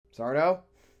Sardo?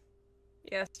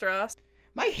 Yes, Ross.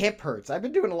 My hip hurts. I've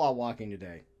been doing a lot of walking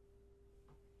today.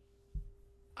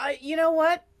 You know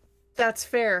what? That's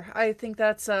fair. I think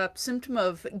that's a symptom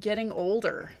of getting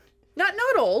older. Not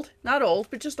old,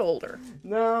 but just older.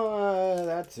 No,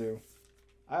 that too.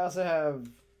 I also have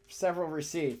several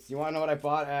receipts. You want to know what I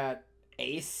bought at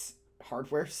Ace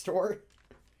Hardware Store?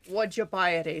 What'd you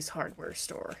buy at Ace Hardware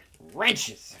Store?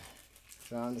 Wrenches.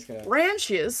 So I'm just gonna...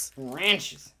 Ranches?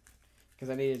 Wrenches. Because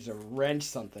I needed to wrench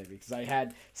something. Because I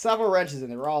had several wrenches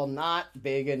and they were all not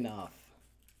big enough.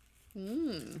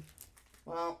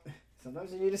 Well,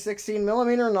 sometimes you need a 16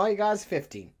 millimeter and all you got is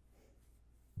 15.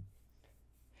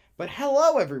 But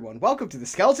hello, everyone. Welcome to the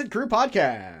Skeleton Crew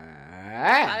Podcast.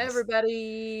 Hi,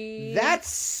 everybody. That's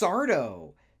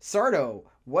Sardo. Sardo,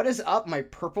 what is up, my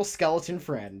purple skeleton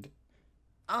friend?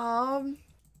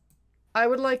 I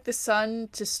would like the sun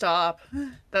to stop.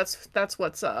 That's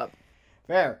what's up.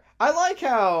 Fair. I like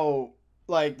how,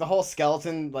 like, the whole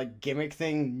skeleton, like, gimmick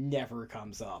thing never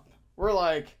comes up. We're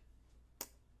like,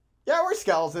 yeah, we're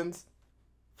skeletons.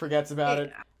 Forgets about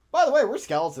it. By the way, we're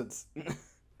skeletons.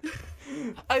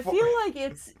 I feel like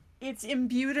it's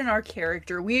imbued in our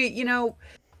character.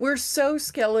 We're so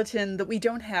skeleton that we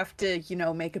don't have to,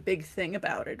 make a big thing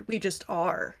about it. We just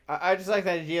are. I just like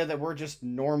the idea that we're just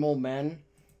normal men.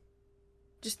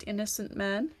 Just innocent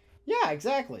men? Yeah,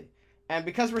 exactly. And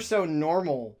because we're so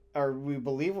normal, or we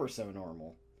believe we're so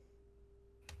normal.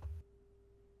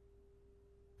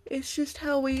 It's just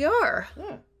how we are.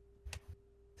 Yeah.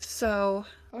 So,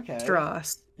 okay.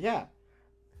 Dross. Yeah.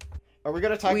 Are we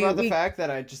going to talk about the fact that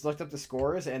I just looked up the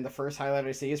scores and the first highlight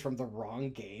I see is from the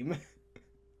wrong game?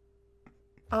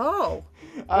 Oh.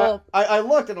 Well, I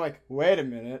looked and I'm like, wait a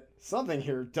minute. Something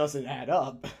here doesn't add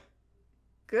up.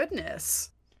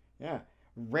 Goodness. Yeah.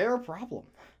 Rare problem.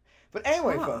 But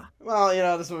anyway, folks. Well,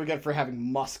 this is what we get for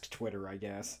having Musk Twitter, I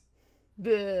guess.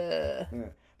 Yeah.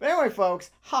 But anyway,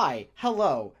 folks. Hi.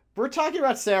 Hello. We're talking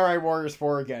about Samurai Warriors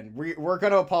 4 again. We're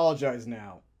going to apologize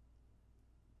now.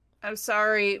 I'm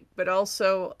sorry, but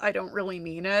also, I don't really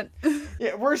mean it.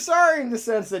 Yeah, we're sorry in the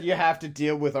sense that you have to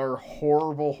deal with our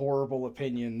horrible, horrible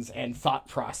opinions and thought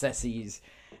processes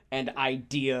and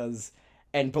ideas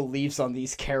and beliefs on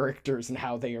these characters and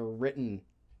how they are written.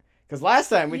 Because last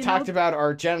time we talked about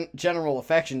our general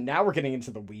affection, now we're getting into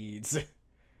the weeds.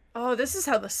 Oh, this is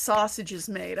how the sausage is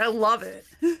made. I love it.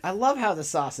 I love how the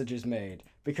sausage is made,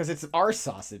 because it's our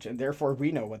sausage, and therefore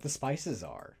we know what the spices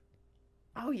are.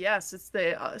 Oh yes, it's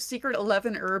the secret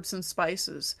 11 herbs and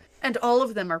spices, and all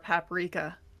of them are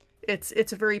paprika. It's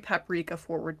a very paprika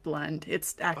forward blend.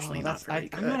 It's actually not very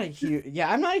good. I'm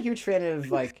not a huge fan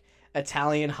of like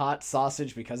Italian hot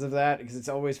sausage because of that, because it's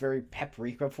always very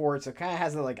paprika forward, so it kind of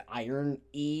has a like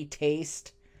iron-y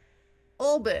taste. A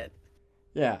little bit.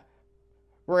 Yeah.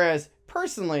 Whereas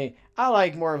personally, I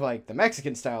like more of like the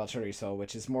Mexican style chorizo,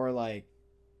 which is more like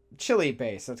chili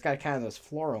based, so it's got kind of those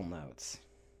floral notes.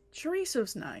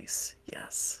 Chorizo's nice,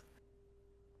 yes.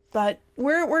 But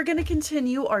we're going to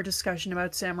continue our discussion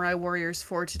about Samurai Warriors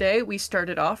 4 today. We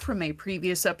started off from a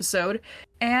previous episode,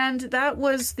 and that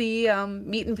was the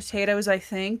meat and potatoes, I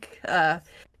think.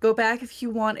 Go back if you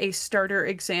want a starter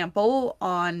example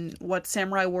on what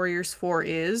Samurai Warriors 4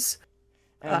 is.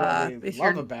 And what we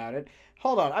love about it.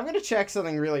 Hold on, I'm going to check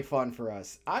something really fun for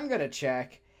us. I'm going to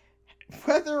check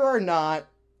whether or not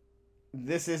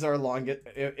this is our longest.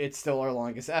 It's still our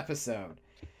longest episode.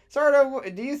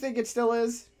 Sardo, do you think it still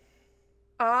is?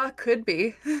 Could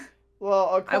be.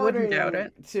 Well, according I wouldn't doubt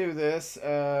it. to this,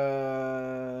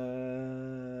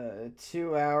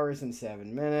 2 hours and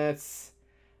 7 minutes.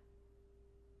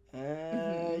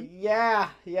 Yeah,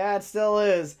 it still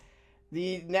is.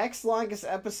 The next longest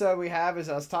episode we have is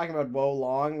us talking about Wo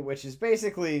Long, which is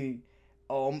basically,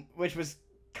 which was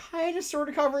kind of sort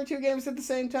of covering two games at the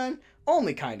same time.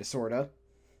 Only kind of, sort of.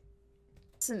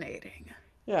 Fascinating.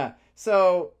 Yeah.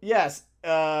 So, yes.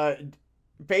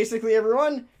 Basically,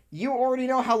 everyone, you already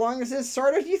know how long this is.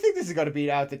 Sardo, do you think this is going to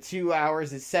beat out the 2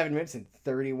 hours and 7 minutes and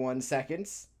 31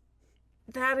 seconds?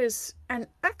 That is an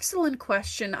excellent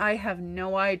question. I have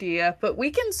no idea, but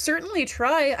we can certainly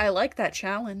try. I like that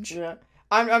challenge. Yeah.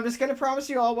 I'm just going to promise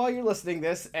you all while you're listening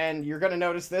this, and you're going to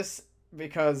notice this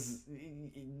because,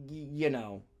 you're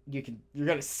going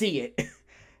to see it.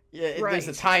 Yeah, right. There's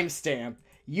a timestamp.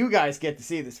 You guys get to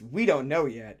see this. We don't know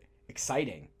yet.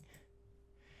 Exciting.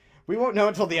 We won't know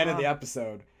until the end of the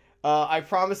episode. I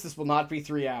promise this will not be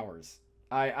 3 hours.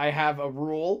 I have a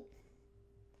rule,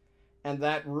 and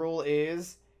that rule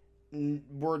is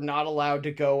we're not allowed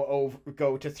to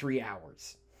go to 3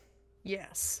 hours.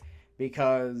 Yes.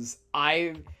 Because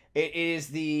it is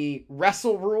the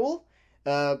wrestle rule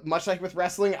Much like with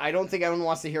wrestling, I don't think anyone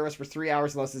wants to hear us for 3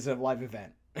 hours unless it's a live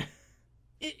event.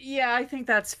 Yeah, I think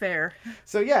that's fair.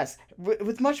 So yes,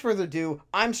 with much further ado,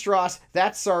 I'm Strauss,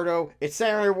 that's Sardo, it's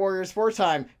Samurai Warriors 4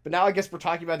 time, but now I guess we're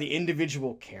talking about the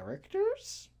individual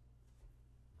characters?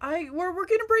 We're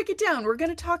gonna break it down. We're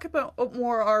gonna talk about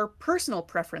more our personal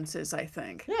preferences, I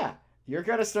think. Yeah, you're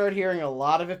gonna start hearing a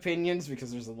lot of opinions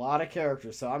because there's a lot of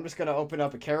characters, so I'm just gonna open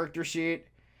up a character sheet.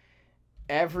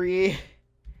 Every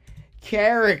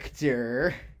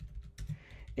character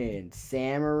in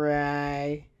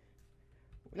Samurai...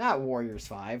 Not Warriors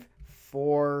 5,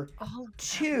 4,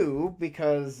 2,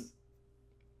 because,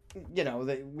 you know,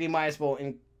 we might as well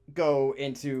go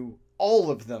into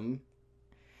all of them,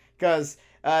 because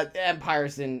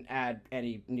Empires didn't add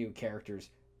any new characters.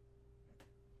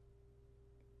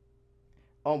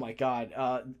 Oh my god,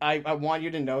 I want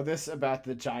you to know this about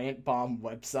the Giant Bomb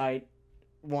website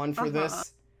one for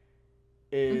this,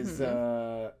 is,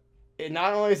 it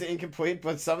not only is it incomplete,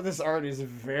 but some of this art is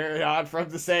very odd from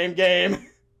the same game.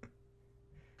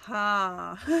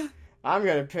 Ha. I'm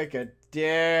gonna pick a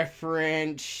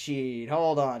different sheet.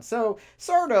 Hold on. So,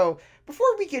 Sardo,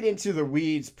 before we get into the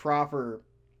weeds proper,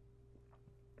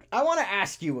 I want to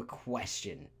ask you a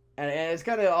question. And it's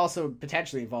gonna also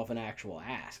potentially involve an actual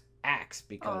axe,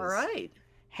 because... Alright.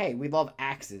 Hey, we love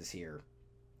axes here.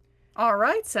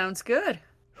 Alright, sounds good.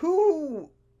 Who...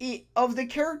 Of the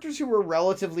characters who were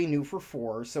relatively new for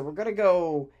 4, so we're gonna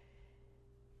go...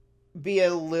 be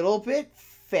a little bit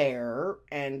fair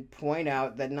and point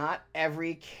out that not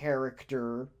every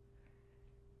character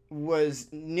was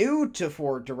new to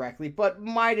 4 directly, but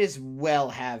might as well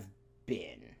have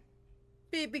been.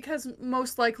 Because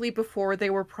most likely before they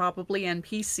were probably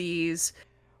NPCs.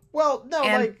 Well, no,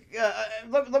 let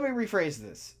me rephrase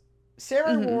this.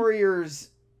 Samurai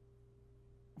Warriors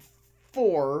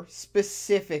 4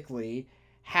 specifically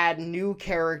had new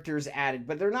characters added,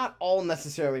 but they're not all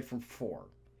necessarily from 4.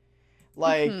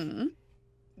 Like...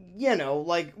 You know,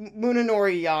 like,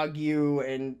 Munenori Yagyu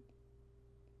and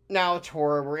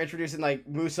Naotora were introducing, like,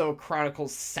 Musou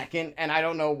Chronicles 2nd, and I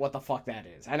don't know what the fuck that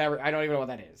is. I don't even know what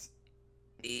that is.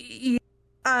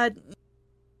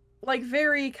 Like,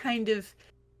 very kind of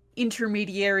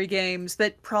intermediary games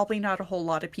that probably not a whole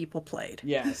lot of people played.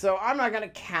 Yeah, so I'm not gonna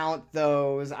count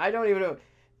those. I don't even know...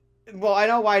 Well, I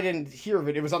know why I didn't hear of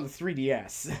it. It was on the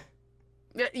 3DS.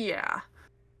 Yeah.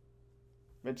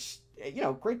 Which... You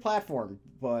know, great platform,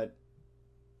 but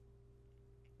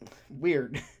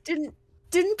weird. Didn't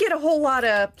get a whole lot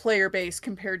of player base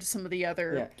compared to some of the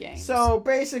other games. So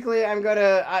basically, I'm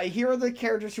gonna here are the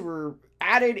characters who were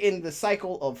added in the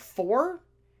cycle of 4.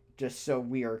 Just so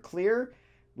we are clear,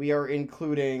 we are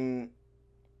including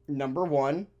number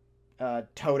 1,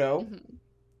 Toto,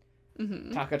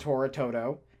 Takatora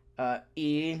Toto,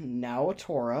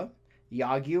 Naotora,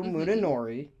 Yagyu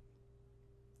Munenori.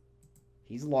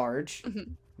 He's large.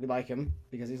 We like him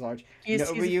because he's large.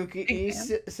 Nobuyuki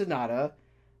Sanada.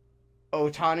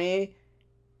 Otani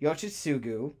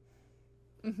Yoshitsugu.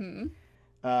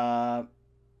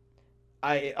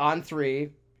 On 3,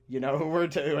 you know who we're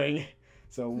doing.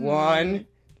 So 1,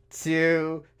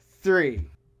 2, 3.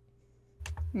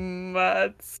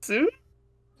 Matsu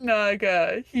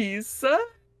Nagahisa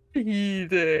Hide.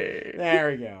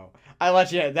 There we go. I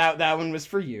let you. That one was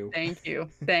for you. Thank you.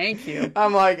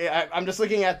 I'm like, I'm just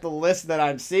looking at the list that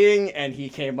I'm seeing, and he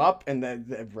came up, and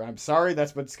I'm sorry,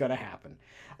 that's what's gonna happen.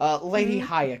 Lady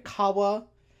Hayakawa,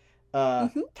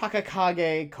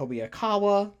 Takakage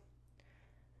Kobayakawa,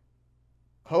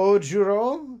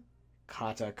 Kojuro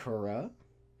Katakura,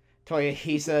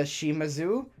 Toyohisa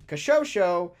Shimazu,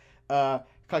 Kashosho,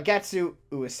 Kagetsu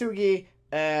Uesugi,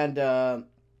 and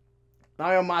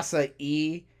Nayomasa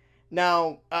E.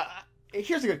 Now,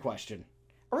 here's a good question.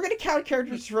 Are we going to count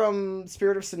characters from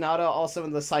Spirit of Sonata also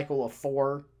in the cycle of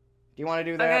 4? Do you want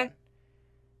to do that?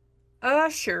 Okay.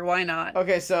 Sure, why not?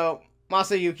 Okay, so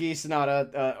Masayuki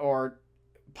Sonata, or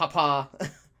Papa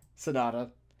Sonata.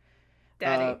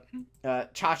 Daddy.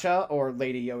 Chacha, or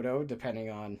Lady Yodo, depending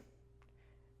on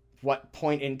what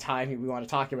point in time we want to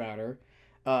talk about her.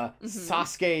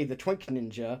 Sasuke the Twink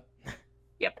Ninja.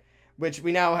 Yep. Which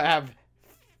we now have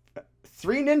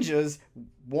 3 ninjas.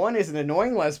 One is an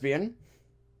annoying lesbian.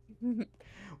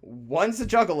 One's a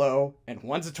juggalo, and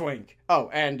one's a twink. Oh,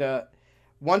 and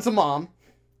one's a mom,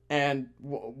 and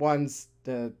one's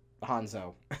the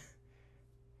Hanzo.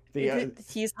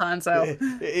 He's Hanzo.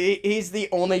 He's the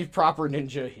only proper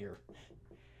ninja here.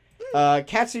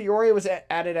 Katsuyori was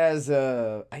added as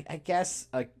I guess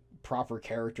a proper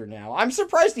character now. I'm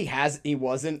surprised he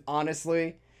wasn't,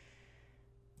 honestly.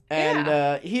 And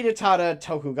Hidetada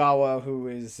Tokugawa, who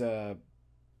is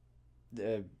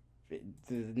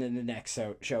the next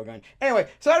Shogun. Anyway,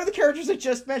 so out of the characters I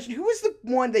just mentioned, who was the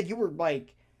one that you were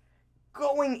like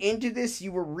going into this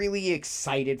you were really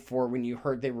excited for when you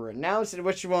heard they were announced, and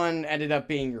which one ended up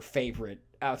being your favorite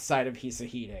outside of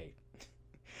Hisahide?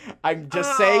 I'm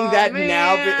just saying that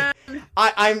now.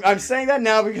 I'm saying that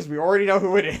now because we already know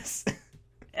who it is.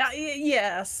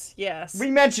 Yes. We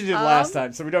mentioned it last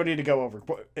time, so we don't need to go over.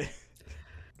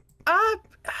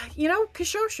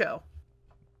 Kishosho.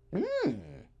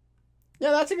 Yeah,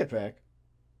 that's a good pick.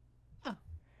 Huh.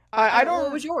 I don't.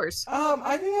 What was yours?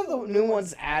 I think of the new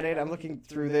ones added. I'm looking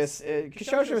through this.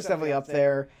 Kishosho is definitely up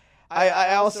there.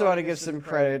 I also want to give some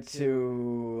credit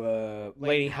to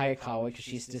Lady Hayakawa because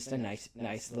she's just a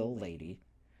nice little lady,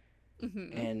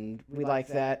 and we like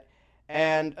that.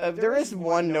 And there is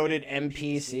one noted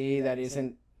NPC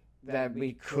that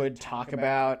we could talk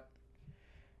about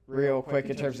real quick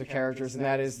in terms of characters, and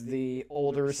that is the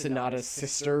older Sonata's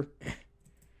sister.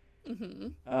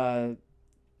 She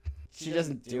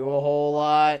doesn't do a whole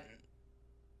lot.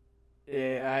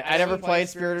 I never played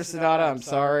Spirit of Sonata. I'm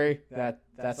sorry.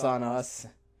 That's on us.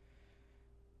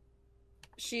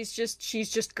 She's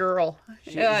just girl.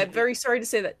 I'm very sorry to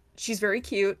say that. She's very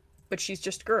cute, but she's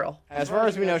just girl. As far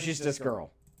as we know, she's just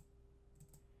girl.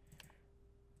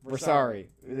 We're sorry.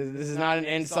 This is not an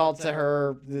insult to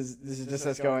her. This is just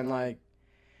us going like,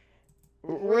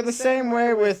 we're the same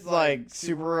way with like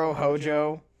Subaru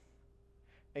Hojo,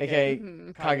 aka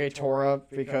Kagetora,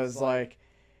 because like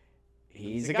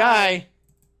he's a guy,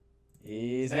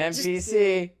 he's an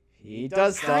NPC, he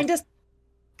does stuff.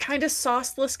 Kind of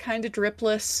sauceless, kind of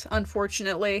dripless,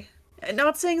 unfortunately.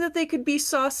 Not saying that they could be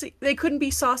saucy. They couldn't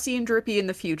be saucy and drippy in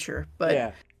the future, but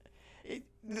yeah.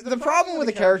 The problem with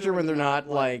a character when they're not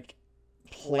like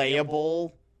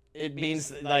playable, it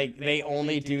means like they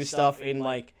only do stuff in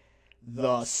like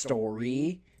the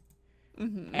story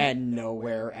and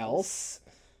nowhere else.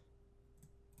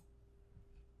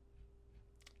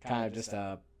 Kind of just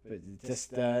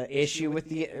a issue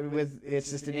with it's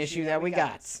just an issue that we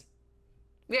got.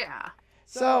 Yeah.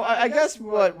 So I guess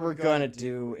what we're gonna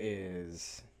do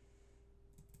is,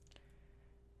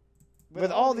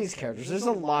 with all these characters, there's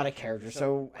a lot of characters.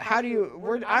 So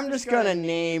I'm just gonna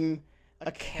name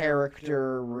a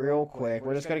character real quick.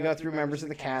 We're just gonna go through members of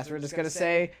the cast. We're just gonna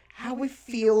say how we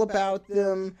feel about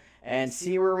them and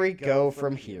see where we go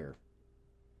from here.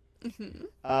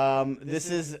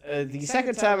 This is the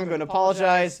second time I'm going to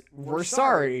apologize. We're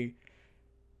sorry,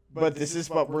 but this is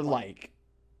what we're like.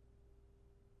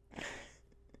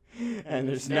 And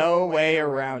there's no way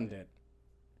around it.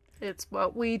 It's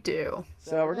what we do.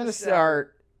 So we're going to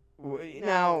start.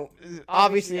 Now,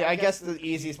 obviously, I guess the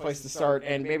easiest place to start,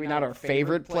 and maybe not our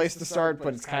favorite place to start,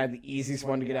 but it's kind of the easiest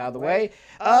one to get out of the way.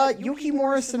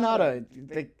 Yukimura Sanada,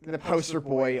 the poster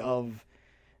boy of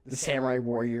the Samurai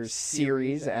Warriors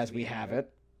series, as we have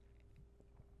it.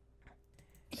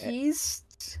 He's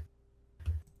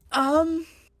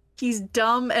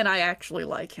dumb, and I actually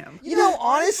like him. You know,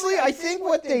 honestly, I think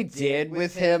what they did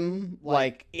with him,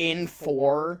 like, in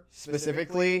 4,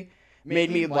 specifically,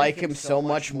 made me like him so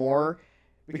much more,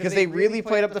 because they really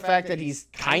played up the fact that he's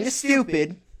kind of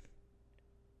stupid.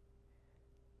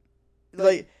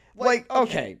 Like,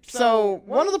 okay, so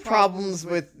one of the problems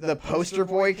with the poster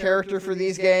boy character for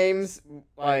these games,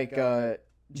 like,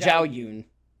 Zhao Yun,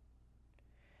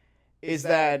 is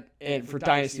that, and for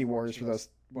Dynasty Warriors, for those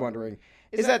wondering,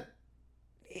 is that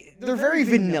they're very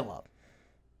vanilla.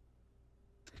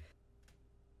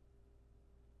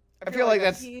 I feel like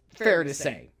that's fair to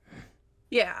say.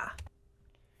 Yeah.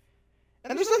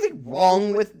 And there's nothing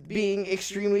wrong with being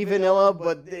extremely vanilla,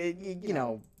 but, you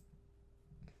know,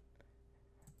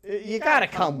 you gotta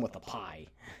come with a pie.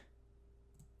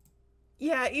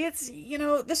 Yeah, it's,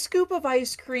 the scoop of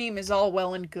ice cream is all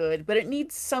well and good, but it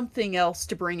needs something else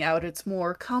to bring out its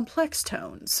more complex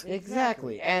tones.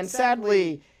 Exactly. And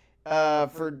sadly,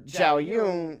 for Zhao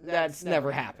Yun, that's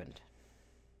never happened.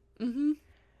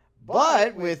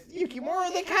 But with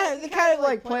Yukimura, they kind of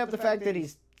like play up the fact that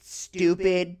he's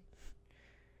stupid,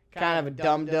 kind of a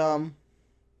dum-dum.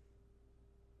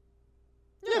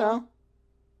 You know.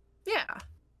 Yeah.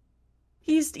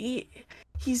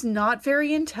 He's not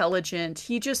very intelligent.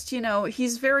 He just,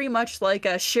 he's very much like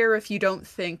a share if you don't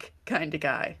think kind of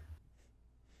guy.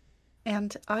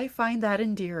 And I find that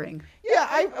endearing.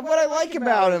 Yeah, what I like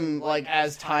about him, like,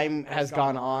 as time has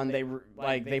gone on,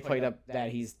 they played up that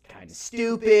he's kind of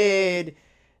stupid,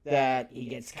 that he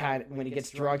gets when he gets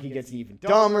drunk, he gets even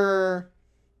dumber.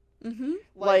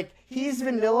 Like, he's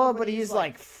vanilla, but he's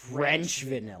like French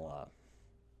vanilla.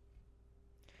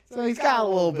 So he's got a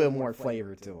little bit more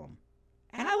flavor to him.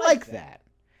 And I like that.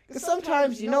 Because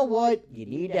sometimes, you know what? You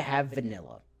need to have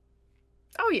vanilla.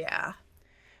 Oh yeah.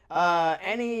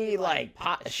 Any like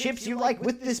ships you like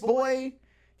with this boy?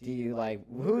 Do you like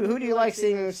who do you like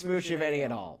seeing smooch, if any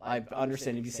at all? I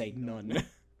understand if you say none.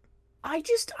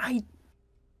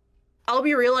 I'll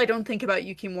be real, I don't think about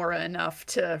Yukimura enough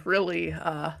to really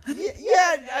I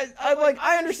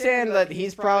understand that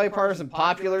he's probably part of some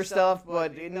popular stuff,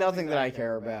 but nothing that I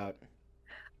care about.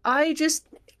 I just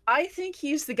I think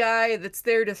he's the guy that's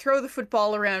there to throw the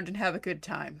football around and have a good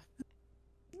time.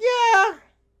 Yeah.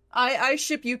 I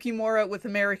ship Yukimura with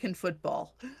American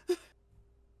football.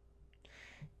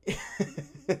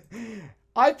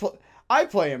 I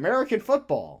play American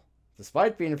football,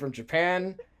 despite being from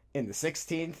Japan in the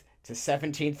 16th to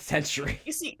 17th century.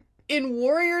 You see, in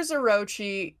Warriors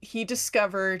Orochi, he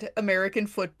discovered American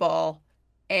football,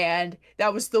 and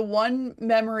that was the one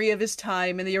memory of his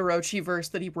time in the Orochi verse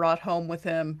that he brought home with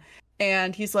him.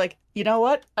 And he's like, you know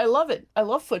what? I love it. I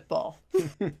love football. No,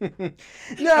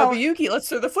 Nobuyuki, let's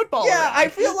throw the football yeah, around. I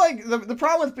feel like the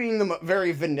problem with being the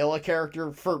very vanilla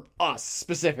character for us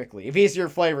specifically, if he's your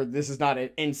flavor, this is not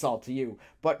an insult to you,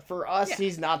 but for us, Yeah.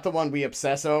 he's not the one we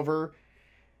obsess over.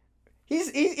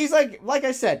 He's like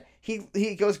I said,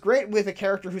 he goes great with a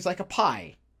character who's like a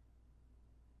pie.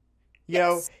 You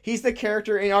know, he's the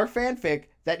character in our fanfic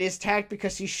that is tagged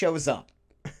because he shows up.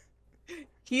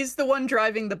 He's the one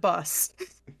driving the bus.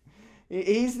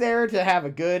 He's there to have a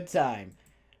good time.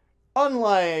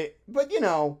 Unlike, but you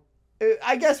know,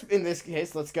 I guess in this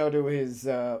case, let's go to his,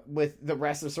 with the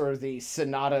rest of sort of the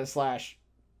Sonata slash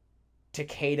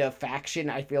Takeda faction.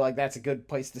 I feel like that's a good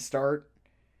place to start.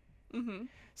 Mm-hmm.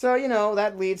 So, you know,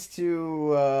 that leads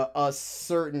to a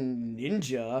certain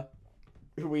ninja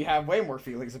who we have way more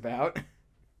feelings about.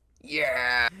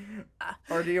 Yeah.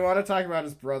 Or do you want to talk about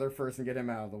his brother first and get him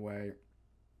out of the way?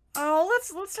 Oh,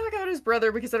 let's talk about his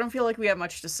brother because I don't feel like we have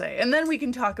much to say, and then we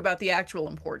can talk about the actual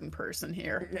important person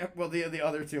here. Yeah, well, the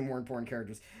other two more important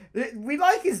characters. We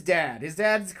like his dad. His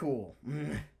dad's cool.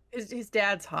 His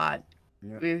dad's hot.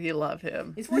 Yeah. We love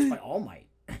him. He's voiced by All Might.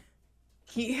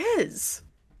 He is.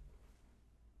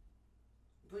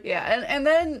 Yeah, and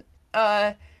then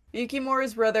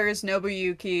Yukimura's brother is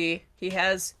Nobuyuki. He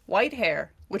has white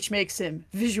hair, which makes him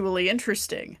visually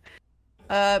interesting.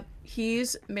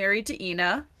 He's married to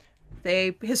Ina.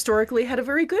 They historically had a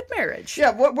very good marriage.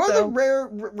 Yeah, what are the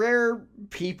rare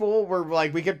people where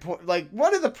like we could like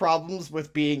one of the problems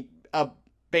with being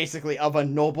basically of a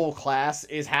noble class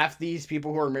is half these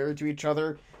people who are married to each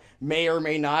other may or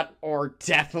may not or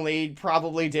definitely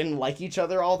probably didn't like each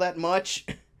other all that much.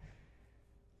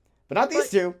 But not these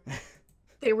two.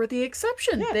 They were the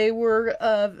exception. Yeah. They were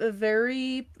a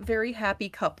very, very happy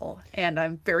couple, and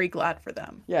I'm very glad for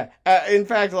them. Yeah. In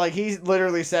fact, like, he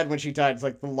literally said when she died, it's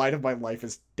like, the light of my life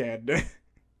is dead.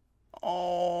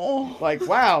 Oh. Like,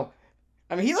 wow.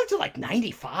 I mean, he looked like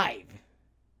 95.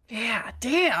 Yeah,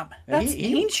 damn. That's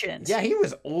ancient. Yeah, he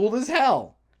was old as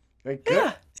hell. Like, good.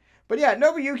 Yeah. But yeah,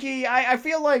 Nobuyuki, I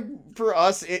feel like for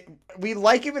us, we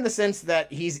like him in the sense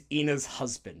that he's Ina's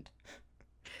husband.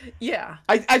 Yeah.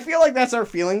 I feel like that's our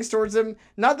feelings towards him.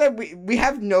 Not that we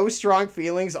have no strong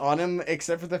feelings on him,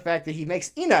 except for the fact that he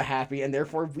makes Ina happy, and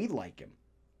therefore we like him.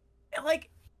 Like,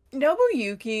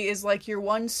 Nobuyuki is like your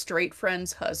one straight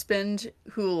friend's husband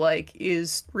who, like,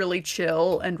 is really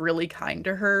chill and really kind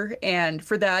to her, and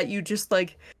for that, you just,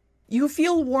 like, you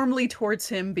feel warmly towards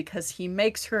him because he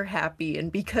makes her happy,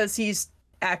 and because he's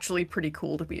actually pretty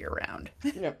cool to be around.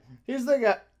 Yeah. He's the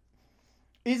guy...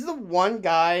 He's the one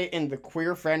guy in the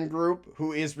queer friend group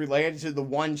who is related to the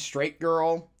one straight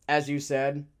girl, as you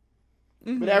said.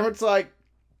 Mm-hmm. But everyone's like,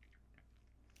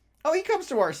 oh, he comes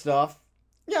to our stuff.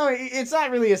 You know, it's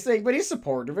not really his thing, but he's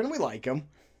supportive and we like him.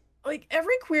 Like,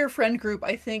 every queer friend group,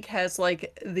 I think, has,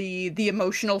 like, the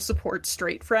emotional support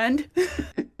straight friend.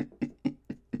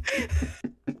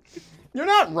 You're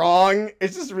not wrong.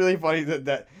 It's just really funny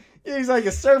that he's like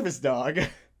a service dog.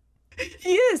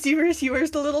 He is. He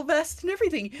wears the little vest and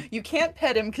everything. You can't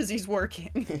pet him because he's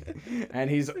working. And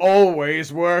he's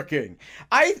always working.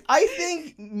 I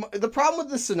think the problem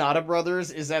with the Sonata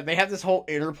brothers is that they have this whole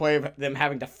interplay of them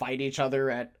having to fight each other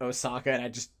at Osaka, and I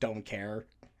just don't care.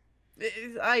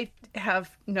 I have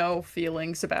no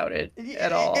feelings about it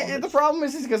at all. The problem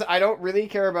is because I don't really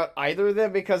care about either of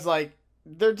them because, like,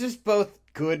 they're just both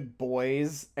good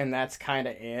boys, and that's kind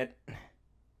of it.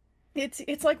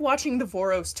 It's like watching the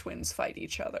Voros twins fight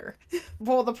each other.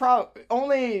 Well,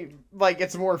 only, like,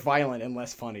 it's more violent and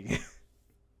less funny.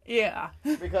 Yeah.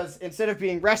 Because instead of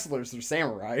being wrestlers, they're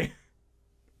samurai.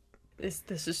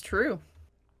 This is true.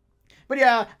 But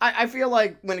yeah, I feel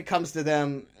like when it comes to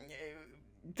them,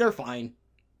 they're fine.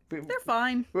 They're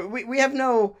fine. We have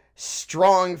no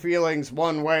strong feelings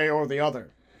one way or the other.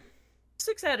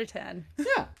 6 out of 10.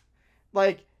 Yeah.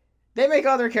 Like, they make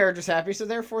other characters happy, so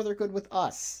therefore they're good with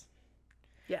us.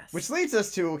 Yes. Which leads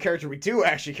us to a character we do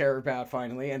actually care about,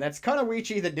 finally, and that's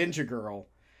Kunoichi the Ninja Girl,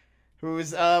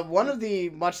 who's one of the,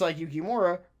 much like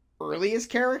Yukimura, earliest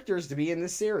characters to be in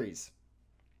this series.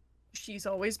 She's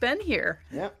always been here.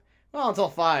 Yep. Well, until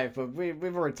 5, but we've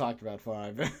already talked about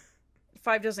 5.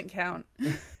 5 doesn't count.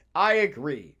 I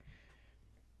agree.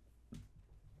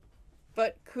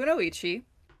 But Kunoichi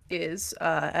is,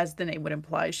 as the name would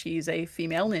imply, she's a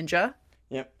female ninja.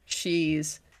 Yep.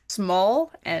 She's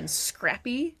small and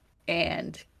scrappy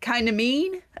and kind of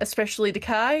mean, especially to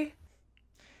Kai.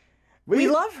 We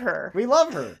love her. We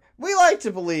love her. We like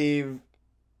to believe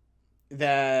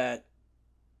that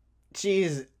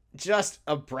she's just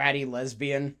a bratty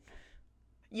lesbian.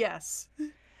 Yes.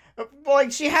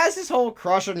 Like, she has this whole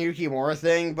crush on Yukimura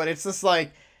thing, but it's just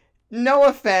like, no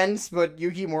offense, but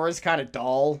Yukimura's kind of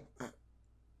dull.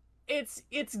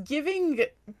 It's giving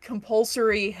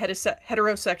compulsory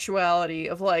heterosexuality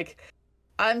of like,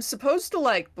 I'm supposed to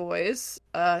like boys.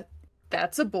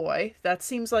 That's a boy. That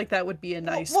seems like that would be a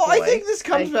nice well, boy. I think this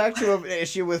comes back to an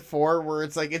issue with 4 where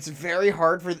it's like, it's very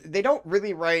hard for... They don't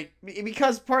really write...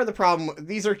 Because part of the problem,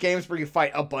 these are games where you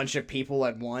fight a bunch of people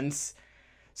at once.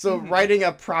 So writing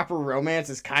a proper romance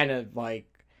is kind of like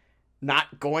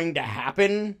not going to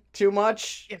happen too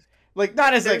much. Like,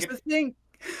 not as like... the thing.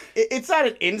 It's not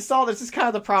an insult, it's just kind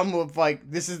of the problem of like,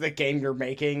 this is the game you're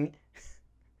making.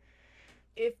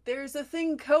 If there's a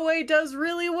thing Koei does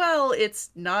really well, it's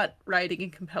not writing a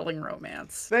compelling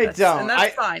romance. They don't. And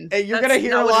that's fine. You're going to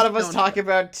hear a lot of us talk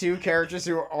about 2 characters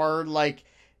who are like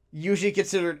usually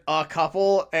considered a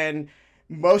couple, and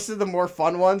most of the more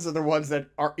fun ones are the ones that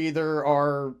are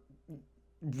either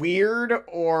weird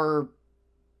or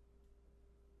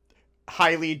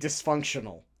highly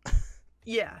dysfunctional.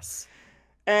 Yes.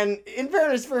 And in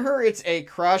fairness, for her, it's a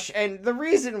crush. And the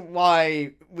reason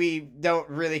why we don't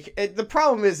really... The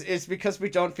problem is because we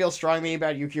don't feel strongly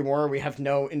about Yukimura. We have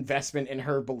no investment in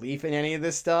her belief in any of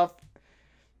this stuff.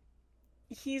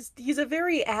 He's a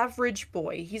very average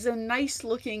boy. He's a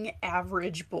nice-looking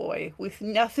average boy with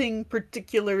nothing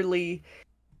particularly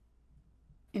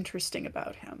interesting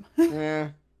about him. Yeah.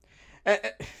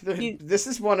 This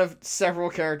is one of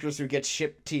several characters who get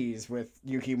ship teased with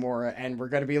Yukimura, and we're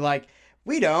going to be like...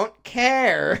 We don't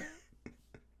care.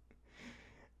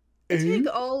 I take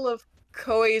all of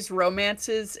Koei's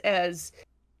romances as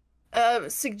a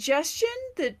suggestion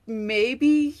that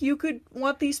maybe you could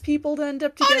want these people to end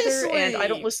up together, honestly, and I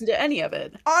don't listen to any of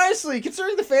it. Honestly,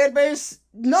 considering the fan base,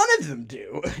 none of them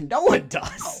do. No one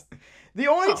does. Oh. The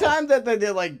only time that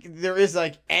there is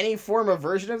like any form of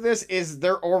version of this is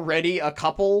they're already a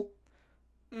couple.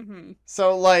 Mm-hmm.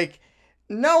 So like...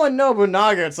 Noah and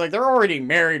Nobunaga, it's like they're already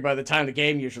married by the time the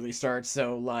game usually starts,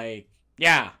 so like,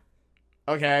 yeah.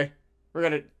 Okay. We're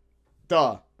gonna...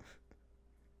 Duh.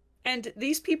 And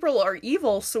these people are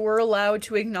evil, so we're allowed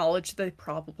to acknowledge they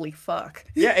probably fuck.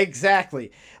 Yeah,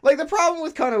 exactly. Like, the problem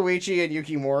with Kunoichi and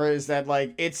Yukimura is that,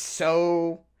 like, it's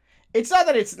so... It's not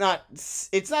that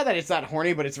it's not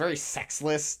horny, but it's very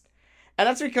sexless. And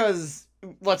that's because,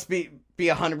 let's be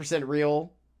 100%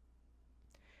 real...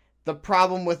 The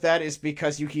problem with that is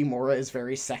because Yukimura is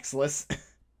very sexless.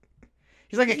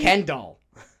 He's like a Ken doll.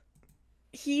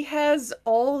 He has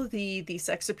all the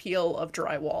sex appeal of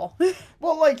drywall.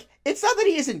 Well, like, it's not that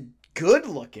he isn't good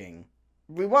looking.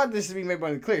 We want this to be made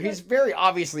more clear. He's very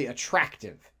obviously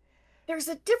attractive. There's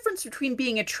a difference between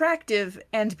being attractive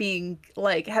and being,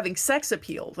 like, having sex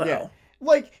appeal, though. Yeah.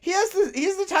 Like, he's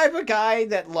the type of guy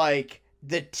that, like,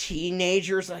 the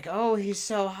teenagers like, oh, he's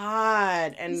so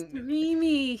hot, and he's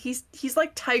dreamy. He's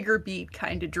like Tiger Beat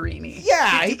kind of dreamy.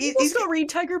 Yeah, do people still read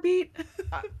Tiger Beat?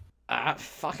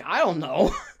 Fuck, I don't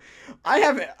know.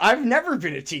 I've never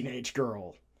been a teenage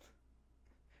girl.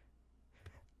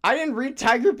 I didn't read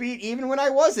Tiger Beat even when I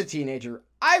was a teenager.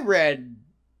 I read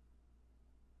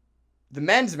the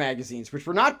men's magazines, which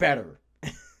were not better.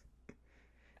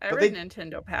 I read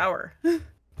Nintendo Power,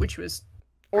 which was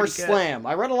or Slam.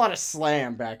 I read a lot of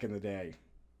Slam back in the day.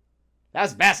 That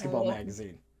was basketball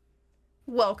magazine.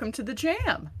 Welcome to the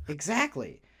jam.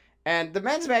 Exactly. And the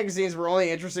men's magazines were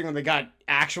only interesting when they got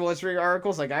actual history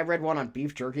articles. Like, I read one on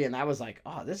beef jerky, and that was like,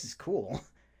 oh, this is cool.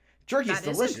 Jerky's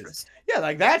delicious. Yeah,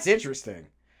 like, that's interesting.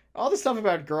 All the stuff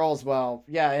about girls, well,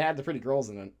 yeah, it had the pretty girls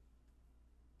in it.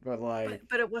 But, like...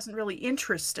 But it wasn't really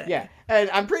interesting. Yeah, and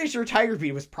I'm pretty sure Tiger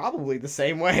Beat was probably the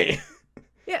same way.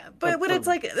 Yeah, but it's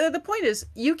like, the point is,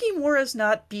 Yukimura's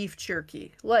not beef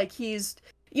jerky. Like, he's...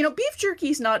 You know, beef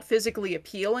jerky's not physically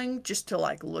appealing just to,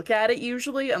 like, look at it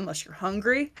usually, unless you're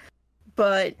hungry.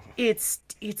 but it's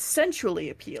sensually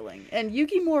appealing. And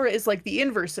Yukimura is like the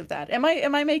inverse of that. Am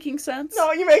I making sense?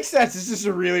 No, you make sense. It's just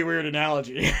a really weird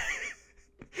analogy.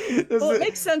 Well, it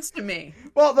makes sense to me.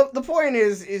 Well, the point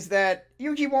is that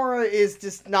Yukimura is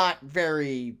just not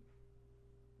very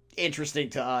interesting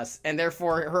to us, and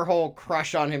therefore her whole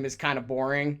crush on him is kind of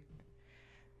boring.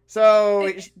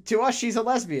 So, to us, she's a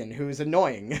lesbian who's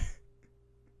annoying.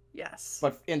 Yes.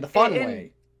 But in the fun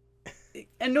way.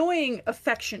 Annoying,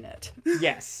 affectionate.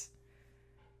 Yes.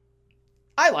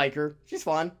 I like her. She's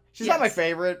fun. She's not my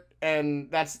favorite,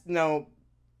 and that's no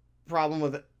problem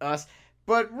with us.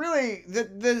 But really,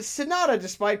 the Sonata,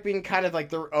 despite being kind of like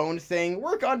their own thing,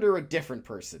 work under a different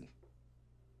person.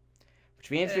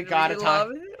 Which means we gotta talk...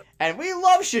 And we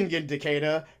love Shingen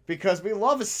Takeda, because we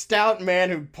love a stout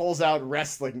man who pulls out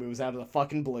wrestling moves out of the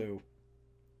fucking blue.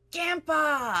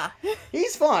 Gampa!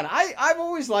 He's fun. I've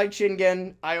always liked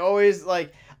Shingen.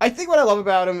 I think what I love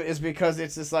about him is because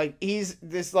it's just like, he's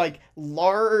this like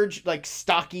large, like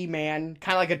stocky man,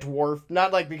 kind of like a dwarf.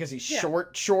 Not like because he's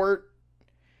short.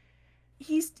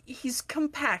 He's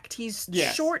compact. He's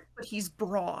short, but he's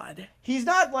broad. He's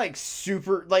not like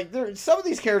super, like some of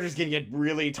these characters can get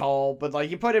really tall, but like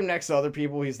you put him next to other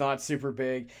people, he's not super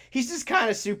big. He's just kind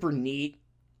of super neat.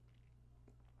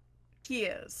 He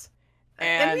is.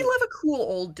 And we love a cool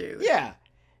old dude. Yeah.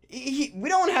 We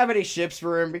don't have any ships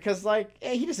for him because, like,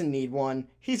 he doesn't need one.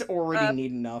 He's already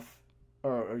neat enough.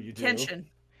 Or you do.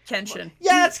 Kenshin.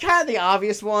 Yeah, that's kind of the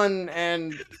obvious one,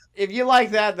 and if you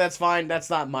like that, that's fine. That's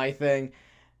not my thing.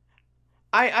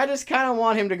 I just kind of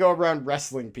want him to go around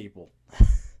wrestling people.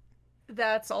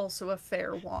 That's also a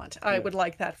fair want. I would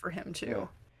like that for him, too. Yeah.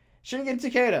 Shingen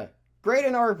Takeda. Great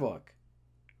in art book.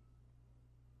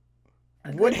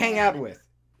 Would hang out with.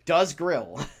 Does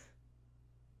grill.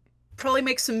 Probably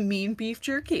make some mean beef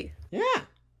jerky. Yeah.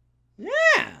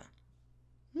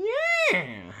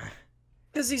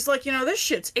 Because he's like, this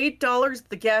shit's $8 at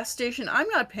the gas station. I'm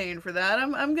not paying for that.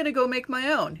 I'm gonna go make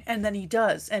my own. And then he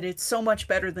does, and it's so much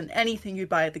better than anything you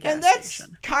buy at the gas station.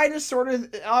 And that's kind of sort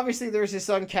of, obviously there's his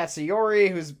son Katsuyori,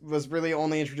 who was really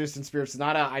only introduced in Spirit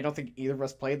Sonata. I don't think either of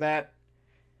us played that.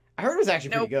 I heard it was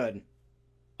actually pretty good.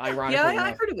 Ironically enough.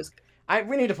 I heard it was good.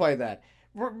 We need to play that.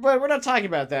 But we're not talking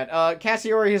about that.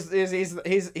 Katsuyori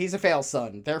he's a fail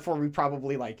son, therefore we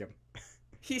probably like him.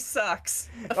 He sucks.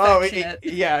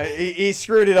 He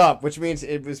screwed it up, which means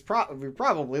we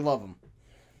probably love him.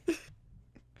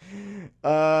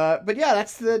 But yeah,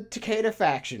 that's the Takeda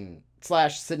faction /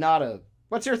 Sonata.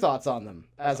 What's your thoughts on them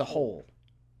as a whole?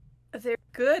 They're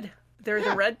good. They're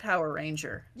the Red Power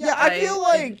Ranger. Yeah, I feel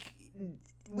like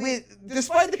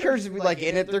despite the characters we like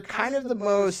in it, they're kind of the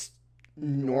most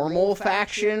normal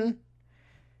faction.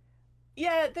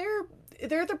 Yeah,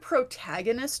 they're the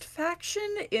protagonist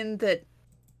faction in that.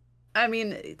 I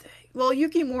mean, well,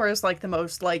 Yukimura is like the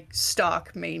most like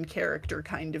stock main character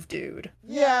kind of dude.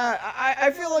 Yeah,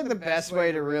 I feel like the best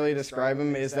way to really describe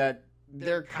them is that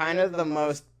they're kind of the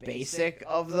most basic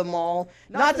of them all.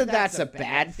 Not that that's a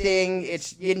bad thing.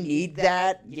 It's you need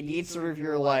that. You need sort of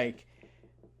your like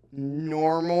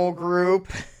normal group.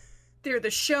 They're the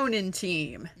shonen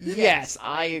team. Yes,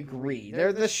 I agree.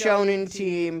 They're the shonen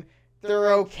team.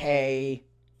 They're okay.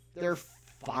 They're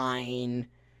fine.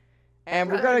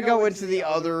 And we're going to go into the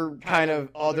other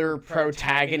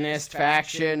protagonist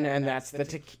faction, and that's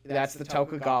the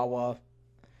Tokugawa.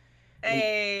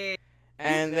 Hey.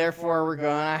 And therefore we're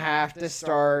going to have to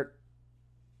start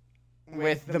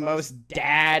with the most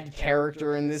dad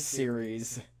character in this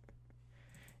series.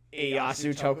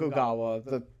 Ieyasu Tokugawa,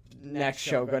 the next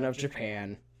shogun of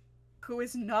Japan. Who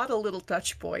is not a little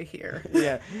Dutch boy here.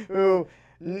 Yeah, who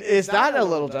is not a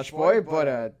little Dutch boy, but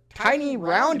a tiny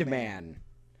round man.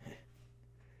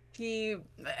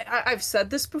 I've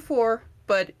said this before,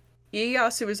 but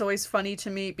Ieyasu is always funny to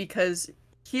me because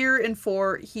here in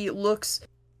 4, he looks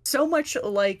so much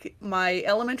like my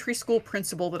elementary school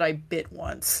principal that I bit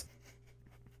once.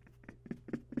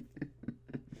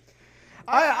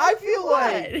 I feel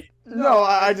like... No,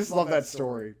 I just love that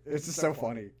story. It's just so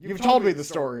funny. You've told me the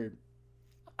story.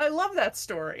 I love that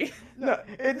story. No,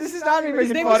 this is not me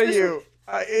making fun of you.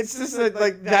 It's just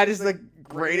like that is the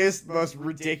greatest, most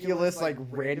ridiculous, like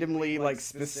randomly, like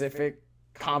specific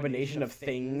combination of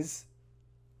things.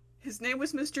 His name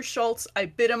was Mr. Schultz. I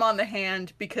bit him on the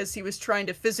hand because he was trying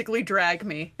to physically drag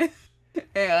me.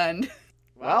 And...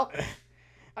 Well,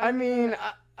 I mean...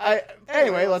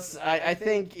 Anyway, I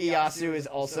think Ieyasu is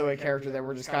also a character that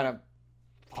we're just kind of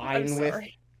fine with.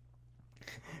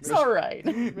 It's alright.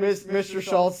 Mr.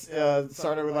 Schultz,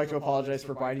 Sarda would like to apologize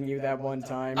for biting you that one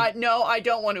time. No, I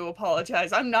don't want to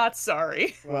apologize. I'm not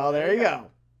sorry. Well, there you go.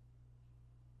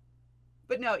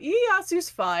 But no, Ieyasu's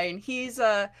fine. He's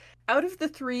out of the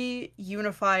three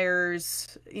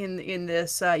unifiers in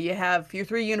this, you have your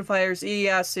three unifiers: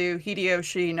 Ieyasu,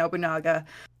 Hideyoshi, Nobunaga.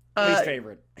 Least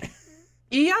favorite.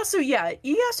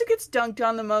 Ieyasu gets dunked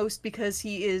on the most because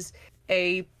he is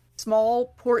a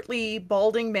small, portly,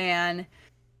 balding man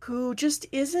who just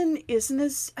isn't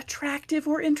as attractive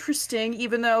or interesting,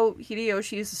 even though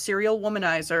Hideyoshi is a serial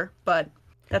womanizer, but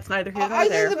that's neither here nor there. I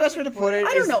think the best way to put it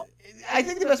I don't know. I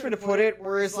think the best way to put it,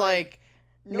 whereas, like,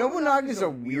 Nobunaga's a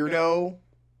weirdo,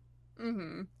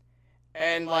 Mm-hmm.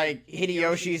 and, like,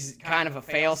 Hideyoshi's kind of a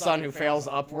fail son who fails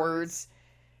upwards.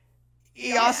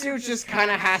 Ieyasu just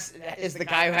kind of is the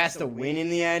guy who has to win in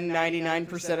the end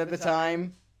 99% of the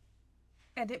time.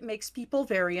 And it makes people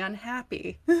very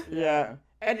unhappy. Yeah.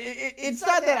 And it's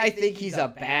not that I think he's a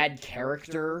bad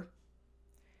character.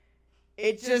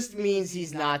 It just means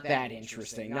he's not that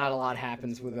interesting. Not a lot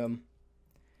happens with him.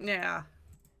 Yeah.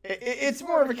 It's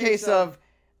more of a case of,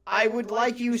 I would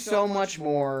like you so much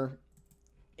more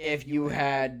if you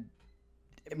had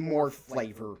more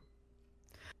flavor.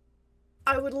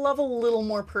 I would love a little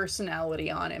more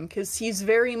personality on him, because he's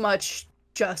very much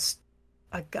just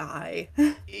a guy.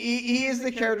 He is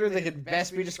the character that could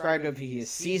best be described if he is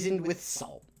seasoned with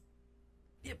salt.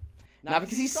 Yep. Not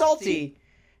because he's salty,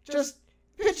 just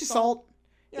a pinch of salt.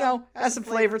 You know, has some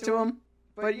flavor to him,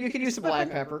 but you could use some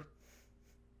black pepper.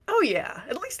 Oh yeah,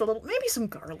 at least a little, maybe some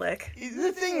garlic.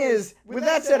 The thing is, with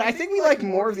that said, I think we like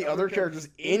more of the other characters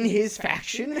in his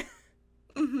faction.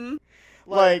 Mm-hmm.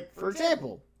 Like, for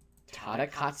example,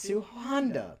 Tadakatsu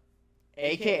Honda,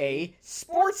 aka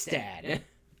Sports Dad.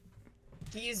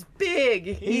 He's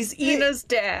big. He's big. Ina's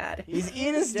dad. He's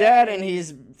Ina's dad, and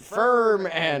he's firm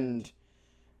and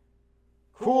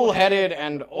cool-headed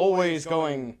and always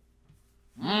going,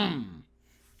 In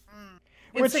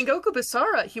Sengoku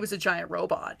Basara, he was a giant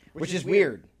robot. Which is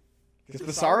weird. Because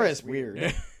Basara is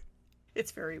weird.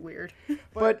 It's very weird.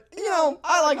 But, you know,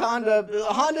 I like Honda.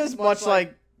 Honda's much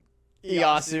like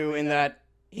Ieyasu in that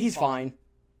he's fine.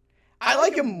 I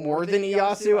like him more than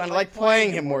Ieyasu, and I like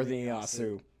playing him more than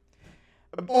Ieyasu.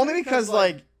 Only because,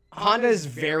 like, Honda is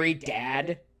very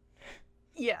dad.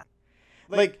 Yeah.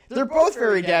 Like, they're both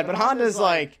very dad, but Honda's,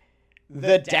 like,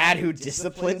 the dad who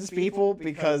disciplines people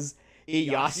because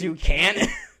Ieyasu can't.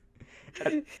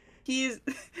 He's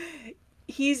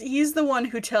the one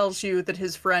who tells you that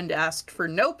his friend asked for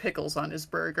no pickles on his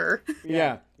burger.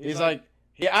 Yeah. He's like,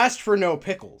 he asked for no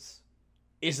pickles.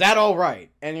 Is that all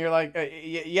right? And you're like,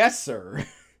 yes, sir.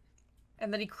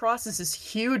 And then he crosses his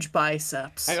huge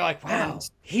biceps. And you're like, wow,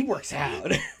 he works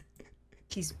out.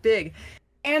 He's big.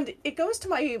 And it goes to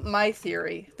my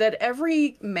theory that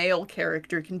every male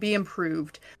character can be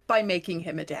improved by making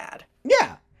him a dad.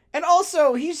 Yeah. And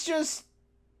also, he's just...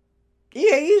 he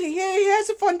has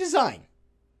a fun design.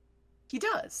 He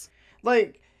does.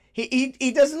 Like,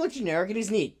 he doesn't look generic, and he's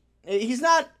neat. He's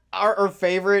not our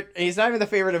favorite. He's not even the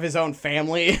favorite of his own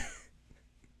family.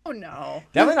 Oh, no.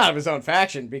 Definitely not of his own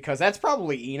faction, because that's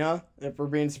probably Ina, if we're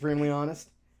being supremely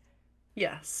honest.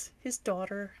 Yes. His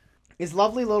daughter. His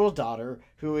lovely little daughter,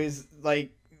 who is, like,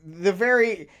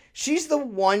 she's the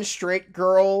one straight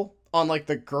girl on, like,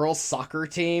 the girls' soccer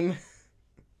team.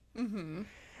 Mm-hmm.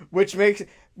 Which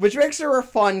makes her a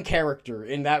fun character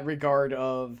in that regard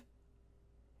of...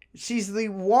 she's the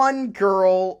one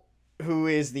girl who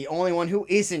is the only one who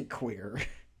isn't queer.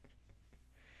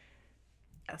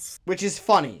 Yes. Which is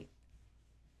funny.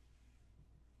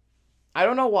 I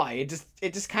don't know why.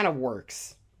 It just kind of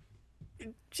works.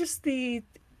 Just the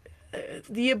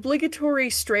obligatory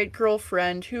straight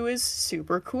girlfriend who is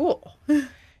super cool.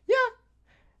 Yeah.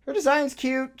 Her design's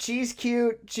cute. She's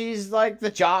cute. She's like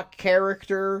the jock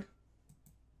character.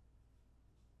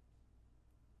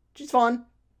 She's fun.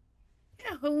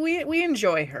 Yeah, we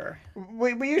enjoy her.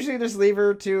 We usually just leave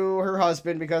her to her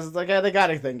husband because it's like, yeah, they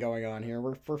got a thing going on here.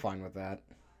 We're fine with that.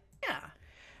 Yeah.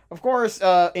 Of course,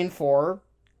 in 4,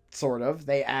 sort of,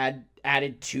 they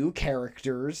added 2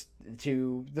 characters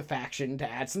to the faction to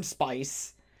add some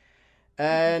spice.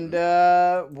 And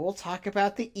we'll talk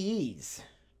about the E's.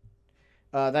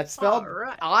 That's spelled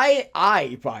right.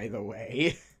 I, by the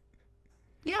way.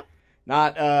 Yep.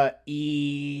 Not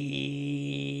E.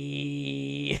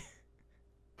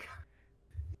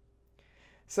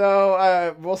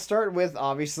 So, we'll start with,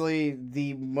 obviously,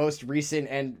 the most recent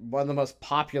and one of the most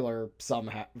popular,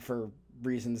 for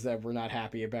reasons that we're not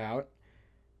happy about.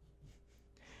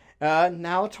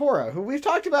 Now Tora, who we've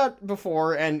talked about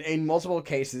before, and in multiple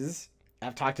cases,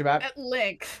 I've talked about... At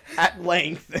length. At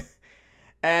length.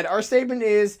 And our statement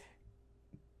is,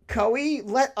 Koei,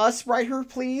 let us write her,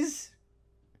 please?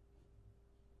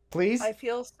 Please? I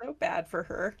feel so bad for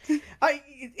her.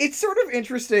 It's sort of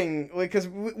interesting, like, because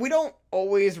we don't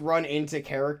always run into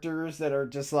characters that are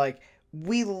just like,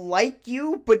 we like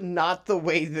you, but not the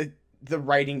way that the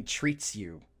writing treats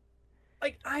you.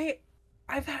 Like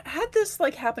I've had this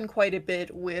like happen quite a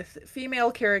bit with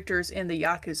female characters in the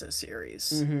Yakuza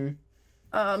series.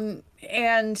 Mm-hmm.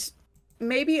 And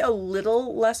maybe a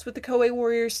little less with the Koei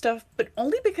Warriors stuff, but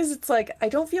only because it's like I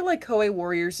don't feel like Koei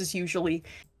Warriors is usually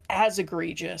as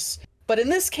egregious. But in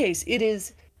this case, it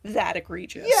is that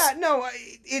egregious. Yeah, no,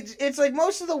 it's like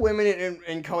most of the women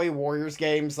in Koei Warriors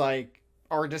games, like,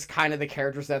 are just kind of the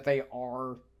characters that they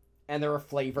are, and they're a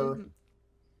flavor. Mm-hmm.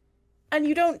 And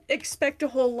you don't expect a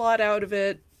whole lot out of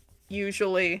it,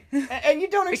 usually. And you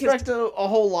don't expect a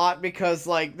whole lot because,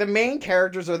 like, the main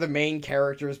characters are the main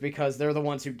characters because they're the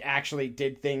ones who actually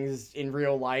did things in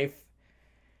real life.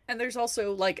 And there's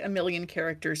also, like, a million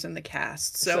characters in the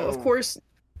cast. So of course,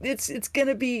 it's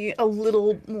gonna be a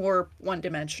little more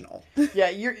one-dimensional. Yeah,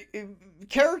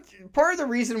 part of the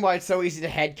reason why it's so easy to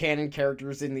headcanon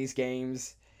characters in these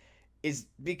games is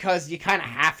because you kind of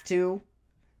have to.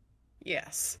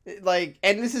 Yes. Like,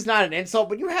 and this is not an insult,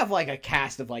 but you have, like, a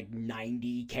cast of, like,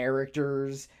 90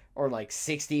 characters, or, like,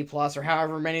 60 plus, or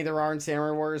however many there are in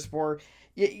Samurai Warriors 4,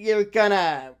 you're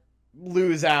gonna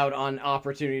lose out on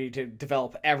opportunity to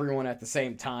develop everyone at the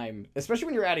same time, especially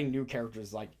when you're adding new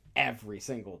characters, like, every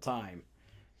single time.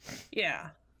 Yeah.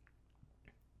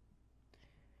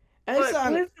 And but it's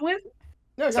on...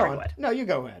 No, go Sorry, on. what? No, you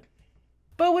go ahead.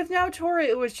 But with Naotora,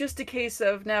 it was just a case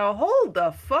of, now, hold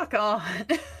the fuck on.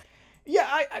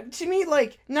 Yeah, to me,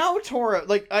 like, Naotora,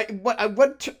 like,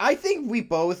 I think we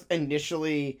both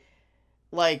initially,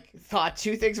 like, thought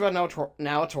two things about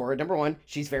Naotora. Number one,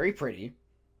 she's very pretty.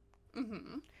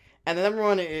 Mm-hmm. And the number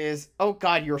one is, oh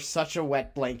god, you're such a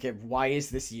wet blanket. Why is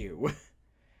this you?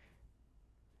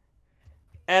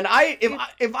 And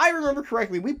if I remember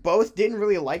correctly, we both didn't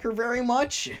really like her very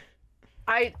much.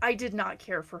 I did not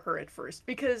care for her at first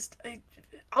because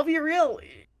I'll be real,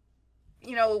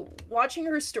 you know, watching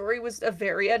her story was a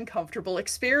very uncomfortable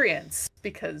experience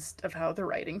because of how the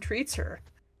writing treats her.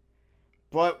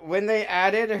 But when they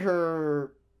added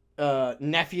her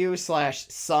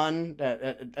nephew/son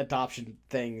adoption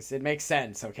things, it makes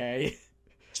sense, okay?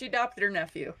 She adopted her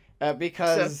nephew.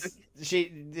 Because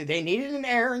they needed an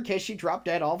heir in case she dropped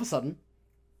dead all of a sudden.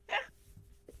 Yeah.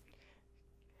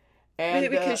 And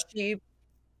because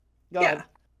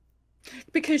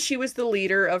because she was the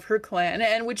leader of her clan,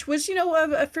 and which was, you know,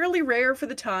 a fairly rare for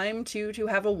the time to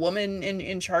have a woman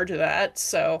in charge of that.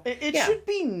 So it should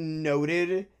be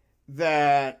noted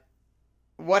that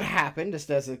what happened, just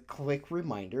as a quick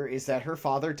reminder, is that her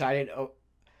father died at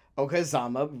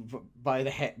Okazama by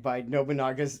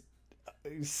Nobunaga's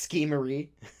schemery.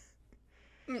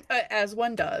 As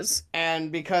one does.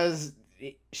 And because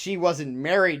she wasn't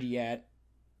married yet,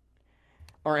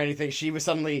 or anything, she was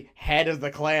suddenly head of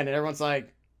the clan, and everyone's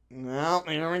like, well,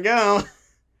 here we go.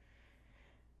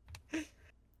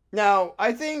 Now,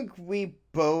 I think we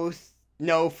both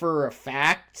know for a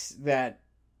fact that,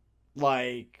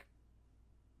 like,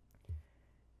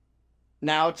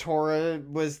 Naotora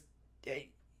was...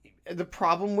 The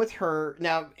problem with her...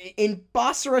 Now, in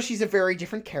Basara, she's a very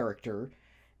different character,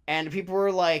 and people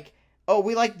were like, oh,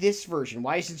 we like this version,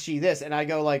 why isn't she this? And I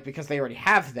go, like, because they already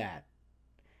have that.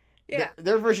 Yeah.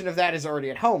 Their version of that is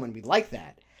already at home, and we like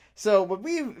that. So, but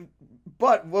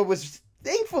what was,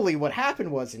 thankfully, what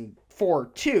happened was in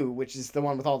 4-2, which is the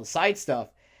one with all the side stuff,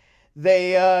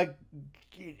 they,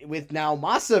 with now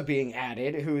Masa being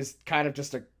added, who's kind of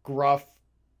just a gruff,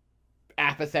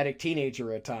 apathetic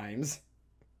teenager at times.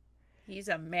 He's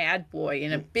a mad boy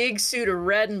in a big suit of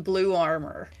red and blue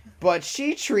armor. But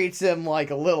she treats him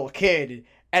like a little kid,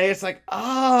 and it's like,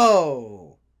 oh...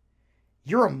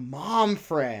 You're a mom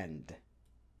friend.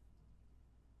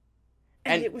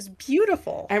 And it was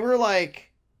beautiful. And we're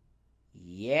like,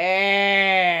 yes,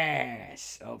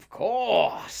 of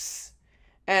course.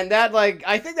 And that, like,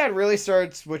 I think that really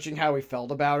started switching how we felt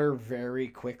about her very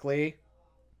quickly.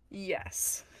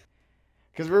 Yes.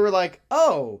 Because we were like,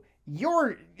 oh,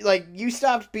 you're, like, you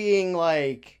stopped being,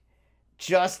 like,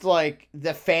 just, like,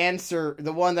 the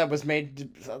the one that was made,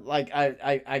 like,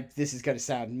 this is gonna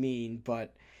sound mean,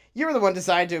 but... You were the one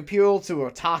decided to appeal to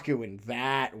otaku in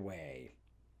that way.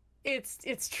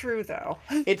 It's true, though.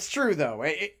 It's true, though.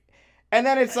 And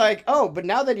then it's like, oh, but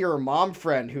now that you're a mom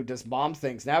friend who does mom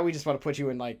things, now we just want to put you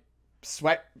in, like,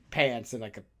 sweatpants and,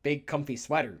 like, a big comfy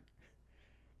sweater.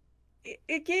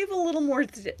 It gave a little more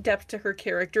depth to her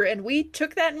character, and we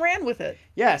took that and ran with it.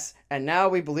 Yes, and now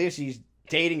we believe she's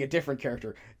dating a different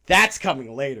character. That's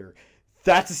coming later.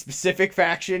 That's a specific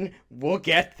faction. We'll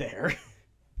get there.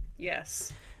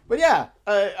 Yes. But yeah,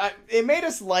 it made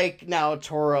us like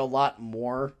Naotora a lot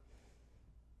more.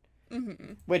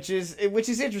 Mm-hmm. Which is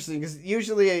interesting, because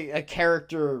usually a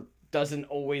character doesn't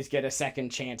always get a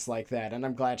second chance like that, and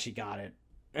I'm glad she got it.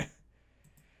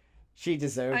 She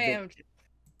deserved it.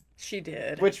 She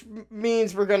did. Which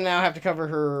means we're gonna now have to cover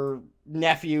her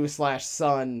nephew slash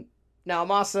son. Now,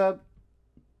 Masa,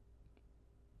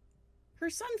 Her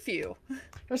son Few.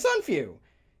 her son Few,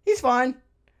 he's fine.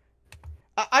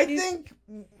 I think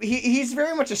he's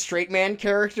very much a straight man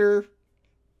character.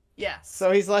 Yes.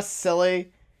 So he's less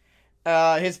silly.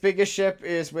 His biggest ship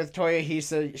is with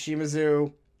Toyohisa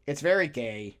Shimazu. It's very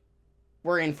gay.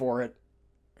 We're in for it.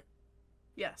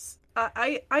 Yes.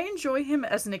 I enjoy him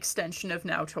as an extension of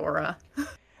Naotora.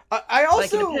 I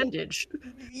also, like an appendage.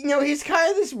 He's kind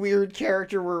of this weird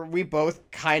character where we both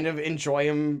kind of enjoy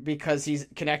him because he's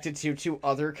connected to two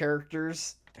other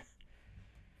characters.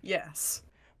 Yes.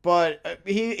 But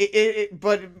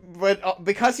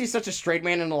because he's such a straight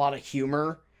man and a lot of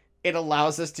humor, it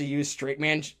allows us to use let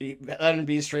him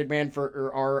be a straight man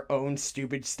for our own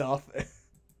stupid stuff.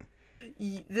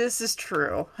 This is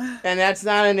true. And that's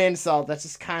not an insult. That's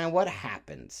just kind of what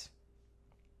happens.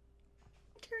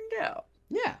 Turned out.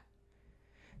 Yeah.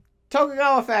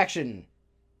 Tokugawa faction.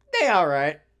 They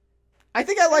alright. I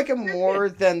think I like him more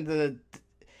than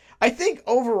I think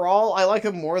overall I like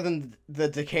him more than the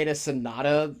Takeda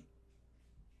Sonata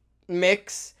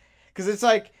mix. Because it's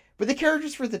like, with the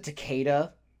characters for the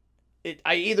Takeda,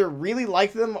 I either really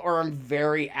like them or I'm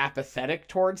very apathetic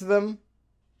towards them.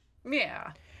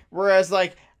 Yeah. Whereas,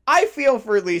 like, I feel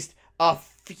for at least a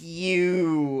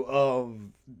few of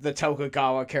the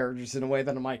Tokugawa characters in a way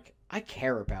that I'm like, I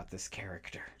care about this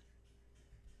character.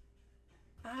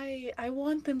 I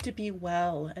want them to be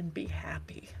well and be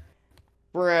happy.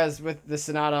 Whereas with the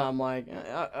Sonata, I'm like,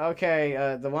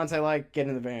 okay, the ones I like, get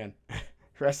in the van. The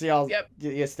rest of y'all,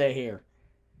 you stay here.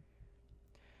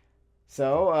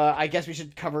 So, I guess we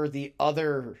should cover one of the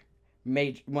other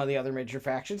major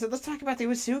factions, and let's talk about the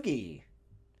Uesugi.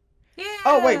 Yeah.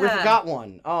 Oh wait, we forgot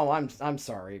one. Oh, I'm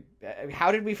sorry.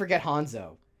 How did we forget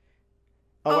Hanzo?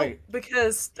 Oh wait,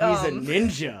 because he's a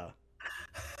ninja.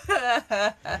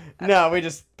 No, we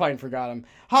just plain forgot him.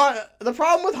 The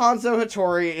problem with Hanzo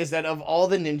Hattori is that of all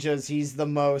the ninjas, he's the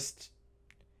most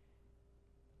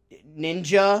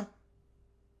ninja.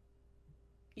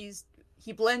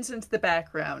 He blends into the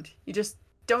background. You just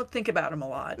don't think about him a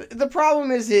lot. The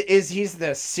problem is he's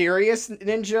the serious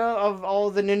ninja of all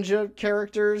the ninja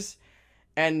characters,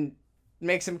 and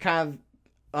makes him kind of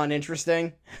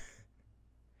uninteresting.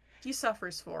 He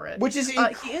suffers for it. Which is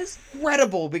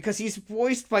incredible, because he's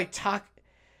voiced by Takaya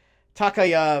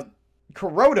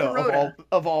Kuroda.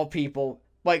 Of all people.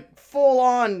 Like,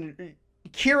 full-on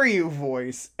Kiryu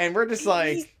voice. And we're just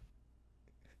like,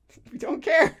 we don't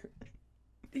care.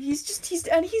 He's just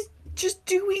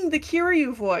doing the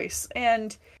Kiryu voice.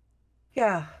 And,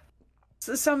 yeah.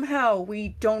 So somehow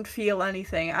we don't feel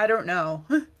anything. I don't know.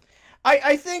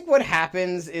 I think what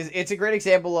happens is it's a great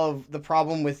example of the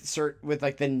problem with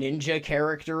like the ninja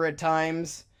character at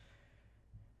times,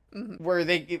 where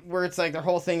it's like their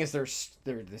whole thing is they're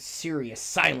the serious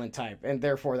silent type, and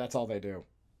therefore that's all they do.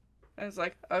 I was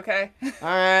like, okay, all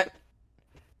right.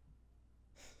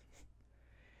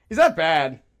 He's not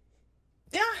bad.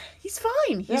 Yeah, he's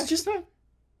fine. He's fine.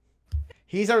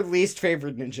 He's our least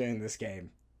favorite ninja in this game.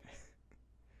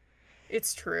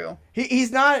 It's true.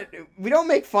 He's not... We don't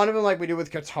make fun of him like we do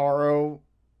with Kotaro.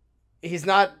 He's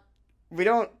not... We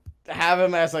don't have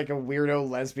him as, like, a weirdo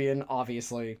lesbian,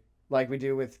 obviously, like we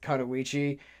do with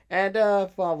Kunoichi. And,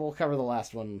 we'll cover the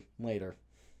last one later.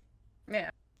 Yeah.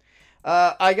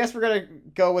 I guess we're gonna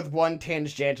go with one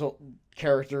tangential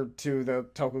character to the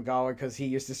Tokugawa, because he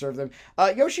used to serve them.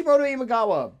 Yoshimoto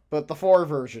Imagawa, but the 4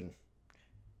 version.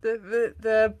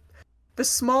 The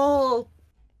small...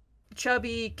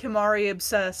 chubby, Kimari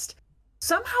obsessed,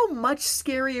 somehow much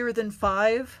scarier than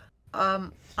 5.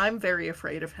 I'm very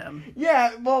afraid of him.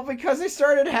 Yeah, well, because they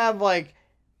started to have, like,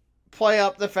 play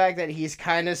up the fact that he's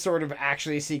kind of sort of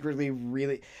actually secretly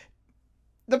really...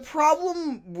 The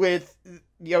problem with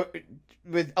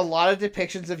a lot of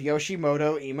depictions of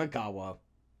Yoshimoto Imagawa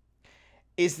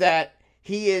is that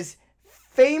he is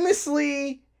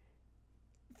famously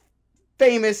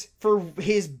famous for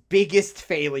his biggest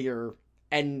failure,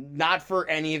 and not for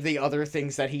any of the other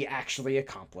things that he actually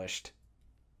accomplished.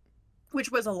 Which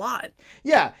was a lot.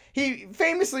 Yeah, he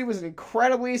famously was an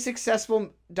incredibly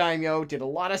successful daimyo, did a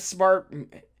lot of smart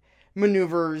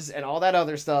maneuvers and all that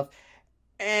other stuff,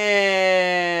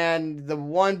 and the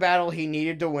one battle he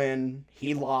needed to win,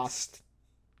 he lost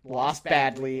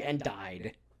badly, and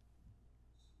died.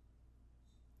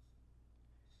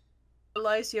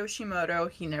 idolized Yoshimoto,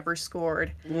 he never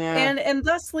scored. Yeah. And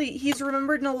thusly, he's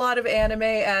remembered in a lot of anime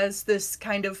as this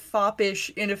kind of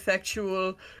foppish,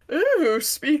 ineffectual, oh,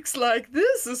 speaks like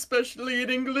this, especially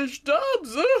in English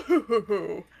dubs,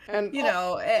 oh. And, You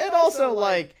know, and also,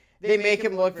 like, they make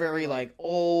him look very, like,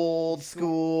 old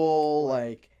school,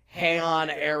 like,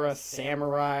 Heian era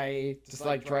samurai. Just,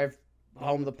 like, drive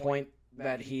home the point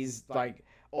that he's, like,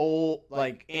 old,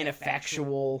 like,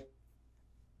 ineffectual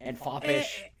and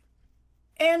foppish.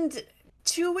 And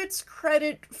to its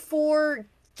credit, 4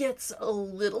 gets a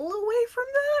little away from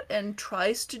that and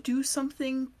tries to do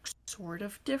something sort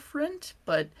of different,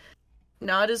 but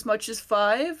not as much as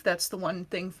 5. That's the one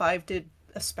thing 5 did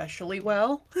especially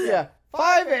well. Yeah.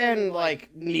 5 and, like,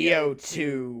 Neo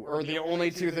 2 are the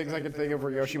only two things I can think of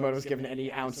where Yoshimoto's given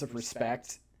any ounce of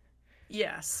respect.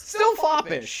 Yes. Still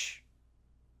foppish,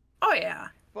 Oh, yeah.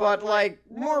 but, like,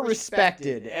 more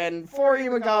respected. And for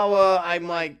Imagawa, I'm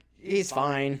like, he's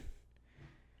fine.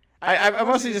 I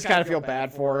mostly just kind of feel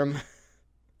bad for him.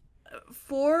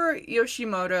 For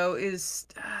Yoshimoto is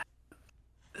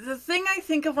the thing I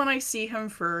think of when I see him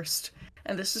first,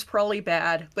 and this is probably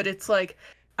bad, but it's like,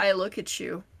 I look at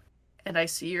you, and I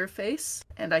see your face,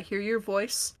 and I hear your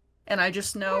voice, and I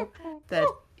just know that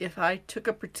if I took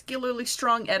a particularly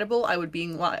strong edible, I would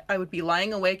be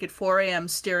lying awake at 4 a.m.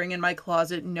 staring in my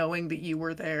closet knowing that you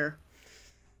were there.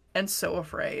 And so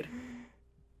afraid.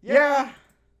 Yeah.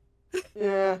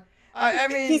 Yeah. I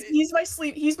mean...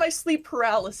 He's my sleep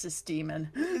paralysis demon.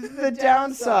 The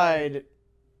downside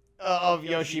of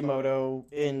Yoshimoto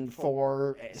in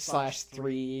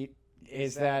 4/3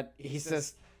 is that he's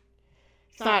just...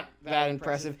 It's not that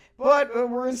impressive. But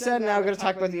we're instead now going to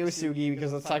talk about the Uesugi,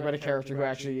 because let's talk about a character who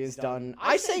actually is done,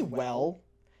 I say well,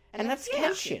 and that's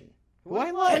Kenshin, who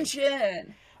I like.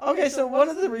 Kenshin! Okay, so one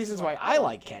of the reasons why I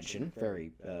like Kenshin,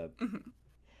 very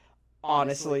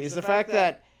honestly, is the fact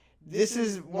that this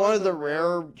is one of the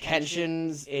rare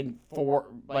Kenshins in 4,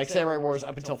 like Samurai Wars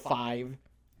up until 5,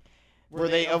 where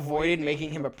they avoided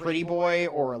making him a pretty boy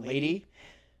or a lady.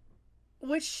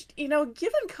 Which, you know,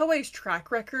 given Koei's track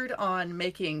record on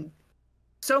making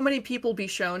so many people be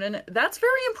shonen, that's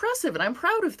very impressive, and I'm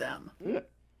proud of them.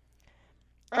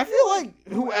 I feel like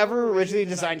whoever originally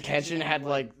designed Kenshin had,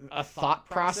 like, a thought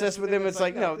process with him. It's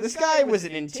like, no, this guy was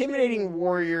an intimidating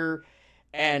warrior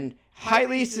and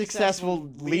highly successful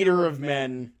leader of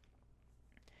men.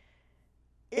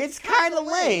 It's kind of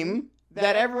lame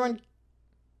that everyone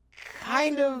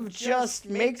kind of just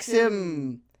makes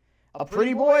him a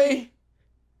pretty boy.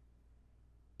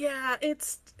 Yeah,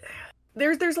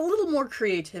 there's a little more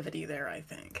creativity there, I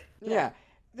think. Yeah.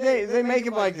 They make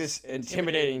him like this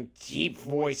intimidating,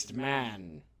 deep-voiced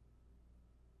man.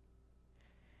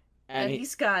 And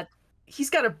he's got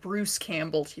a Bruce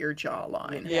Campbell to your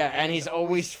jawline. Yeah, and he's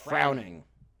always frowning.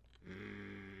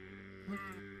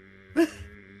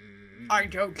 I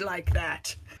don't like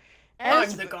that. And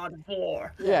I'm the god of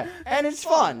war. Yeah, and it's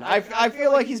fun. I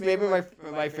feel like he's maybe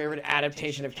my favorite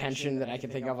adaptation of Kenshin that I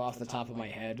can think of off the top of my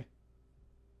head.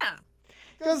 Yeah.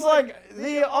 Because, like,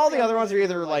 all the other ones are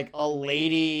either, like, a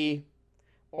lady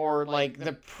or, like,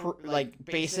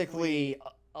 basically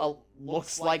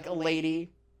looks like a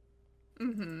lady.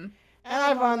 Mm-hmm. And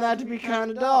I found that to be kind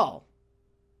of dull.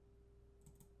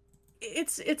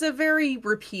 It's a very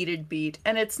repeated beat,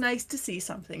 and it's nice to see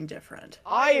something different.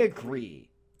 I agree.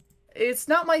 It's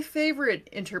not my favorite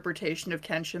interpretation of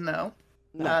Kenshin, though.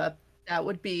 No. That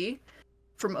would be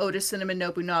from Oda Cinnamon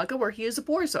Nobunaga, where he is a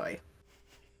borzoi.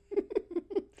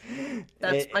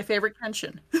 That's my favorite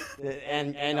Kenshin.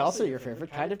 and also your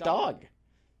favorite kind of dog.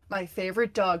 My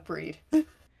favorite dog breed.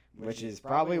 Which is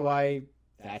probably why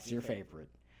that's your favorite.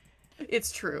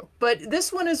 It's true. But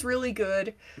this one is really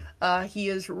good. He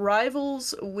is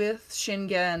rivals with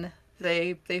Shingen.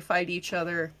 They fight each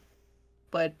other,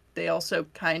 but they also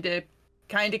kind of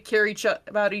care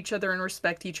about each other and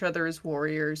respect each other as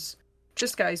warriors.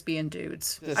 Just guys being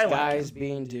dudes. Just guys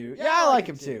being dudes. Yeah, I like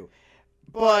him too.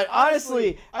 But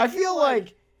honestly, I feel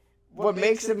like what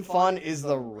makes him fun is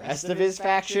the rest of his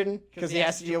faction, because he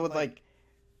has to deal with, like,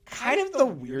 kind of the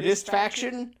weirdest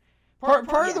faction. Part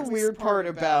of the weird part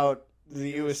about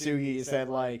the Uesugi is that,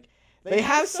 like, they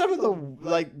have some of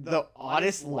the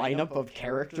oddest lineup of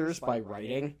characters by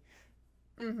writing.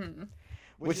 Mm-hmm.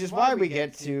 Which is why we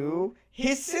get to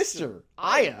his sister,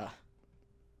 Aya.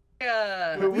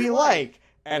 Yeah. Who we like,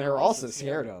 and are also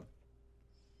scared of.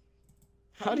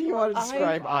 How do you want to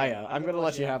describe Aya? I'm going to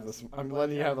let you have this. I'm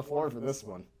letting you have the floor for this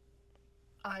one.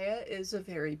 Aya is a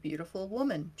very beautiful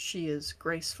woman. She is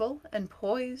graceful and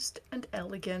poised and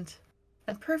elegant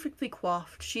and perfectly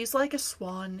coiffed. She's like a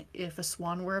swan if a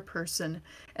swan were a person,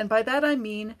 and by that I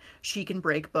mean she can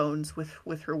break bones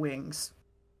with her wings.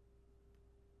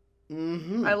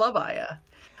 Mm-hmm. I love Aya.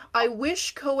 I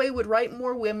wish Koei would write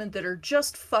more women that are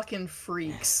just fucking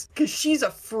freaks, because she's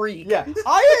a freak. Yeah,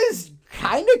 Aya is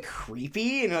kind of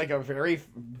creepy in like a very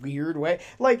weird way.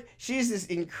 Like, she's this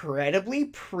incredibly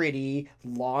pretty,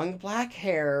 long black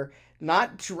hair,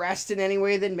 not dressed in any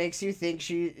way that makes you think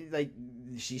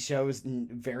she shows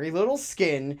very little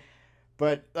skin,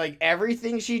 but like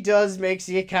everything she does makes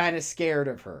you kind of scared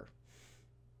of her.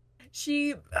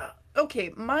 She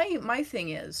okay, my thing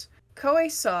is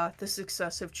Koei saw the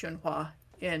success of Chunhua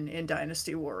in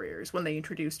Dynasty Warriors when they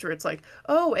introduced her. It's like,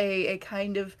 oh, a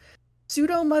kind of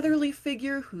pseudo motherly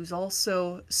figure who's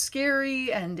also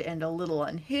scary and a little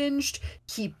unhinged.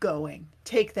 Keep going.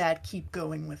 Take that, keep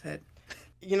going with it.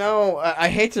 You know, I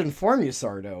hate to inform you,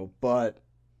 Sardo, but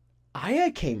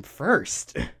Aya came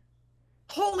first.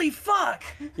 Holy fuck!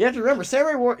 You have to remember,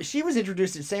 she was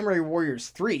introduced in Samurai Warriors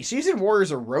 3. She's in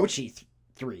Warriors Orochi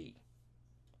 3.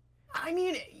 I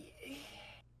mean,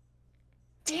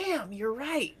 damn, you're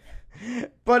right.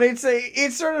 But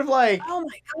it's sort of like, oh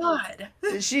my god,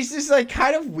 she's just like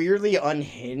kind of weirdly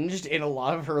unhinged in a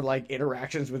lot of her like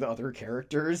interactions with other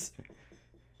characters.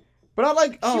 But not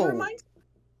like,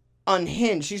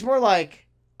 unhinged. She's more like,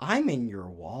 I'm in your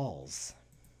walls.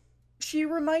 She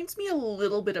reminds me a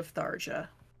little bit of Tharja,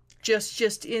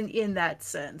 just in that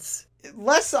sense.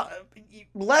 Less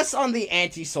on the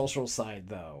antisocial side,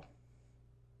 though.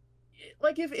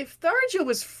 Like if Tharja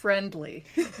was friendly,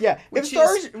 yeah, if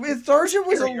Tharja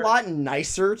was a lot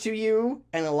nicer to you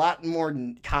and a lot more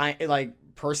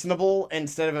personable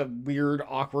instead of a weird,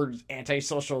 awkward,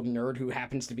 antisocial nerd who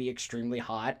happens to be extremely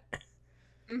hot.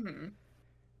 Mm-hmm.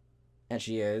 And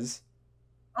she is.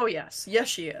 Oh yes,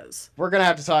 she is. We're gonna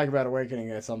have to talk about Awakening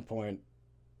at some point.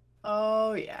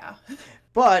 Oh yeah.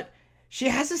 But she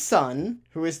has a son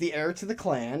who is the heir to the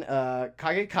clan,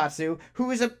 Kagekatsu, who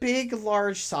is a big,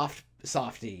 large,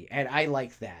 softy, and I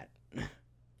like that.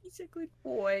 He's a good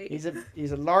boy. He's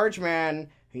a large man.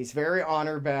 He's very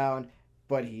honor bound,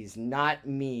 but he's not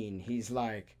mean. He's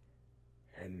like,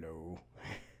 hello.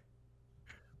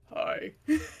 Hi.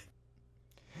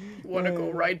 Want to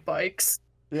go ride bikes?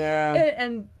 Yeah.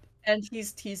 And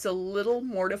he's a little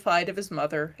mortified of his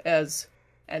mother, as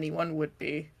anyone would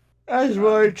be. As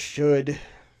one should.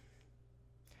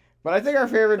 But I think our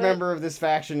favorite member of this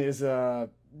faction is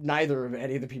neither of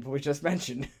any of the people we just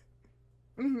mentioned.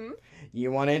 Mm-hmm.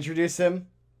 You want to introduce him?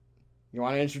 You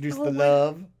want to introduce the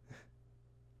love?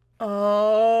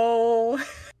 Oh.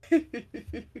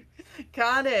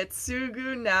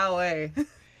 Kanetsugu Naoe.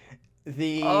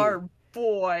 Our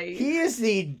boy. He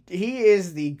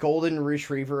is the golden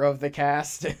retriever of the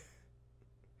cast.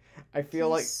 I feel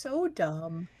like so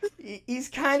dumb. He's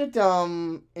kind of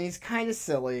dumb and he's kind of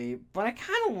silly, but I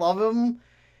kind of love him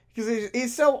because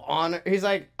he's so honored. He's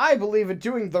like, I believe in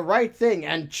doing the right thing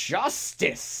and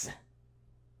justice.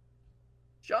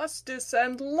 Justice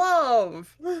and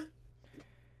love.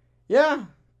 Yeah.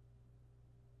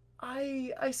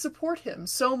 I support him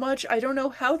so much. I don't know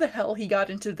how the hell he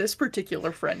got into this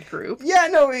particular friend group. Yeah,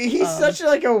 no, he's such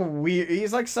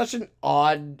such an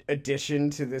odd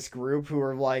addition to this group who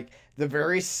are like the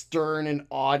very stern and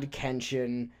odd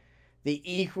Kenshin, the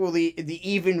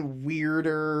even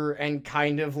weirder and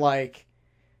kind of like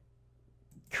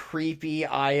creepy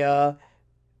Aya.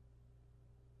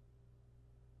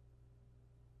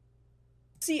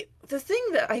 See, the thing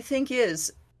that I think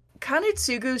is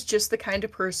Kanetsugu's just the kind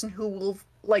of person who will,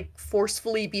 like,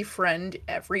 forcefully befriend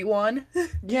everyone.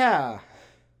 Yeah.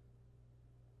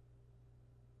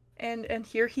 And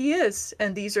here he is,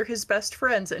 and these are his best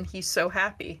friends, and he's so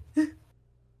happy.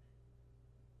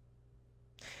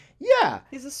 Yeah.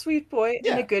 He's a sweet boy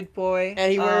and a good boy.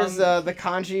 And he wears the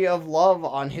kanji of love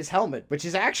on his helmet, which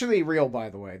is actually real, by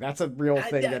the way. That's a real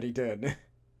thing that he did.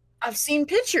 I've seen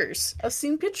pictures. Of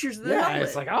the helmet.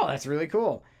 It's like, oh, that's really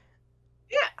cool.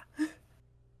 Yeah.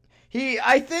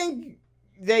 I think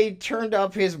they turned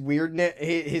up his weirdness,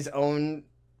 his own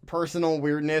personal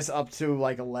weirdness up to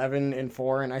like 11 and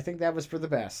 4, and I think that was for the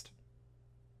best.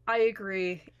 I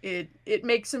agree. It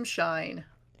makes him shine.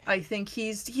 I think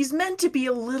he's meant to be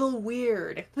a little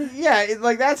weird. Yeah,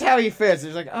 like that's how he fits.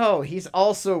 It's like, oh, he's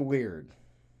also weird.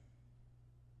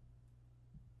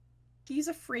 He's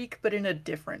a freak, but in a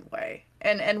different way.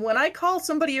 And when I call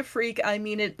somebody a freak, I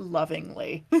mean it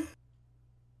lovingly.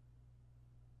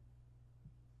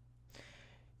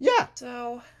 Yeah.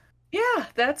 So, yeah,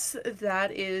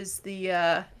 that is the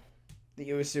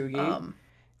Uesugi.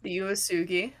 The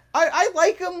Uesugi. I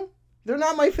like them. They're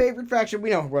not my favorite faction. We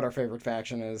know what our favorite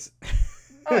faction is.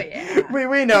 Oh yeah.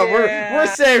 we know Yeah. we're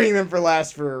saving them for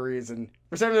last for a reason.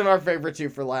 We're saving them our favorite two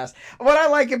for last. What I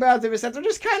like about them is that they're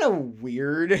just kind of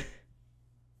weird.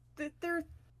 They're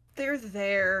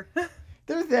there.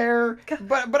 They're there,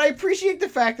 but I appreciate the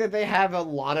fact that they have a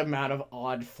lot amount of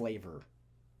odd flavor.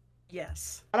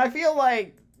 Yes. And I feel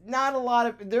like not a lot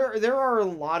of there are a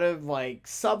lot of like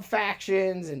sub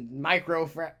factions and micro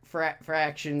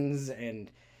fractions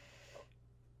and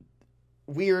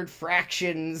weird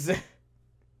fractions.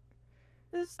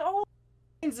 There's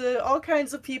all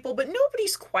kinds of people, but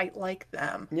nobody's quite like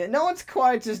them. Yeah, no one's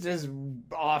quite just as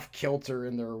off kilter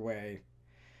in their way.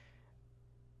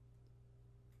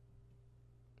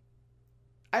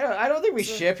 I don't think we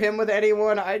ship him with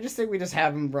anyone. I just think we just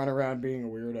have him run around being a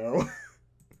weirdo.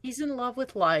 He's in love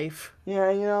with life.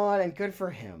 Yeah, you know what? And good for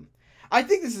him. I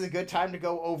think this is a good time to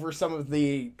go over some of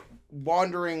the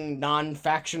wandering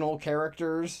non-factional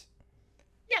characters.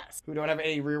 Yes. Who don't have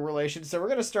any real relations. So we're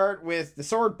going to start with the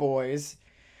Sword Boys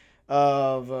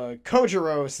of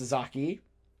Kojiro Sasaki.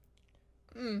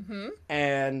 Mm-hmm.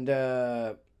 And,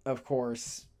 of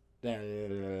course,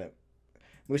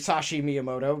 Musashi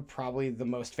Miyamoto, probably the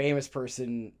most famous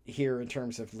person here in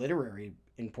terms of literary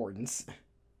importance.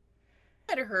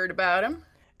 I'd have heard about him.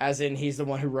 As in, he's the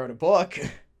one who wrote a book.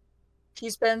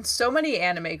 He's been so many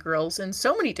anime girls in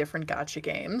so many different gacha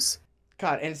games.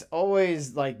 God, and it's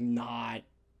always, like, not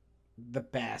the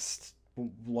best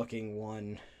looking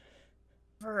one.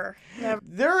 Never.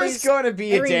 There is going to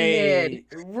be a day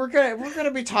we're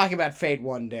gonna be talking about Fate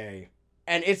one day,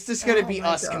 and it's just gonna be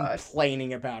us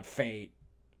complaining about Fate,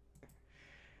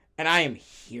 and I am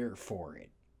here for it.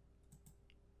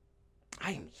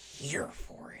 I am here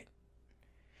for it.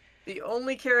 The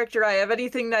only character I have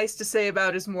anything nice to say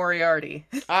about is Moriarty.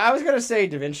 I was gonna say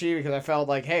Da Vinci because I felt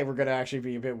like, hey, we're gonna actually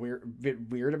be a bit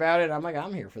weird about it. I'm like,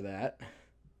 I'm here for that.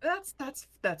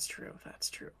 That's true. That's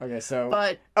true. Okay, so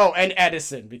but and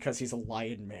Edison because he's a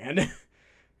lion man,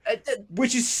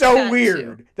 which is so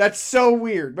weird. Too. That's so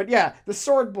weird. But yeah, the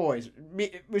Sword Boys,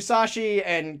 Musashi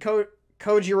and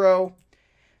Kojiro.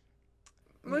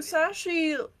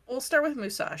 Musashi. We'll start with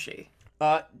Musashi.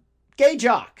 Gay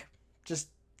jock, just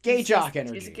gay jock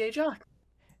energy. He's a gay jock,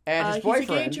 and his boyfriend, he's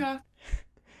a gay jock.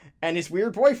 And his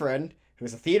weird boyfriend,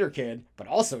 who's a theater kid but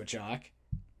also a jock,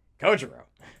 Kojiro.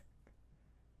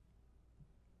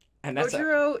 And that's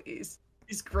Kojiro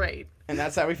is great. And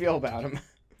that's how we feel about him.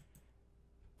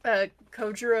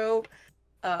 Kojiro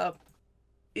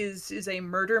is a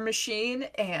murder machine,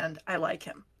 and I like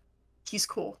him. He's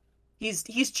cool.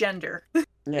 He's gender,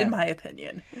 in my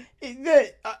opinion.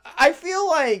 I feel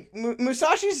like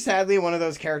Musashi's sadly one of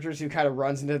those characters who kind of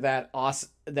runs into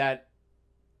that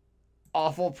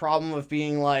awful problem of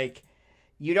being like,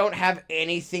 you don't have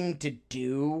anything to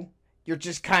do. You're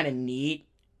just kind of neat.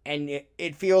 And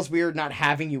it feels weird not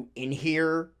having you in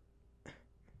here.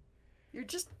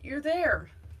 You're there.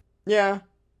 Yeah.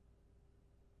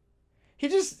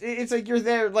 It's like you're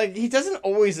there. Like, he doesn't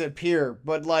always appear,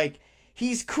 but, like,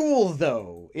 he's cool,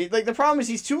 though. The problem is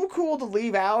he's too cool to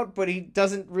leave out, but he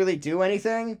doesn't really do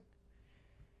anything.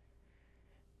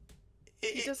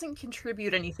 He doesn't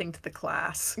contribute anything to the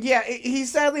class. Yeah,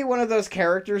 he's sadly one of those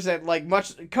characters that, like,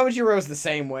 Kojiro's the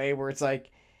same way, where it's like,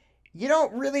 you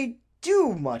don't really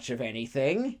do much of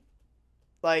anything.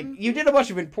 Like, you did a bunch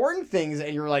of important things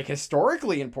and you're like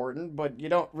historically important, but you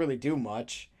don't really do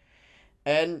much.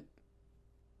 And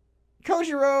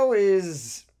Kojiro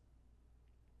is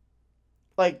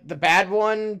like the bad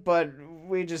one, but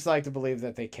we just like to believe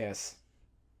that they kiss.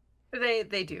 They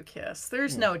do kiss.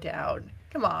 There's no doubt.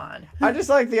 Come on. I just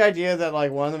like the idea that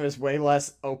like one of them is way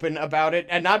less open about it,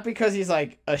 and not because he's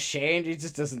like ashamed, he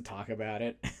just doesn't talk about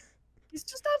it. He's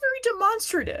just not very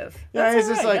demonstrative. Yeah, he's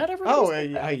just like, oh,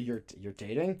 you're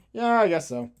dating? Yeah, I guess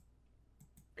so.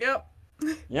 Yep.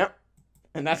 Yep.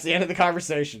 And that's the end of the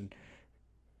conversation.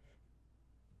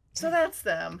 So that's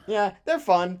them. Yeah, they're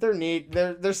fun. They're neat.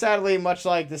 They're sadly much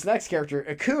like this next character,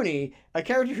 Akuni, a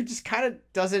character who just kind of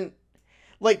doesn't...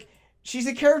 Like, she's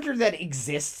a character that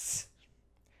exists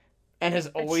and has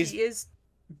always...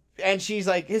 And she's,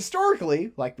 like,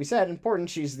 historically, like we said, important.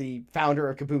 She's the founder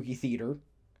of Kabuki Theater.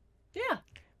 Yeah.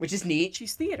 Which is neat.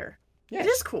 She's theater. Yeah. It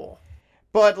is cool.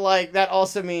 But, like, that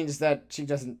also means that she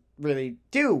doesn't really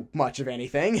do much of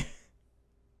anything.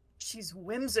 She's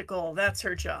whimsical. That's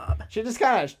her job. She just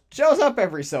kind of shows up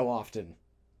every so often.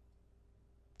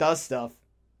 Does stuff.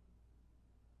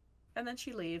 And then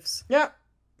she leaves. Yeah.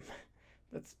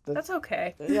 That's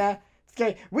okay. Yeah. It's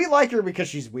okay. We like her because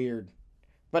she's weird.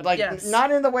 But, like,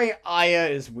 not in the way Aya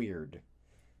is weird.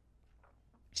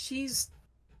 She's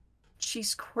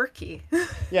She's quirky.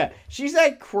 Yeah, she's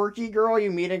that quirky girl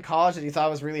you meet in college that you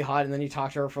thought was really hot, and then you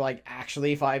talk to her for like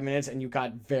actually 5 minutes, and you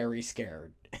got very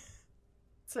scared.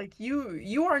 It's like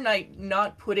you are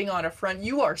not putting on a front.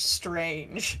 You are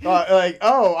strange. Like,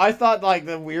 oh, I thought like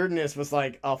the weirdness was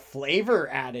like a flavor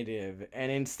additive,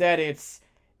 and instead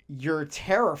you're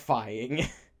terrifying.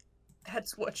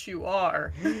 That's what you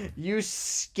are. You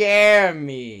scare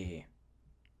me.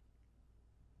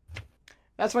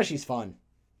 That's why she's fun.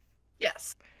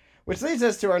 Yes. Which leads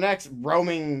us to our next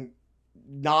roaming,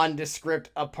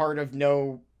 nondescript, a part of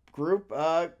no group,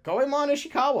 Goemon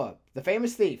Ishikawa, the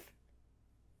famous thief.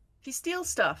 He steals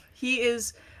stuff. He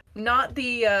is not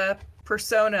the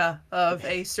persona of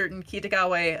a certain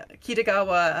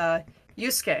Kitagawa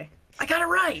Yusuke. I got it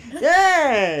right.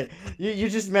 Yeah! You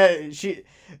just met,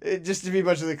 just to be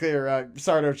much clear,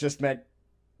 Sardo just met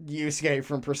Yusuke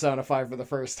from Persona 5 for the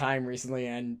first time recently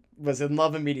and was in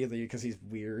love immediately because he's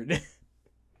weird.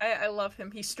 I love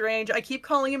him. He's strange. I keep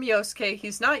calling him Yosuke.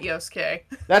 He's not Yosuke.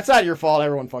 That's not your fault.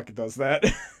 Everyone fucking does that.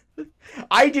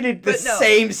 I did it the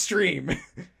same stream.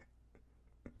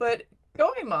 But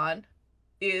Goemon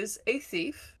is a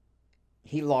thief.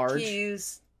 He large.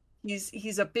 He's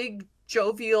a big,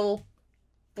 jovial,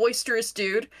 boisterous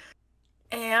dude.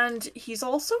 And he's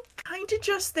also kind of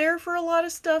just there for a lot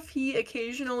of stuff. He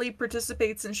occasionally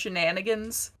participates in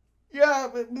shenanigans. Yeah,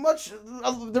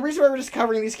 the reason why we're just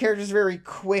covering these characters very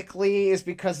quickly is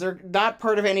because they're not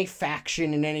part of any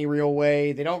faction in any real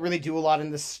way. They don't really do a lot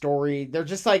in the story. They're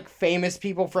just like famous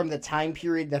people from the time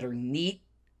period that are neat.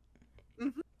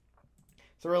 Mm-hmm.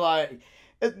 So we're like,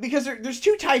 because there's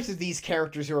two types of these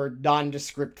characters who are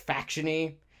nondescript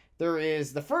faction-y. There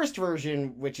is the first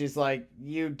version, which is like,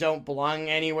 you don't belong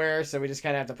anywhere, so we just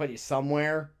kind of have to put you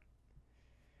somewhere.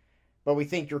 But we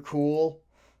think you're cool.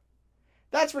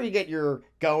 That's where you get your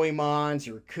Goemons,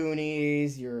 your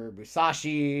Kunis, your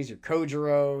Musashis, your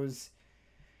Kojiros.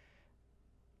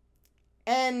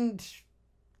 And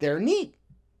they're neat.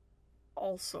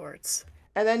 All sorts.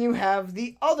 And then you have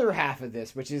the other half of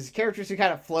this, which is characters who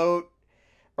kind of float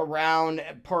around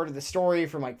part of the story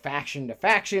from like faction to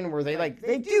faction, where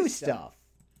they do stuff.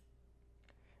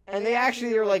 And they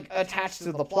actually are like attached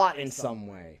to the plot in some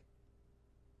way.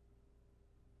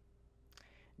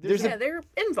 They're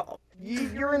involved.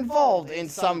 You're involved in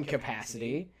some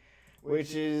capacity,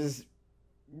 which is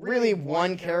really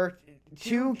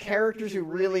two characters who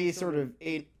really sort of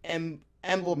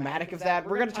emblematic of that.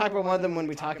 We're going to talk about one of them when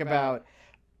we talk about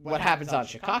what happens on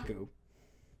Shikaku.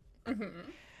 Mm-hmm.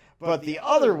 But the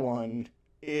other one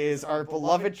is our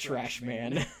beloved Trash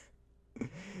Man.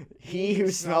 He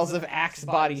who smells of Axe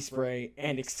body spray,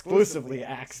 and exclusively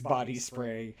Axe body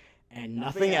spray, and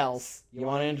nothing else. You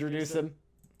want to introduce him?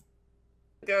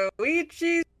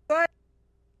 Goichi.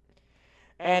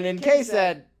 And in case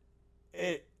Sardo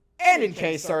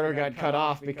got cut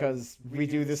off because we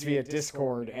do this via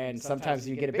Discord, and sometimes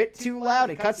you get a bit too loud,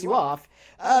 it cuts you off,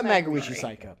 Magoichi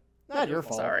Saika. Not your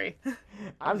fault. Sorry.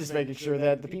 I'm just making sure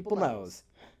that the people knows.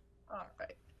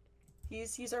 Alright.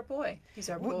 He's our boy. He's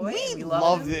our boy.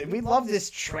 We love this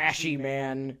trashy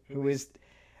man who is...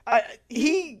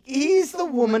 he's the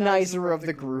womanizer of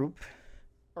the group.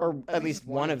 Or at least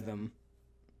one of them.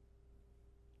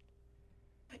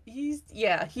 He's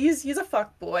a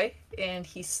fuck boy, and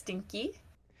he's stinky.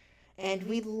 And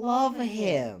we love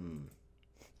him.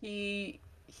 He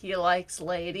likes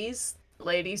ladies.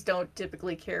 Ladies don't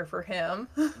typically care for him.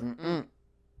 Mm-mm.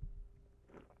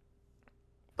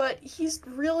 But he's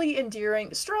really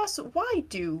endearing. Strauss, why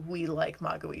do we like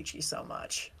Magoichi so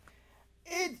much?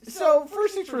 So,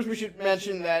 first things first, we should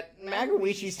mention that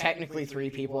Magoichi's technically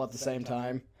three people at the same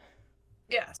time.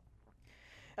 Yes.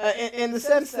 In the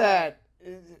sense that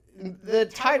the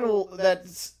title, that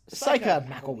Saika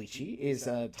Magoichi is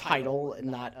a title,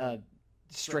 not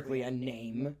strictly a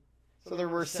name. So there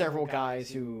were several guys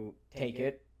who take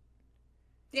it.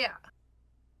 Yeah.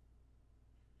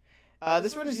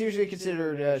 This one is usually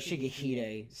considered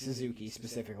Shigehide Suzuki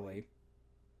specifically.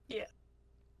 Yeah.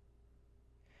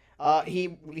 He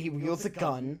wields a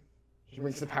gun. He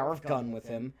brings the power of gun with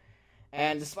him.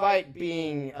 And despite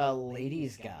being a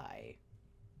ladies' guy,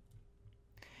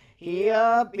 he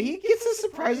gets a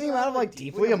surprising amount of like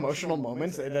deeply emotional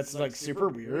moments, and that's like super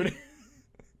weird.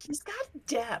 He's got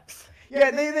depth.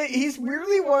 Yeah, he's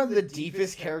weirdly one of the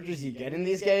deepest characters you get in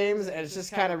these games, and it's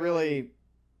just kind of really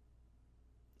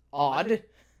odd.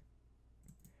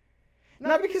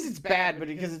 Not because it's bad, but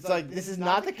because it's like, this is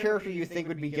not the character you think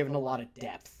would be given a lot of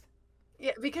depth.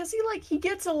 Yeah, because he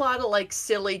gets a lot of like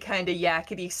silly kind of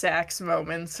yakety sax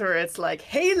moments where it's like,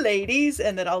 hey ladies,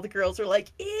 and then all the girls are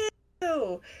like,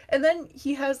 ew. And then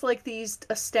he has like these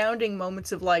astounding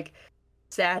moments of like,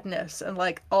 sadness and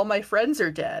like all my friends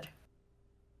are dead.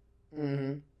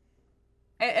 Mm-hmm.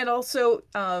 And also,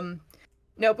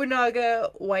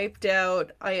 Nobunaga wiped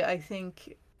out, I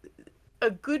think,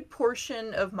 a good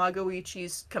portion of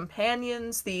Magoichi's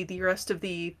companions, the rest of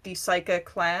the Saika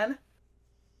clan.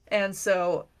 And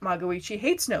so Magoichi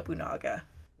hates Nobunaga.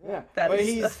 Yeah, That but is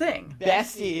a he's thing.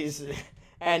 besties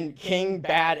and king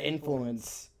bad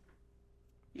influence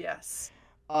Yes.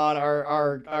 on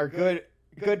our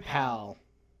good pal.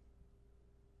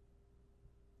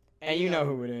 And you know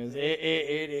who it is.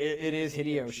 It is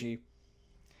Hideyoshi.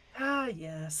 Ah,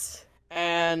 yes.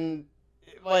 And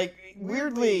like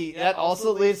weirdly, that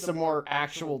also leads to more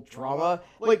actual drama.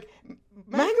 Like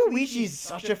Magoichi's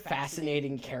such a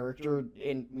fascinating character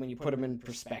in when you put him in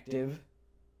perspective.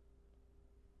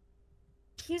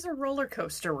 He's a roller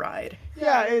coaster ride.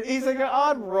 Yeah, he's like an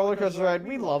odd roller coaster ride.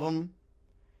 We love him.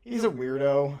 He's a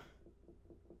weirdo.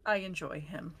 I enjoy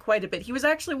him quite a bit. He was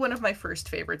actually one of my first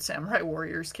favorite Samurai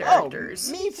Warriors characters.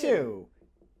 Oh, me too.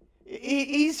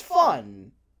 He's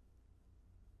fun.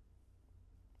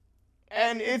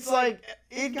 And it's like,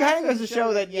 it kind of goes to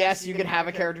show that, yes, you can have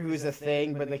a character who's a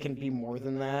thing, but they can be more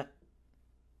than that.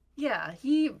 Yeah,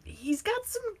 he's got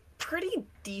some pretty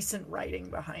decent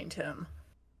writing behind him.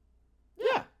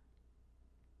 Yeah.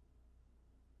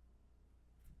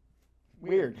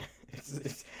 Weird.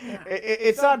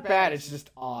 It's not bad, it's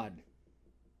just odd.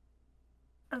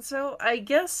 And so I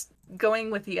guess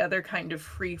going with the other kind of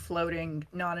free-floating,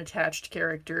 non-attached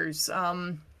characters,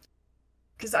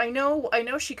 because I know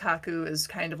Shikaku is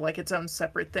kind of like its own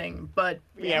separate thing, but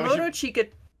yeah, Motochika...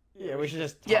 Yeah, we should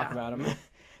just talk about him.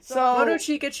 So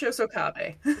Motochika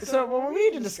Chosokabe. So what we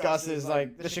need to discuss is,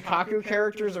 like, the Shikaku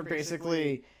characters are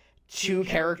basically two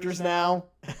characters now,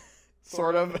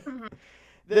 sort of.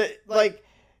 Like,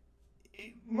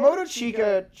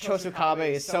 Motochika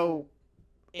Chosokabe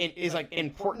is like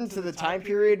important to the time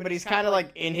period, but he's kind of like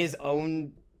in his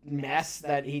own mess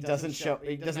that he doesn't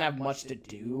have much to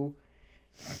do.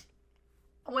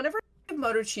 Whenever I think of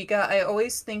Motochika, I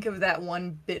always think of that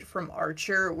one bit from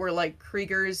Archer where like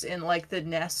Krieger's in like the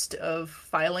nest of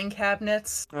filing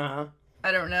cabinets. Uh-huh.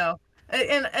 I don't know.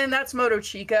 And that's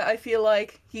Motochika. I feel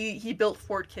like he built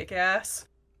Fort Kickass.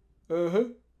 Uh-huh.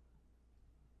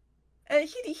 And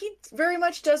he very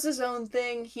much does his own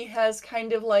thing. He has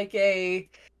kind of like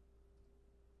an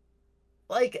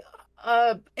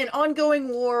ongoing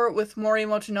war with Mori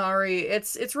Motonari.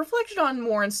 It's reflected on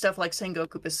more in stuff like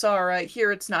Sengoku Basara.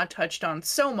 Here it's not touched on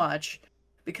so much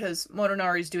because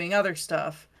Motonari's doing other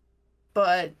stuff.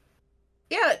 But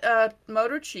yeah,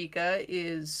 Motochika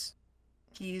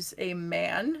he's a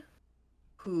man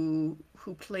who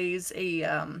plays a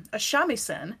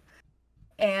shamisen.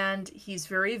 And he's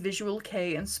very Visual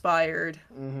Kei inspired.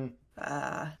 Mm-hmm.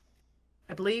 I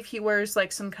believe he wears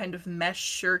like some kind of mesh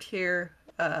shirt here.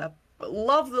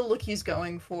 Love the look he's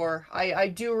going for. I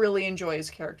do really enjoy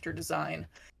his character design.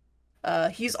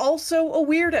 He's also a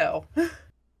weirdo.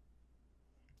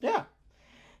 Yeah.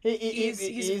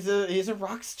 He's a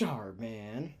rock star,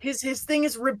 man. His thing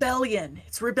is rebellion.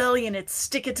 It's rebellion. It's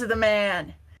stick it to the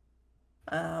man.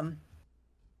 And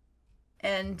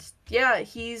yeah,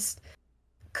 he's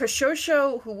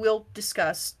Koshosho, who we'll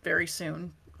discuss very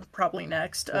soon, probably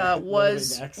next,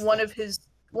 was one of his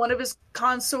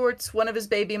consorts, one of his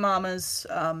baby mamas.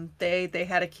 They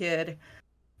had a kid,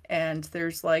 and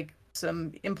there's like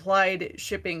some implied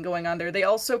shipping going on there. They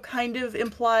also kind of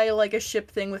imply like a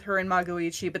ship thing with her and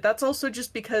Magoichi, but that's also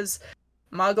just because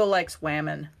Mago likes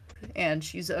whammon, and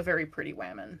she's a very pretty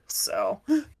whammon. So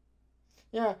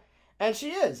yeah, and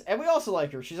she is, and we also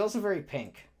like her. She's also very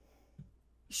pink.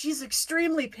 She's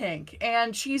extremely pink,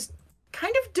 and she's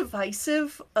kind of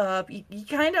divisive. You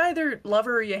kind of either love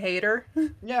her or you hate her.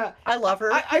 Yeah. I love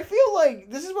her. I feel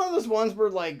like this is one of those ones where,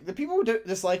 like, the people who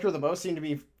dislike her the most seem to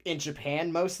be in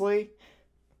Japan, mostly.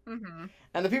 Mm-hmm.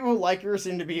 And the people who like her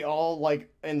seem to be all,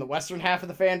 like, in the western half of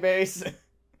the fan base.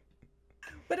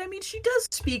 But, I mean, she does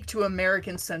speak to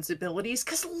American sensibilities,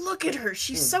 because look at her.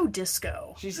 She's so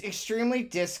disco. She's extremely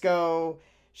disco.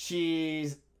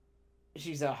 She's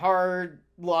a hard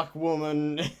luck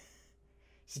woman.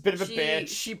 She's a bit of a bitch.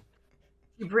 She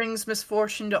brings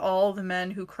misfortune to all the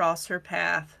men who cross her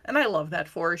path. And I love that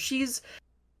for her. She's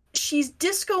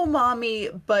disco mommy,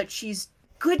 but she's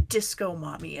good disco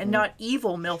mommy and not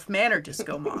evil MILF Manor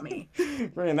disco mommy.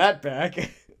 Bringing that back.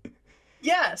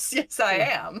 Yes, I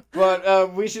am.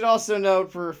 But we should also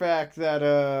note for a fact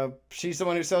that she's the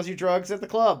one who sells you drugs at the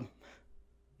club.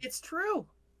 It's true.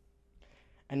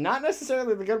 And not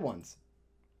necessarily the good ones.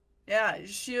 Yeah,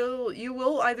 you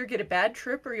will either get a bad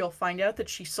trip or you'll find out that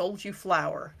she sold you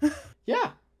flour.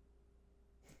 Yeah.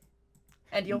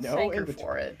 and you'll No thank her in-between.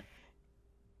 for it.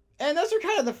 And those are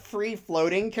kind of the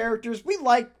free-floating characters. We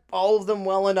like all of them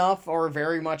well enough, or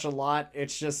very much a lot.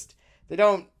 It's just, they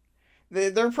don't...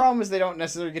 Their problem is they don't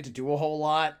necessarily get to do a whole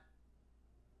lot.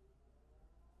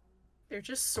 They're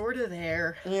just sort of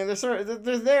there. Yeah,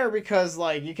 they're there because,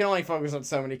 like, you can only focus on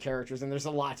so many characters, and there's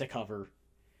a lot to cover.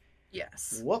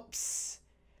 Yes. Whoops.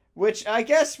 Which, I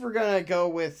guess we're gonna go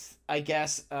with,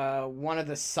 one of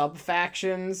the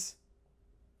sub-factions.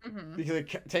 Mm-hmm. Because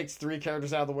it takes 3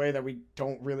 characters out of the way that we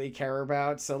don't really care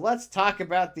about. So let's talk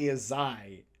about the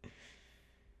Azai.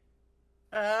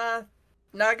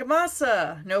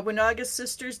 Nagamasa, Nobunaga's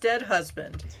sister's dead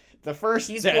husband. The first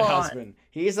He's dead blonde. husband.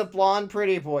 He's a blonde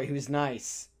pretty boy who's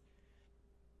nice.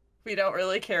 We don't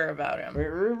really care about him. We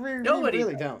Nobody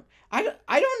really don't. I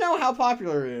don't know how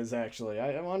popular he is, actually.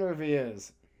 I wonder if he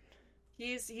is.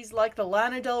 He's like the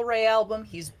Lana Del Rey album,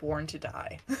 He's Born to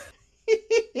Die.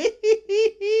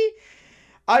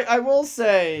 I will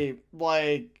say,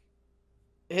 like,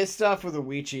 his stuff with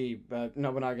Uichi,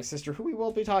 Nobunaga's sister, who we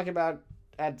will be talking about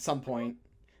at some point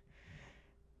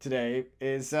today,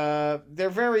 is, they're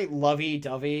very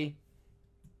lovey-dovey.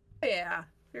 Yeah,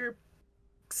 they're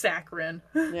saccharine.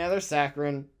 Yeah, they're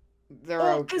saccharine. They're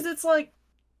Well, because it's like,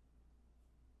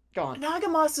 Go on.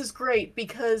 Nagamasa's great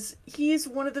because he's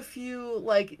one of the few,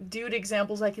 like, dude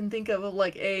examples I can think of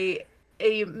like, a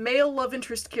male love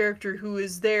interest character who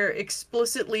is there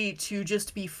explicitly to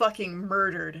just be fucking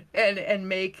murdered and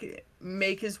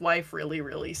make his wife really,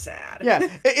 really sad. Yeah,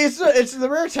 it's the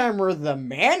rare time where the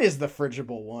man is the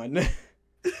frigible one.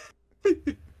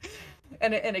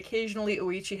 And occasionally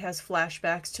Uichi has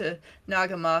flashbacks to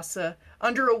Nagamasa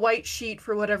under a white sheet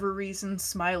for whatever reason,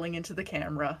 smiling into the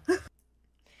camera.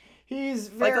 He's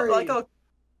very...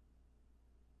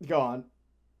 Go on.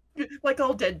 Like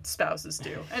all dead spouses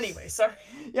do. Anyway, sorry.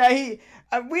 Yeah,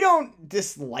 we don't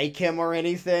dislike him or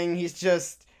anything. He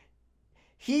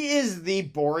is the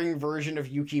boring version of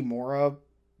Yukimura,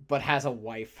 but has a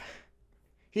wife.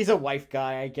 He's a wife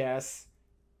guy, I guess.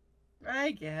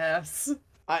 I guess.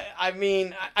 I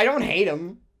mean, I don't hate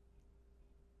him.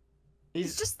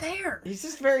 He's just there. He's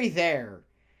just very there.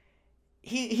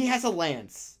 He has a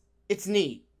lance. It's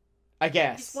neat, I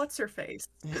guess. He's what's-her-face.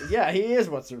 Yeah, he is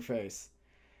what's-her-face.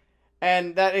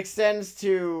 And that extends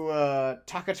to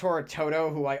Takatora Toto,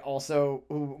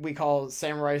 who we call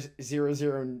Samurai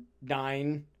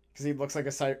 009, because he looks like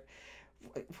a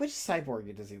Which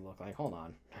cyborg does he look like? Hold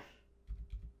on.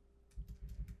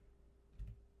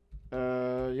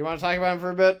 You want to talk about him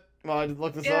for a bit while I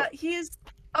look this up? Yeah, he's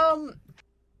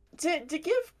to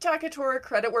give Takatora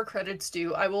credit where credit's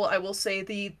due, I will say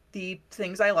the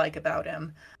things I like about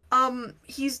him.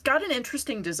 He's got an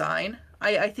interesting design.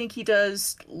 I think he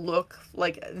does look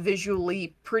like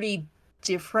visually pretty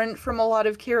different from a lot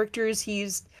of characters.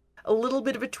 He's a little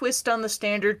bit of a twist on the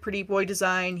standard pretty boy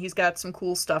design. He's got some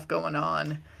cool stuff going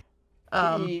on.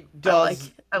 He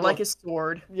does. I like his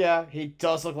sword. Yeah, he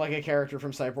does look like a character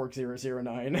from Cyborg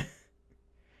 009.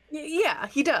 Yeah,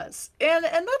 he does. And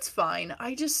that's fine.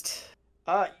 I just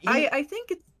I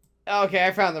think it's okay,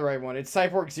 I found the right one. It's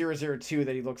Cyborg 002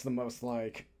 that he looks the most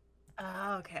like.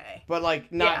 okay. But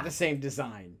like not the same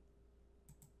design.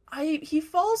 He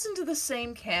falls into the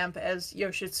same camp as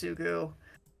Yoshitsugu,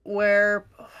 where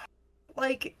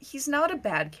like he's not a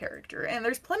bad character, and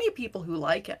there's plenty of people who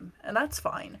like him, and that's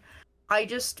fine. I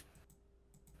just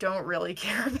don't really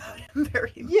care about him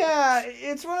very much. Yeah,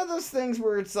 it's one of those things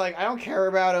where it's like, I don't care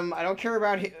about him. I don't care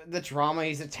about the drama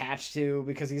he's attached to,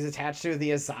 because he's attached to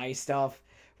the Azai stuff,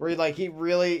 where like he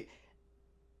really...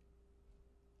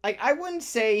 Like, I wouldn't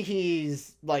say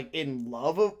he's like in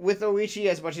love with Oichi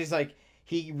as much as like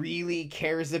he really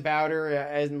cares about her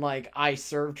and like I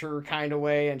served her kind of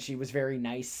way, and she was very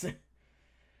nice.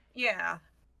 Yeah.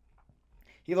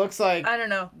 He looks like, I don't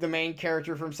know, the main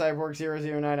character from Cyborg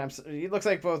 009. He looks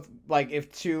like both, like,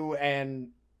 if 2 and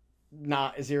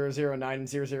not 009 and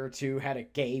 002 had a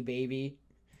gay baby.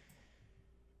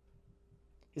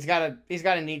 He's got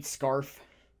a neat scarf.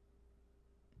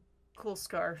 cool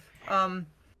scarf.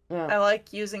 Yeah. I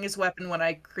like using his weapon when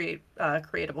I create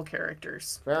creatable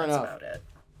characters. Fair enough. That's about it.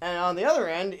 And on the other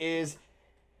end is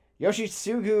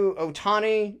Yoshitsugu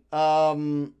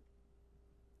Otani.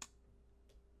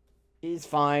 He's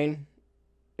fine.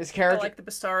 His character... I like the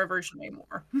Basara version way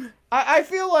more. I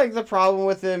feel like the problem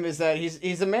with him is that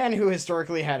he's a man who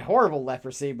historically had horrible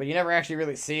leprosy, but you never actually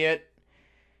really see it.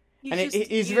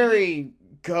 He's very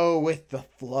go with the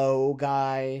flow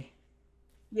guy.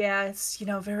 Yeah, it's,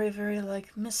 very, very,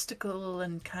 like, mystical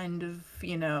and kind of,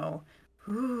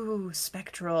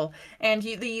 spectral. And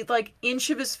the, like, inch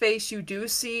of his face you do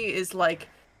see is, like,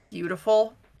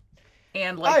 beautiful.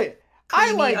 And, like,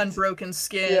 creamy, unbroken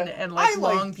skin and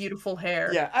long, beautiful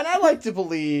hair. Yeah, and I like to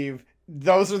believe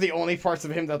those are the only parts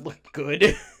of him that look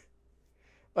good.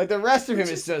 Like, the rest of him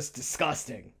is just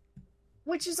disgusting.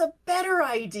 Which is a better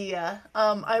idea.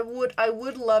 I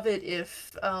would love it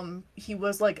if he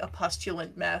was like a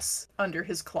pustulant mess under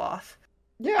his cloth.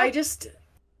 Yeah.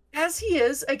 As he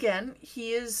is, again,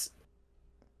 he's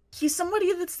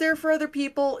somebody that's there for other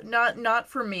people, not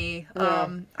for me. Yeah.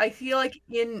 I feel like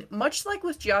much like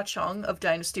with Jia Chong of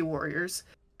Dynasty Warriors,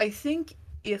 I think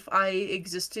if I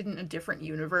existed in a different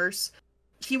universe,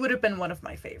 he would have been one of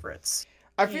my favorites.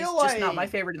 I feel like just not my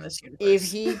favorite in this universe.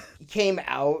 If he came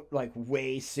out like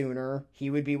way sooner, he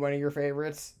would be one of your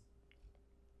favorites.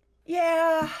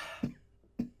 Yeah.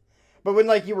 But when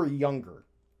like you were younger,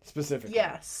 specifically.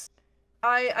 Yes.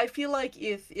 I feel like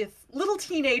if little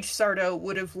teenage Sardo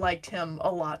would have liked him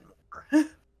a lot more.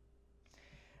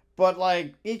 But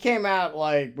like he came out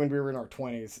like when we were in our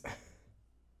 20s.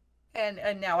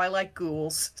 And now I like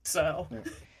ghouls, so. Yeah.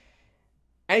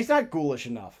 And he's not ghoulish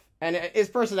enough. And his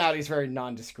personality is very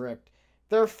nondescript.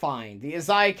 They're fine. The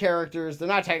Azai characters, they're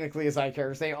not technically Azai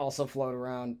characters. They also float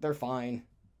around. They're fine.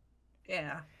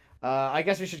 Yeah. I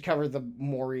guess we should cover the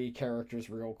Mori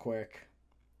characters real quick.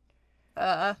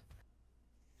 And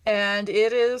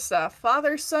it is a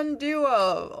father-son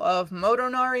duo of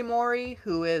Motonari Mori,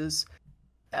 who is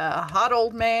a hot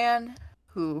old man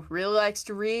who really likes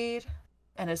to read,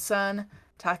 and his son,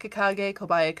 Takakage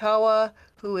Kobayakawa,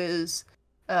 who is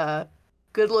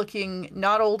good-looking,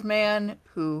 not old man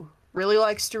who really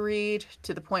likes to read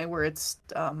to the point where it's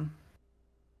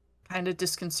kind of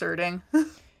disconcerting.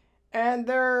 And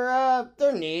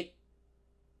they're neat.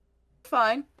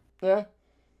 Fine. Yeah.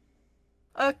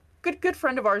 A good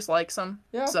friend of ours likes them.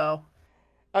 Yeah. So.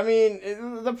 I mean,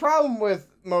 the problem with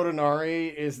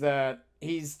Motonari is that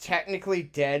he's technically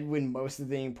dead when most of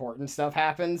the important stuff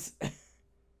happens.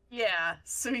 Yeah.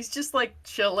 So he's just like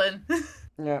chilling.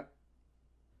 Yeah.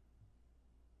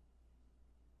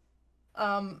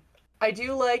 I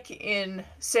do like in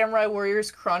Samurai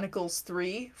Warriors Chronicles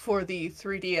 3 for the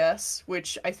 3DS,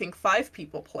 which I think 5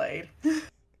 people played,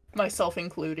 myself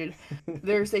included.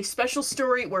 There's a special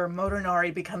story where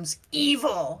Motonari becomes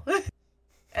evil,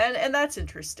 and that's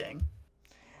interesting.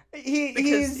 I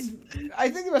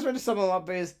think the best way to sum him up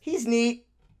is he's neat.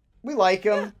 We like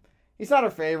him. Yeah. He's not our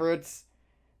favorites.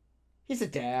 He's a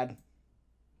dad,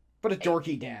 but a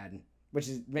dorky dad, which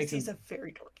makes him. He's a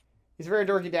very dorky. He's a very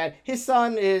dorky dad. His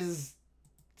son is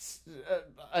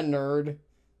a nerd.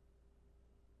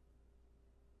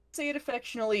 Say it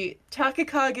affectionately,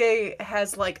 Takakage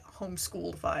has, like,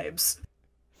 homeschooled vibes.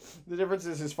 The difference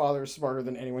is his father is smarter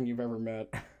than anyone you've ever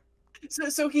met.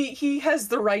 So he has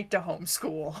the right to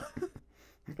homeschool.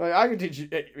 Like, I can teach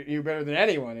you better than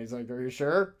anyone. He's like, are you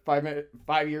sure?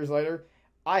 5 years later,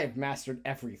 I have mastered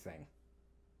everything.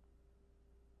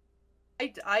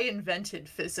 I invented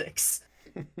physics.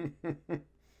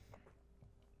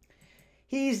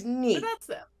 He's neat. But that's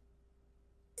them.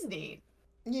 He's neat.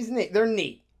 He's neat. They're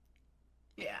neat.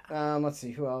 Yeah. Let's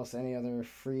see. Who else? Any other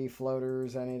free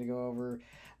floaters I need to go over?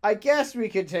 I guess we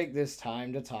could take this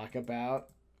time to talk about...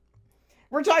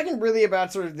 We're talking really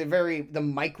about sort of the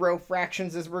micro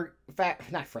fractions as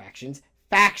not fractions.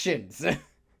 Factions.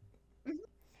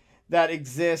 That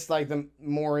exist, like the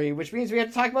Mori, which means we have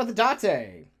to talk about the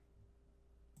Date.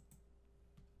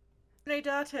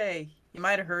 Date. You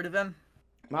might have heard of him.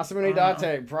 Masamune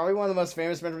Date, probably one of the most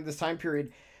famous men from this time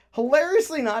period.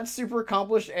 Hilariously not super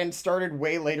accomplished and started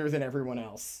way later than everyone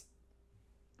else.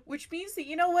 Which means that,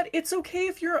 you know what, it's okay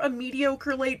if you're a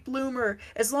mediocre late bloomer.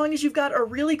 As long as you've got a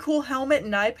really cool helmet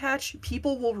and eye patch,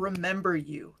 people will remember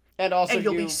you. And also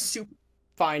you'll be super...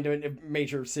 find a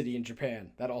major city in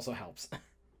Japan. That also helps.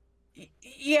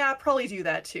 Yeah, probably do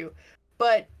that too.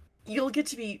 But you'll get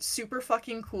to be super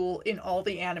fucking cool in all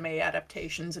the anime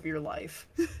adaptations of your life.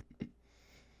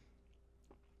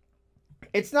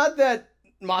 It's not that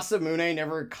Masamune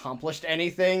never accomplished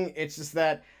anything. It's just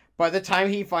that by the time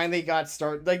he finally got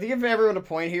started, like, to give everyone a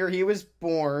point here, he was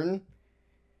born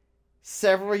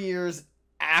several years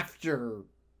after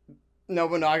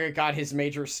Nobunaga got his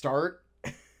major start.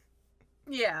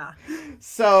 Yeah.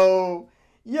 So,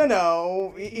 you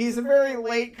know, he's a very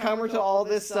late comer to all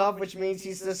this stuff, which means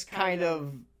he's just kind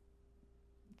of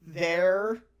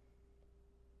there.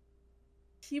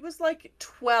 He was like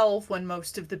 12 when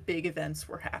most of the big events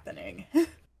were happening.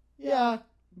 Yeah,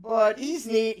 but he's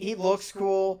neat. He looks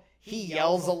cool. He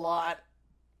yells a lot.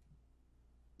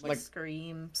 Like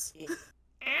screams. He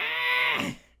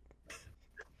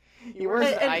wears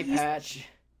an eye patch.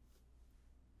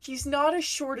 he's not as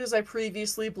short as I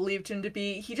previously believed him to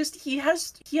be. He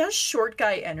has short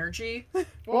guy energy.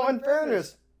 Well, in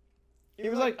fairness, he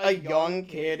was like a young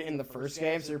kid in the first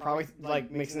game, so you're probably like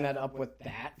mixing that up with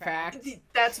that fact.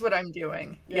 That's what I'm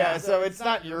doing. Yeah, so it's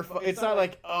not it's not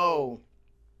like, oh,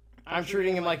 I'm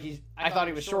treating him like I thought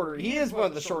he was shorter. He is one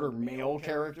of the shorter male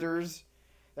characters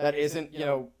that isn't,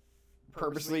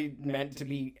 purposely meant to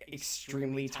be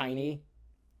extremely tiny.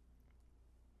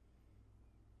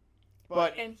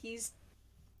 But And he's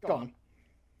gone.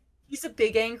 He's a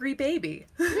big angry baby.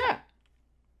 Yeah.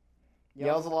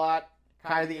 Yells a lot.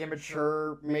 Kind of the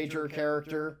immature major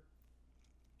character.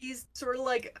 He's sort of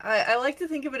like, I like to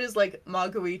think of it as like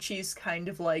Magoichi's kind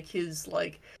of like his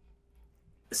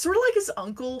sort of like his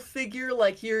uncle figure,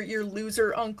 like your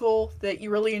loser uncle that you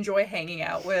really enjoy hanging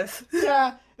out with.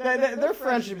 Yeah, their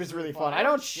friendship is really fun. I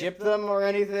don't ship them or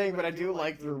anything, but I do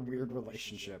like their weird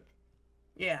relationship.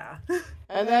 Yeah.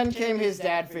 And then came his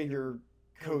dad figure,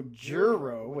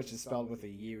 Kojuro, which is spelled with a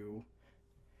U.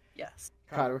 Yes.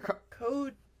 Kojuro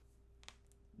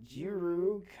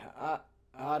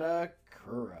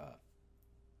Adakura.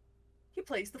 He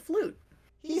plays the flute.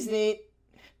 He's neat.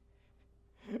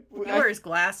 He wears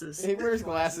glasses. He wears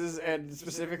glasses and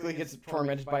specifically gets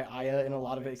tormented by Aya in a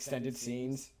lot of extended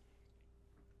scenes.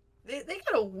 They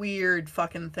got a weird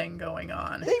fucking thing going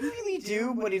on. They really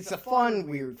do, but it's a fun,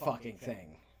 weird fucking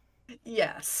thing.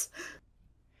 Yes.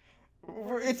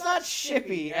 It's not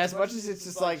shippy as much as it's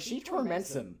just like she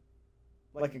torments him.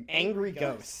 Like an angry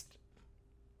ghost.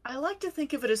 I like to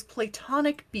think of it as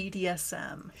platonic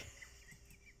BDSM.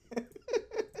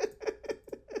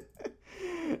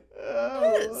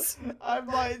 Oh, I'm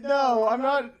like, no, I'm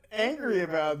not angry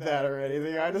about that or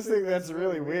anything. I just think that's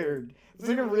really weird. It's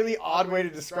like a really odd way to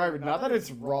describe it. Not that it's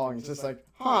wrong. It's just like,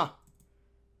 huh.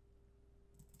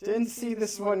 Didn't see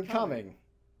this one coming.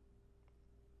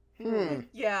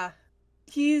 Yeah.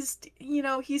 He's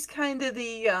kind of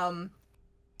the,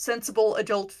 sensible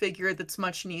adult figure that's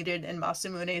much needed in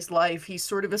Masamune's life. He's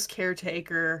sort of his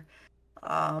caretaker.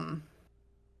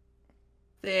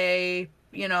 They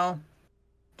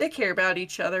care about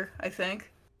each other, I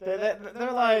think.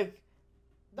 They're like,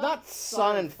 not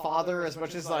son and father as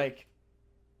much as like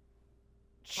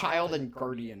child and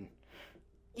guardian.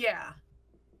 Yeah.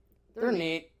 They're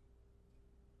neat.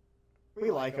 We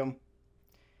like them.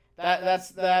 That's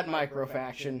that micro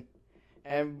faction.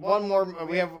 And one more,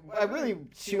 we have really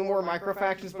two more micro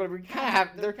factions, but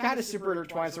they're kind of super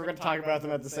intertwined, so we're going to talk about them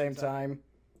at the same time.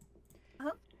 Uh-huh.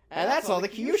 And that's all the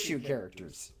Kyushu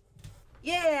characters.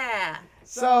 Yeah!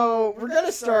 So, we're going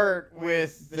to start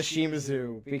with the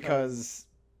Shimazu, because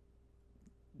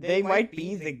they might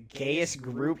be the gayest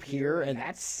group here, and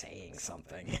that's saying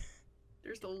something.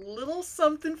 There's a little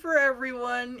something for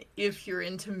everyone if you're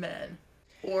into men.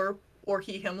 Or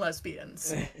he/him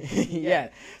lesbians.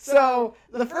 Yeah. So,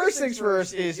 the first things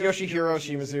first is Yoshihiro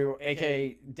Shimazu,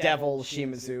 aka Devil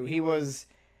Shimazu. He's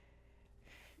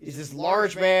this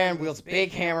large man, wields a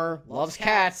big hammer, loves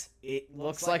cats, it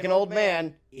looks like an old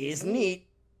man, is neat.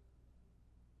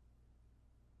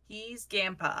 He's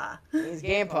Gampa. He's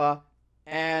Gampa.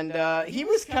 And he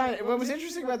was what was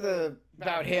interesting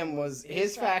about him was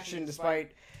his faction,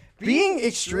 despite being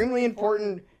extremely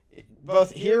important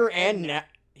both here and now,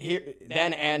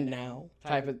 then and now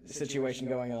type of situation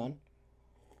going on.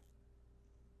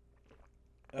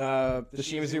 The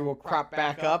Shimazu will crop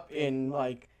back up in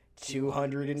like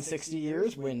 260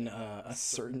 years when a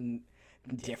certain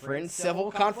different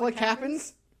civil conflict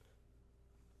happens.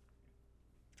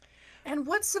 And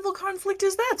what civil conflict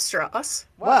is that, Strauss?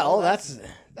 Well, that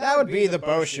would be the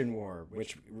Boshin War,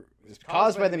 which was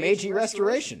caused by the Meiji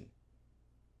Restoration.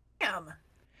 Damn.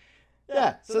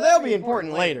 Yeah, so that'll be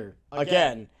important later.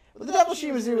 Again. But the Devil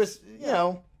Shimazu is,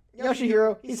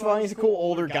 Yoshihiro, he's fun, he's a cool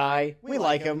older guy. We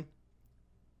like him.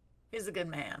 He's a good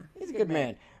man. He's a good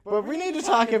man. But we need to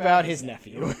talk about his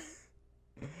nephew.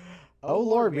 Oh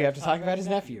lord, we have to talk about his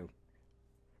nephew.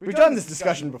 We've done this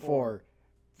discussion before.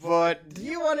 But do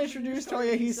you want to introduce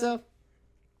Toyohisa?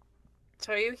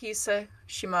 Toyohisa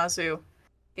Shimazu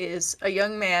is a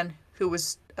young man who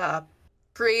was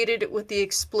created with the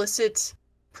explicit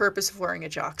purpose of wearing a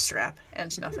jockstrap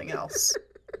and nothing else.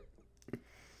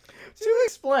 To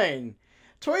explain,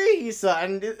 Toyohisa,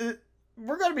 and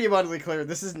we're going to be abundantly clear,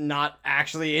 this is not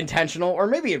actually intentional, or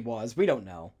maybe it was, we don't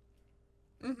know.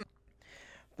 Mm-hmm.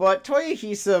 But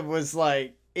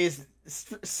Toyohisa is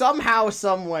somehow,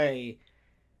 some way,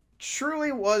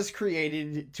 truly was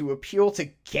created to appeal to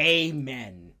gay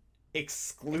men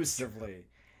exclusively.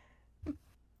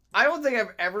 I don't think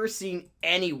I've ever seen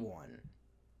anyone,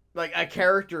 like a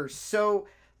character so,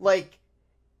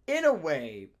 in a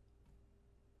way,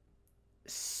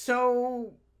 so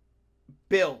so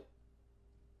built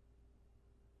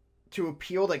to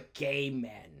appeal to gay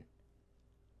men,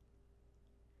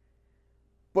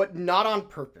 but not on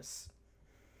purpose.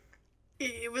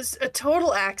 It was a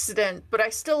total accident, but I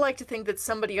still like to think that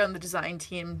somebody on the design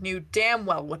team knew damn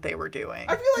well what they were doing.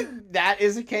 I feel like that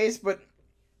is the case, but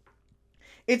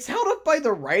it's held up by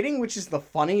the writing, which is the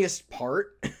funniest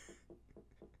part.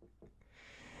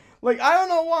 Like, I don't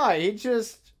know why. He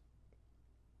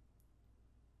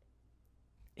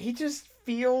just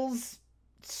feels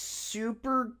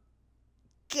super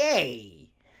gay.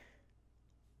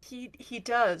 He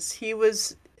does.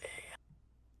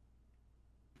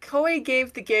 Koei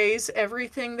gave the gays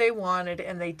everything they wanted,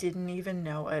 and they didn't even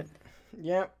know it.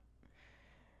 Yep.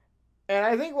 And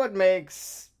I think what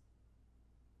makes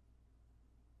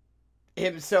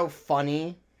him so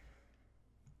funny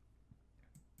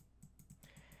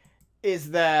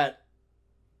is that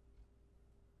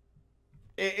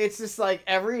it's just like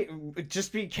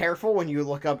just be careful when you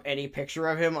look up any picture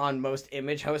of him on most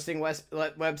image hosting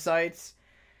websites.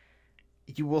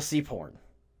 You will see porn.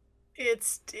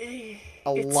 It's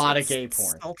lot of gay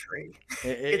porn. Sultry.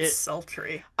 It's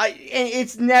sultry. And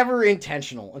it's never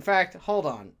intentional. In fact, hold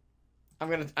on. I'm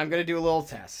gonna do a little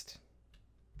test.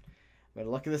 I'm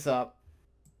gonna look this up.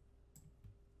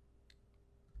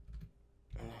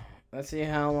 Let's see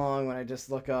how long when I just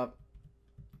look up.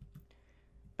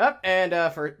 And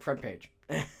for front page.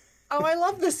 Oh, I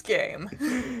love this game.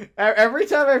 Every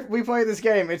time we play this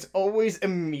game, it's always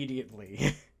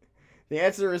immediately. The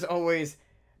answer is always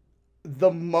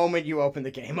the moment you open the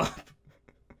game up.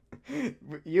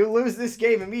 You lose this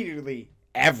game immediately.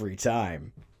 Every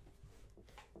time.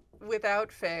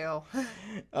 Without fail.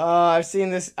 I've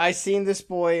seen this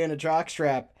boy in a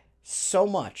jockstrap so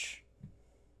much.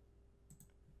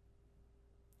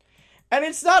 And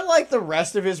it's not like the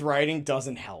rest of his writing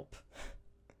doesn't help.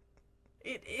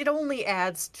 It only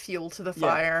adds fuel to the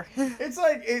fire. Yeah. It's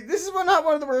like, this is not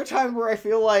one of the rare times where I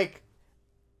feel like,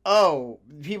 oh,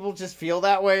 people just feel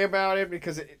that way about it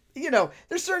because,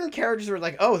 there's certain characters who are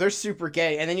like, oh, they're super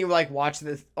gay. And then you, like, watch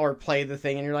this or play the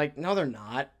thing and you're like, no, they're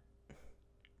not.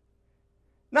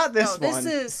 Not this one.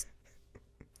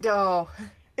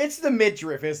 It's the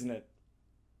midriff, isn't it?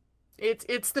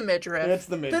 It's the midriff. It's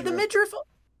the midriff. The midriff...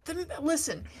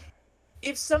 Listen,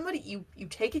 if somebody, you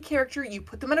take a character, you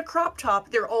put them in a crop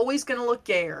top, they're always going to look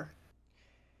gayer.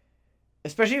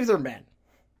 Especially if they're men.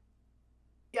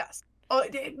 Yes.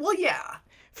 Well, yeah.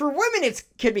 For women, it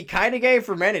can be kind of gay.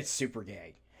 For men, it's super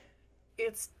gay.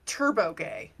 It's turbo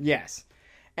gay. Yes.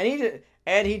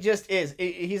 And he just is.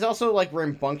 He's also, like,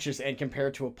 rambunctious and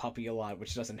compared to a puppy a lot,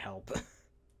 which doesn't help.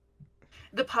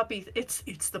 The puppy, it's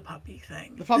the puppy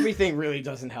thing. The puppy thing really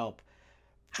doesn't help.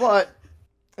 But...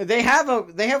 They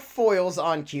have foils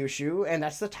on Kyushu, and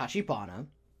that's the Tachibana,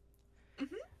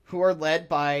 who are led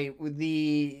by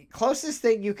the closest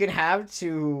thing you can have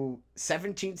to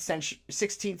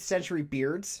 16th century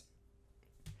beards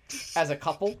as a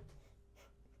couple.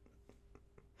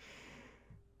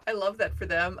 I love that for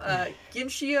them.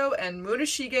 Ginshio and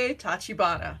Muneshige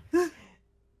Tachibana.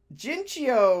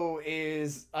 Ginshio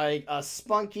is a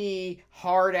spunky,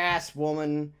 hard-ass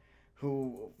woman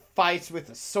who fights with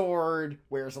a sword,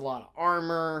 wears a lot of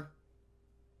armor.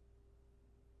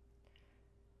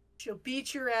 She'll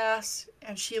beat your ass,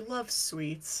 and she loves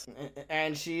sweets.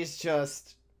 And she's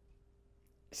just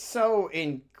so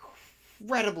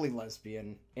incredibly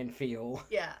lesbian in feel.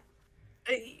 Yeah.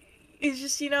 It's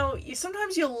just,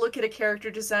 sometimes you'll look at a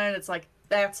character design and it's like,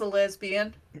 that's a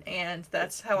lesbian, and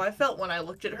that's how I felt when I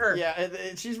looked at her. Yeah,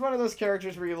 she's one of those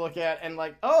characters where you look at and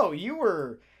like, oh, you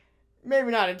were...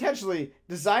 maybe not intentionally,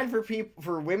 designed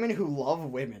for women who love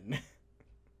women.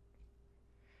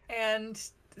 And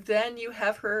then you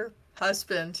have her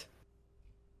husband,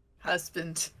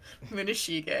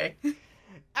 Muneshige.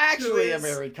 Actually, a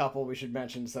married couple, we should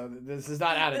mention, so this is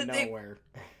not out of nowhere.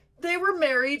 They were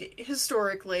married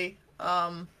historically.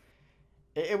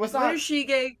 It was not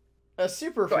Muneshige... a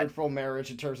super fruitful marriage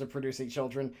in terms of producing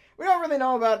children. We don't really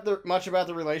know much about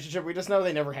the relationship. We just know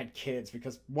they never had kids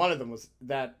because one of them was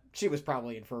that she was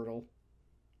probably infertile.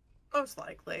 Most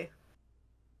likely.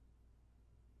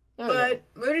 But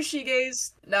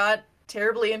Muneshige's not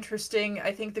terribly interesting.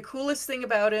 I think the coolest thing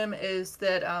about him is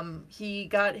that he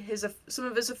got some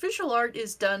of his official art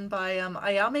is done by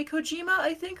Ayame Kojima,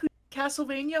 I think, who did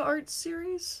Castlevania art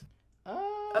series.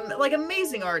 Like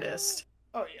amazing artist.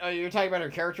 Oh, you're talking about her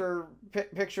character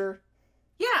picture?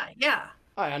 Yeah.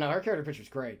 Oh, yeah, no, her character picture's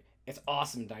great. It's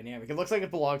awesome dynamic. It looks like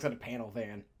it belongs on a panel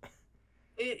van.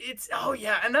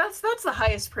 And that's the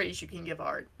highest praise you can give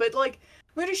art. But, like,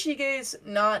 Muneshige's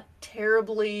not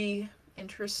terribly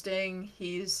interesting.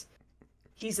 He's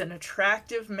an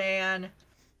attractive man.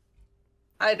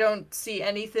 I don't see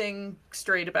anything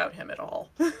straight about him at all.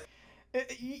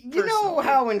 You know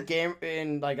how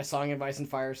in like A Song of Ice and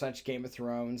Fire, such Game of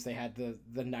Thrones, they had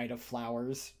the Knight of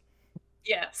Flowers.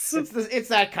 Yes. It's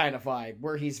that kind of vibe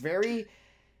where he's very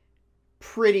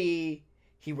pretty.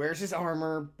 He wears his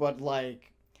armor, but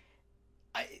like,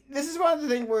 this is one of the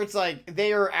things where it's like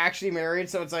they are actually married,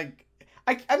 so it's like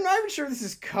I'm not even sure this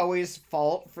is Koei's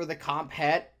fault for the comp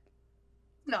het.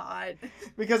 Not.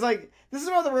 Because like this is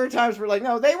one of the rare times where like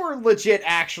no, they were legit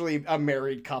actually a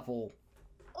married couple.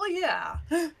 Oh yeah.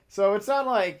 So it's not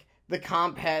like the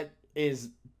comp het is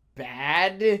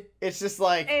bad. It's just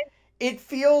like it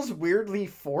feels weirdly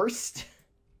forced.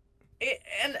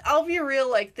 And I'll be real,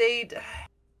 like they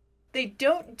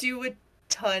don't do a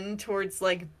ton towards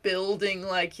like building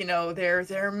like, you know,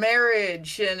 their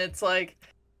marriage, and it's like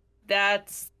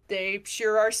they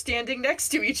sure are standing next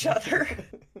to each other.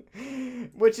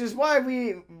 Which is why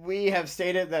we have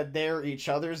stated that they're each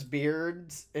other's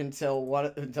beards until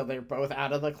they're both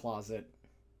out of the closet.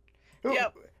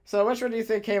 Yep. So which one do you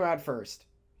think came out first?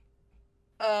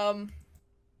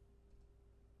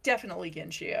 Definitely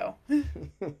Ginshio.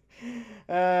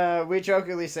 We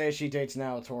jokingly say she dates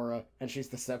Naotora, and she's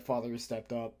the stepfather who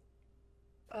stepped up.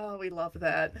 Oh, we love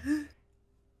that.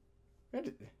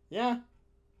 Yeah.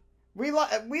 We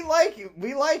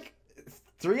like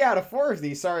 3 out of 4 of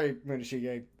these. Sorry,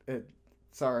 Munishige.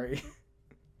 Sorry.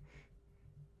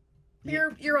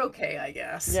 You're okay, I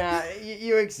guess. Yeah,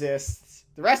 you exist.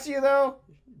 The rest of you, though,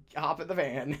 hop in the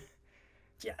van.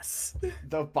 Yes.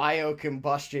 The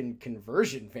biocombustion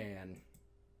conversion van.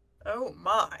 Oh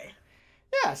my.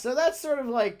 Yeah, so that's sort of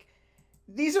like,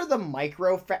 these are the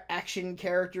micro action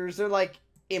characters. They're like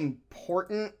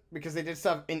important because they did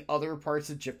stuff in other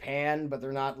parts of Japan, but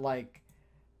they're not like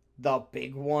the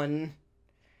big one.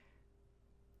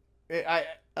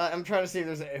 I'm trying to see if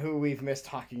there's who we've missed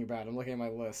talking about. I'm looking at my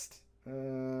list.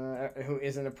 Who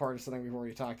isn't a part of something we've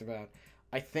already talked about.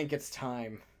 I think it's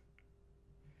time.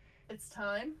 It's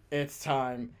time? It's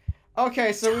time.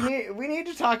 Okay, so we need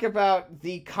to talk about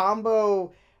the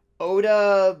combo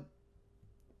Oda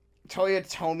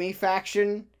Toyotomi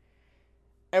faction.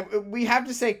 And we have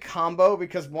to say combo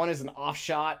because one is an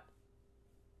offshot.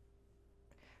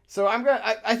 So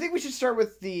I think we should start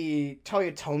with the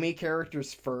Toyotomi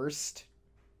characters first.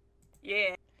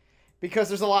 Yeah. Because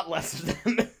there's a lot less of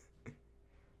them.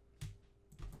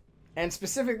 And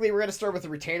specifically, we're going to start with the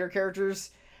retainer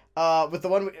characters. With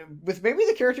maybe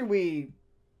the character we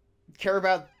care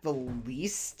about the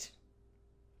least.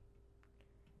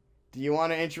 Do you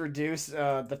want to introduce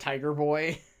the Tiger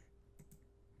Boy?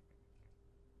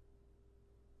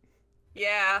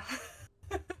 Yeah.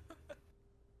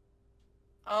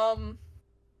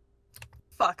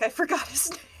 Fuck, I forgot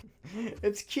his name.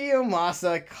 It's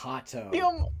Kiyomasa Kato.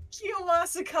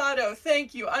 Kiyomasa Kato,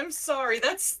 thank you. I'm sorry.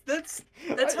 That's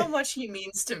how much he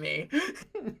means to me.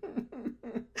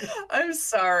 I'm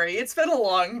sorry. It's been a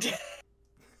long day.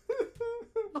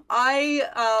 I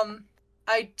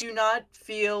do not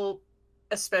feel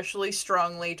especially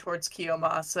strongly towards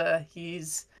Kiyomasa.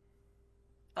 He's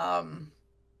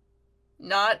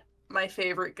not my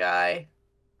favorite guy.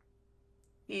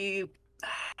 He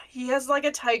has like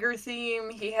a tiger theme.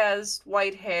 He has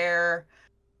white hair.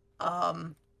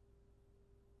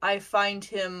 I find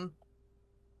him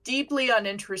deeply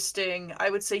uninteresting. I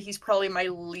would say he's probably my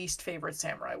least favorite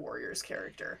Samurai Warriors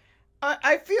character.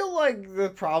 I feel like the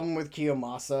problem with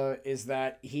Kiyomasa is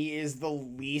that he is the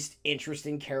least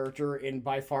interesting character in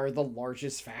by far the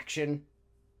largest faction.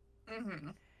 Mm-hmm.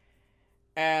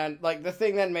 And like the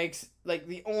thing that makes like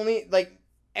the only like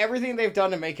everything they've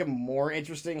done to make him more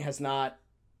interesting has not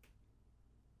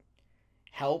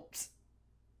helped.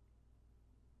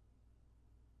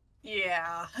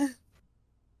 Yeah.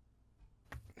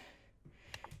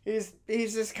 He's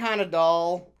just kind of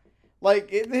dull.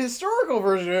 Like the historical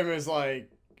version of him is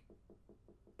like,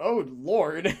 oh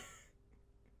Lord.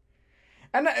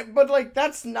 But like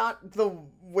that's not the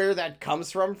where that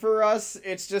comes from for us.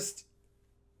 It's just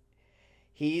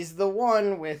he's the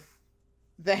one with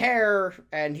the hair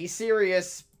and he's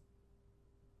serious.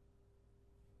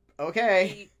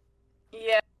 Okay.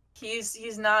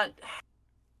 He's not.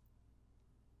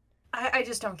 I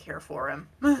just don't care for him.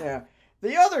 Yeah.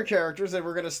 The other characters, and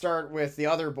we're going to start with the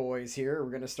other boys here.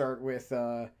 We're going to start with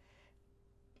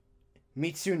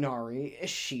Mitsunari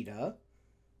Ishida.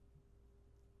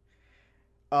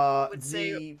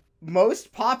 The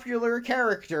most popular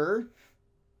character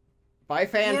by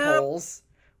fan polls,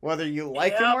 whether you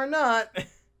like him or not.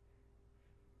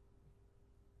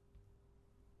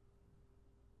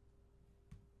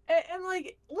 And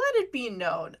it be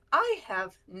known, I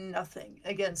have nothing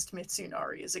against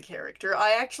Mitsunari as a character.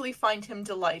 I actually find him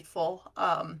delightful.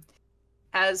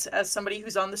 As somebody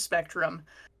who's on the spectrum,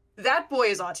 that boy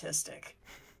is autistic,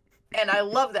 and I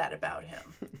love that about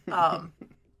him.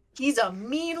 He's a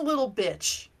mean little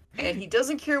bitch, and he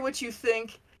doesn't care what you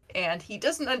think, and he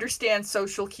doesn't understand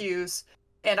social cues,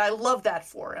 and I love that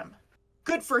for him.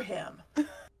 Good for him.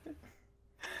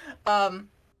 I'm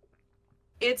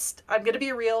gonna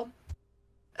be real,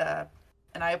 and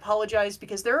I apologize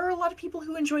because there are a lot of people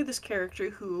who enjoy this character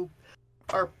who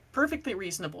are perfectly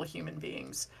reasonable human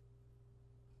beings.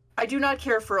 I do not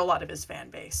care for a lot of his fan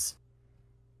base.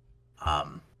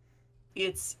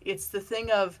 It's the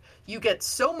thing of, you get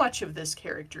so much of this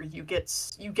character, you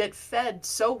get fed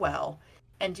so well,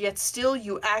 and yet still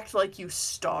you act like you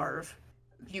starve,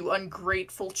 you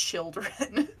ungrateful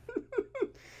children.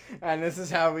 And this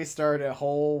is how we start a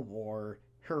whole war.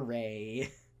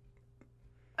 Hooray.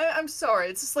 I'm sorry,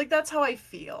 it's just like, that's how I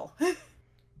feel.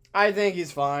 I think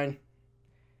he's fine.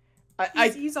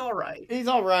 He's alright. He's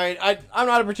alright. I'm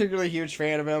not a particularly huge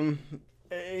fan of him.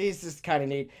 He's just kind of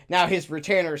neat. Now, his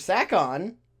retainer,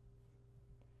 Sakon.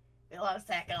 I love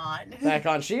Sakon.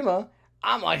 Sakon Shima.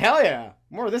 I'm like, hell yeah.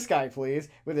 More of this guy, please.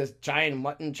 With his giant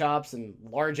mutton chops and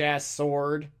large-ass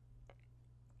sword.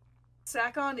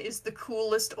 Sakon is the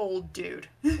coolest old dude.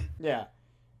 Yeah.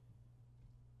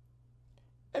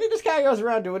 And he just kind of goes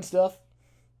around doing stuff.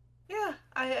 Yeah,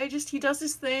 he does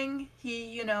his thing.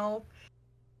 He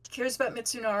cares about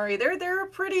Mitsunari. They're a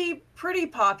pretty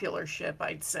popular ship,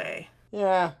 I'd say.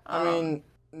 Yeah, I mean,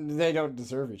 they don't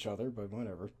deserve each other, but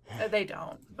whatever. They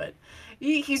don't, but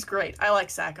he's great. I like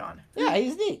Sakon. Yeah,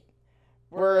 he's neat.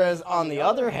 Whereas, on the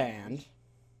other hand,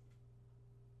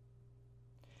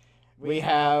 we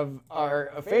have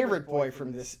our favorite boy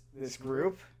from this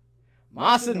group,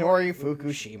 Masanori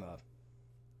Fukushima.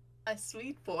 My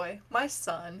sweet boy. My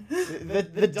son.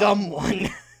 The dumb one.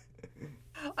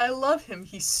 I love him.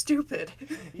 He's stupid.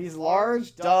 He's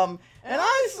large, dumb, and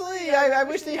honestly, I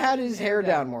wish they had his hair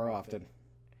down more often.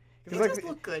 He does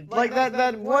look good. Like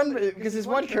that one, because his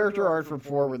one character art from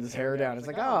 4 with his hair down, it's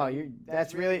like, oh,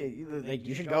 that's really, like,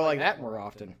 you should go like that more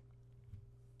often.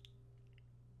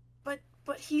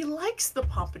 But he likes the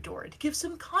pompadour. It gives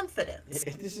him confidence.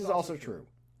 This is also true.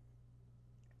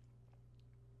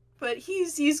 But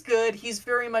he's good. He's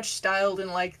very much styled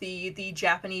in like the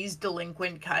Japanese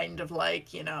delinquent kind of,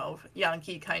 like,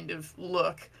 Yankee kind of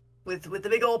look with the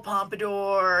big old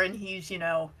pompadour, and he's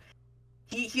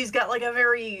he's got like a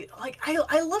very, like,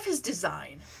 I love his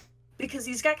design because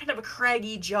he's got kind of a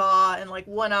craggy jaw and like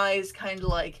one eye's kind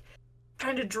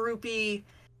of droopy,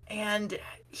 and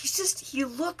he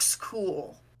looks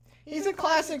cool. He's a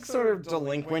classic sort of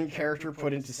delinquent character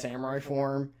put into samurai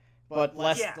form, but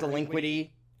less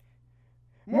delinquent-y.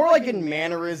 More like in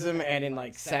mannerism and in,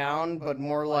 like, sound, but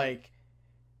more like,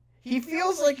 he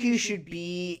feels like he should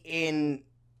be in,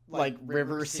 like,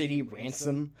 River City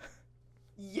Ransom.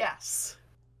 Yes.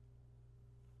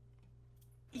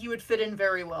 He would fit in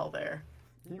very well there.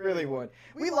 He really would.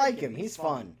 We like him. He's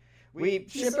fun. We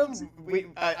ship him.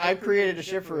 I've created a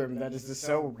ship for him that is just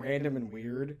so random and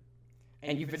weird.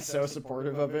 And you've been so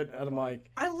supportive of it. And I'm like,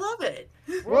 I love it.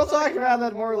 We'll talk about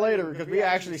that more later because we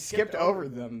actually skipped over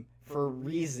them for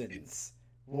reasons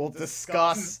we'll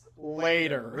discuss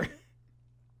later.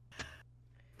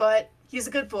 But he's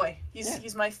a good boy.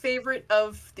 He's my favorite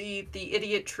of the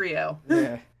idiot trio.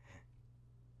 Yeah.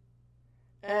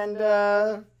 And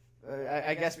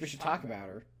I guess we should talk about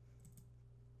her.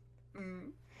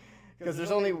 Because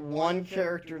there's only one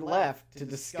character left to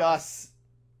discuss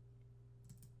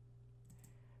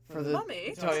for the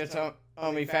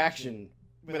Toyotomi faction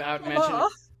without mentioning.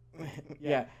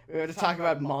 Yeah, we have to talk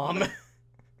about Mom.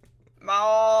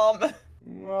 Mom.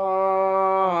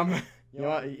 You know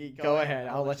what? Go ahead.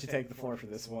 I'll let you take the floor for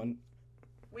this one.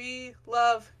 We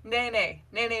love Nene.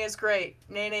 Nene is great.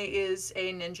 Nene is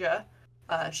a ninja.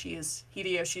 She is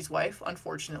Hideyoshi's wife,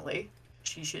 unfortunately.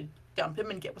 She should dump him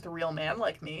and get with a real man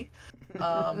like me.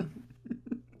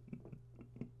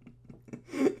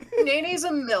 Nene's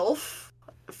a MILF,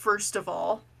 first of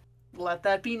all. Let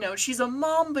that be known. She's a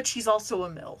mom, but she's also a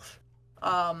MILF.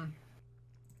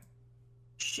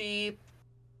 She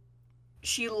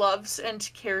loves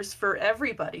and cares for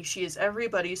everybody. She is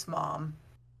everybody's mom.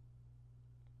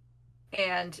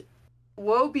 And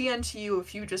woe be unto you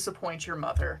if you disappoint your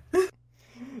mother.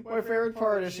 My favorite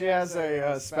part is she has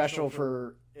a special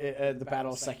for the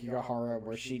Battle of Sekigahara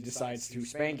where she decides to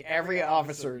spank every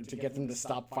officer to get them to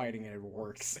stop fighting, and it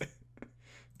works.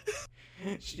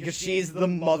 Because she's the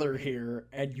mother here,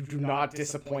 and you do not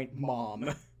disappoint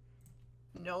Mom.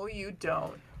 No, you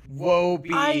don't. Woe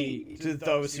be to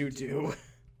those who do.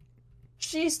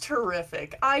 She's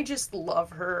terrific. I just love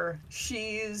her.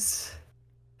 She's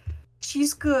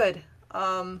good.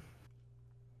 I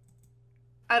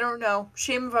don't know.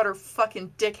 Shame about her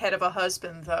fucking dickhead of a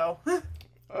husband, though.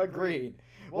 Agreed.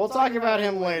 We'll talk about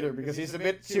him later because he's a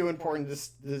bit too important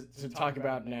to talk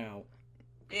about now.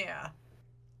 Yeah.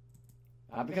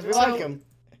 Because we like him.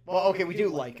 Well, okay, we do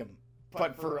like him,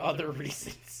 but for other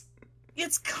reasons.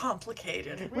 It's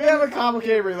complicated. We have a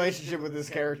complicated relationship with this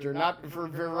character, not for a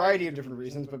variety of different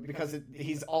reasons, but because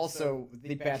he's also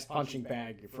the best punching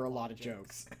bag for a lot of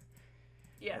jokes.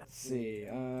 Yeah. Let's see.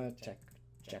 Check.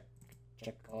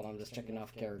 Hold on, I'm just checking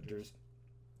off characters.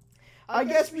 I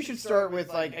guess we should start with,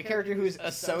 like, a character who's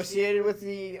associated with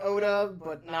the Oda,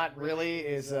 but not really,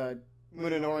 is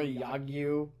Munenori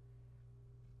Yagyu.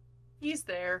 He's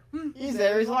there. He's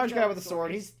there. He's a large guy with a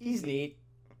sword. He's neat.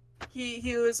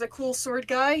 He was a cool sword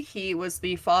guy. He was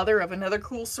the father of another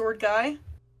cool sword guy.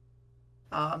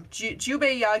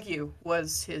 Jubei Yagyu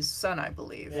was his son, I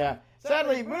believe. Yeah.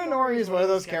 Sadly, Munenori is one of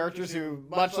those characters who,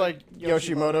 much like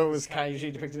Yoshimoto, was kind of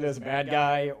usually depicted as a bad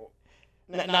guy.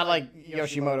 Not like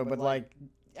Yoshimoto, but like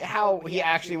how he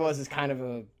actually was is kind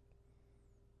of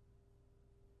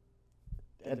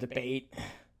a debate.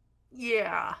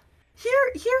 Yeah.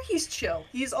 Here he's chill.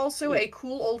 He's also a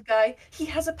cool old guy. He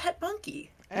has a pet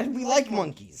monkey. And we like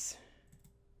monkeys.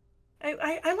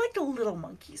 I like the little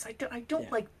monkeys. I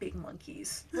don't like big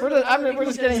monkeys. We're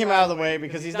just getting him out of the way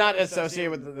because he's not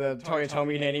associated with the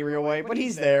Toyotomi in any real way, but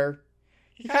he's there.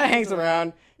 He kind of hangs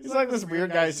around. He's like this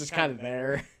weird guy who's just kind of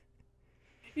there.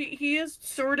 He is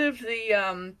sort of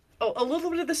the a little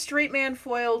bit of the straight man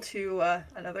foil to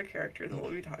another character that we'll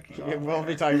be talking about. Yeah, we'll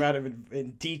be talking about him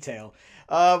in detail.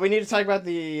 We need to talk about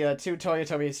the two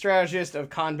Toyotomi strategists of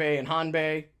Kanbei and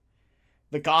Hanbei,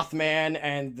 the goth man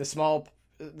and the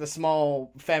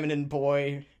small feminine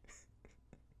boy.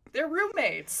 They're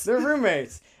roommates. They're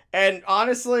roommates. And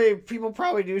honestly, people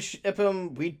probably do ship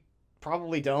them. We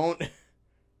probably don't.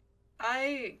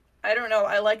 I don't know.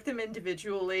 I like them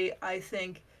individually. I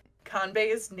think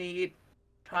Kanbei is neat.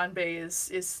 Kanbei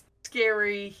is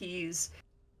scary.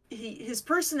 His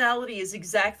personality is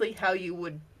exactly how you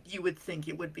would think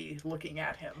it would be looking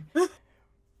at him.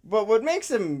 But what makes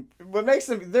them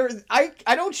I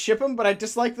don't ship them, but I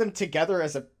dislike them together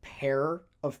as a pair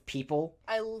of people.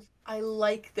 I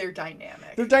like their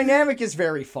dynamic. Their dynamic is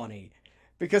very funny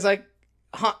because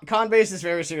Kanbei is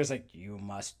very serious, like, you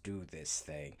must do this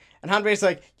thing, and Hanbei's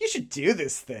like, you should do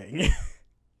this thing.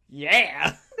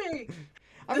 Yeah.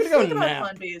 I'm gonna go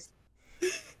nap.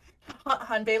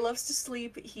 Hanbei loves to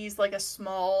sleep. He's like a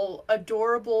small,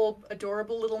 adorable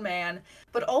little man,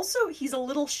 but also he's a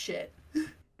little shit.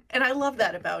 And I love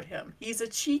that about him. He's a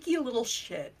cheeky little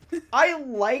shit. I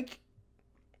like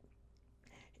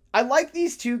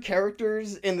these two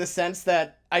characters in the sense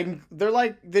that they're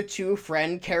like the two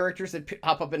friend characters that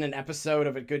pop up in an episode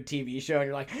of a good TV show, and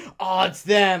you're like, oh, it's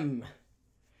them.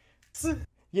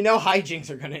 You know hijinks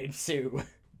are gonna ensue.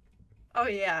 Oh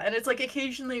yeah, and it's like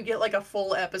occasionally you get like a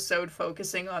full episode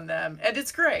focusing on them, and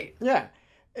it's great. Yeah.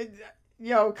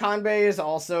 Kanbei is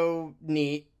also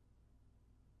neat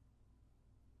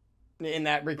in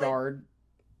that regard.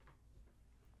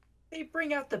 They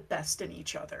bring out the best in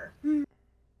each other.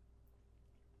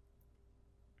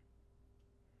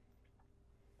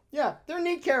 Yeah, they're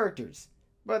neat characters,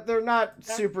 but they're not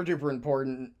super duper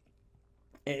important.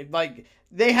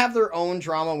 They have their own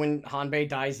drama when Hanbei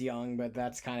dies young, but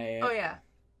that's kind of it. Oh yeah.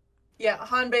 Yeah,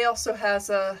 Hanbei also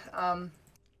has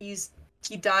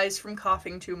he dies from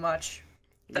coughing too much.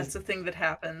 That's a thing that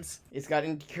happens. He's got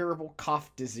incurable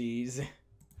cough disease.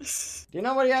 Do you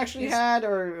know what he actually had,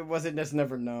 or was it just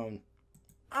never known?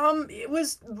 It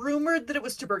was rumored that it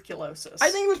was tuberculosis.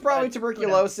 I think it was probably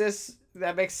tuberculosis.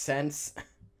 That makes sense.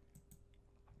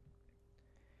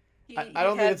 I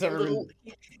don't think it's ever been...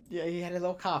 Yeah, he had a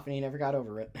little cough and he never got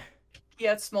over it. He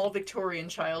had small Victorian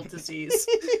child disease.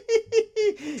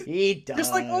 He does.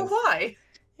 Just like, oh, hi.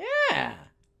 Yeah.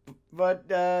 But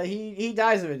he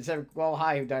dies of it. Except, well,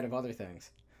 hi, who died of other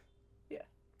things. Yeah.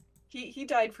 He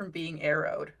died from being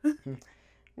arrowed.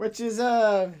 Which is,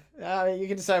 you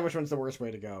can decide which one's the worst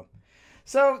way to go.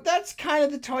 So that's kind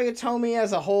of the Toyotomi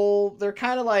as a whole. They're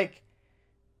kind of like,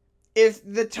 if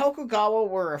the Tokugawa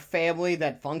were a family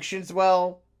that functions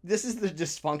well, this is the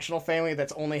dysfunctional family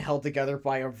that's only held together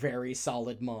by a very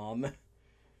solid mom.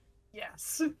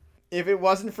 Yes. If it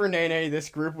wasn't for Nene, this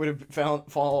group would have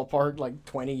fall apart like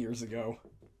 20 years ago.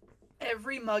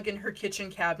 Every mug in her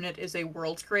kitchen cabinet is a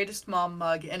world's greatest mom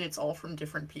mug, and it's all from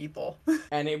different people.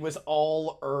 And it was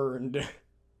all earned.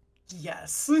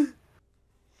 Yes.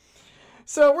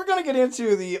 So we're gonna get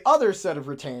into the other set of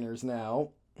retainers now.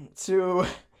 To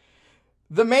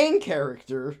the main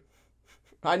character.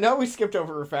 I know we skipped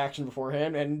over a faction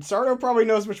beforehand, and Sardo probably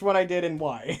knows which one I did and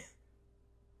why.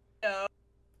 No.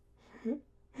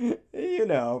 You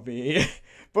know me.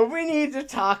 But we need to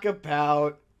talk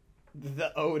about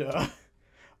the Oda.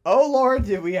 Oh lord,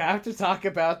 do we have to talk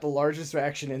about the largest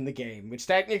faction in the game, which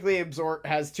technically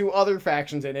has two other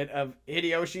factions in it, of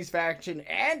Hideyoshi's faction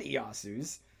and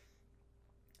Iyasu's.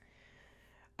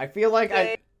 I feel like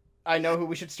I know who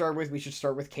we should start with. We should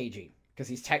start with Keiji, because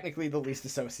he's technically the least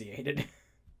associated.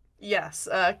 Yes,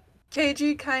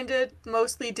 Keiji kinda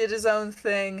mostly did his own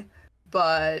thing,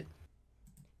 but...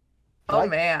 Oh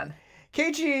man.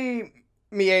 Keiji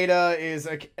Maeda is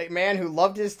a man who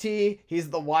loved his tea. He's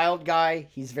the wild guy.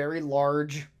 He's very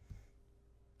large.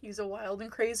 He's a wild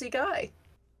and crazy guy.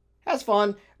 Has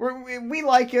fun. We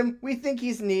like him. We think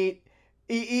he's neat.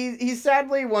 He's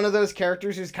sadly one of those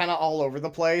characters who's kind of all over the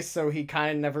place, so he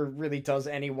kind of never really does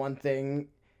any one thing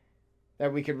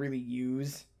that we could really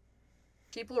use.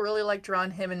 People really like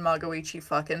drawing him and Magoichi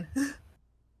fucking.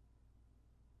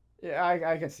 Yeah,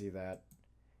 I can see that.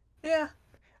 Yeah.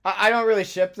 I don't really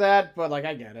ship that, but, like,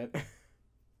 I get it.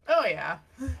 Oh, yeah.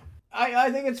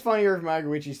 I think it's funnier if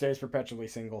Magoichi stays perpetually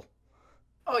single.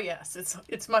 Oh, yes.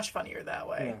 It's much funnier that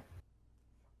way.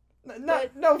 Yeah.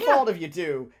 No fault if you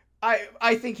do.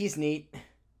 I think he's neat.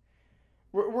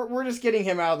 We're just getting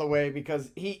him out of the way because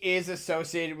he is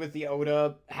associated with the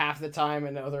Oda half the time,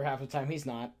 and the other half of the time he's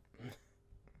not.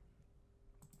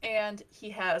 And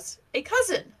he has a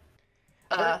cousin.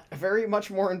 A very much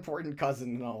more important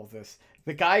cousin in all of this.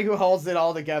 The guy who holds it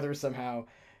all together somehow.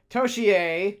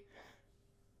 Toshie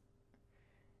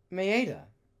Maeda.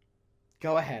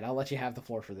 Go ahead, I'll let you have the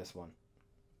floor for this one.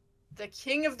 The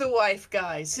king of the wife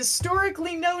guys.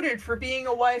 Historically noted for being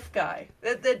a wife guy.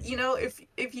 That you know, if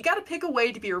you gotta pick a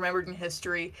way to be remembered in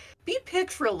history, be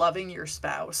picked for loving your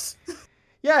spouse.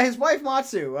 Yeah, his wife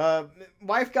Matsu.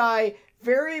 Wife guy,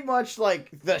 very much like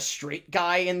the straight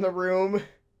guy in the room.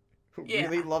 Who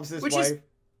really loves his wife.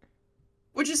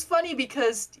 Which is funny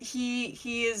because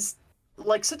he is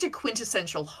like such a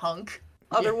quintessential hunk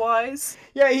otherwise.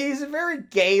 Yeah, he's a very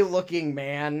gay-looking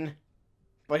man,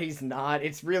 but he's not.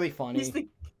 It's really funny.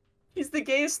 He's the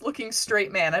gayest looking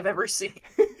straight man I've ever seen.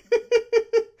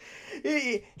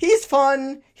 He's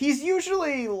fun. He's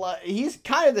usually he's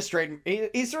kind of the straight.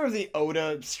 He's sort of the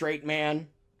Oda straight man.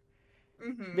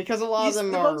 Mm-hmm. Because a lot of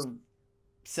them are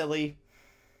silly.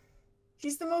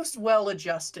 He's the most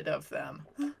well-adjusted of them.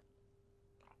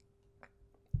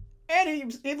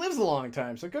 And he lives a long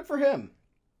time, so good for him.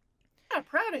 Yeah,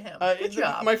 proud of him. Good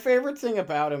job. My favorite thing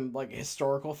about him, like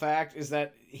historical fact, is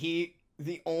that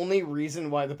the only reason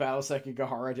why the Battle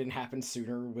Sekigahara didn't happen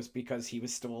sooner was because he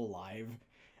was still alive.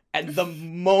 And the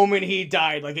moment he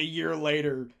died, like a year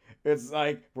later, it's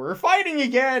like, we're fighting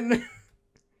again!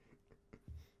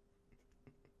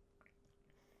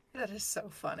 That is so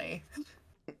funny.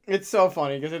 It's so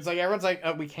funny, because it's like, everyone's like,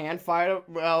 we can't fight,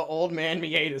 well, old man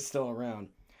Mieda's still around.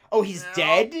 Oh, he's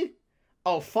dead?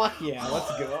 Oh, fuck yeah,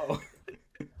 let's go.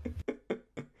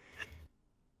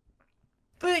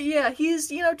 But yeah,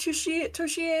 he's, you know,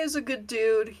 Toshie is a good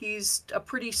dude. He's a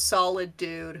pretty solid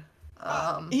dude.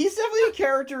 He's definitely a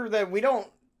character that we don't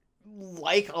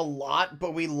like a lot,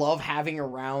 but we love having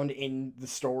around in the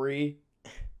story.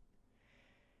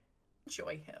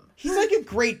 Enjoy him. He's like a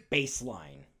great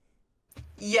baseline.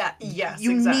 Yeah, yes,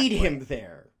 You exactly. need him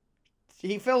there.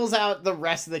 He fills out the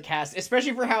rest of the cast,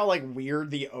 especially for how, like,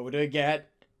 weird the Oda get.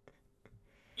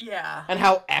 Yeah. And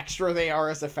how extra they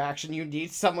are as a faction. You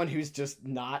need someone who's just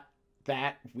not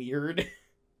that weird.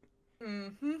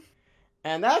 Mm-hmm.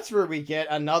 And that's where we get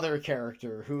another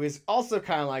character who is also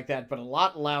kind of like that, but a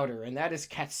lot louder, and that is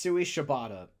Katsui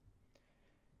Shibata.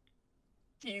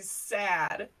 He's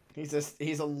sad. He's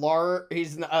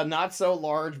a not so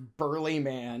large, burly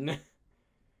man.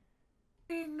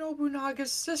 I'm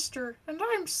Nobunaga's sister, and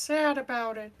I'm sad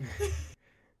about it.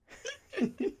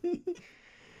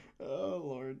 Oh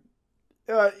Lord.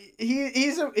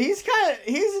 His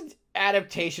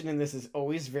adaptation in this is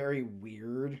always very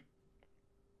weird.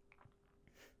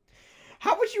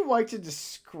 How would you like to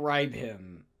describe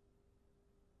him?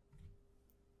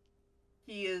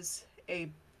 He is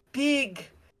a big,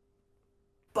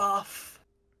 buff,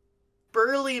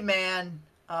 burly man,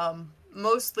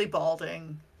 mostly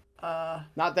balding.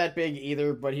 Not that big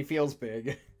either, but he feels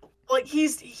big. Like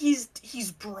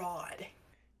he's broad.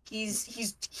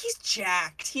 He's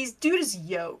jacked. Dude is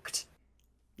yoked.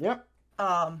 Yep.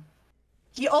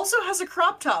 He also has a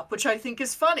crop top, which I think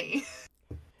is funny.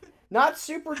 Not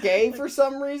super gay for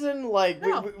some reason. Like,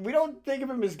 No. we don't think of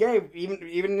him as gay,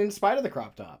 even in spite of the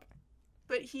crop top.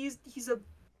 But he's a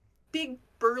big,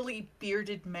 burly,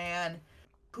 bearded man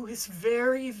who is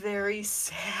very, very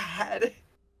sad.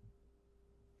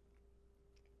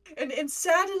 And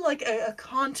sad in, like, a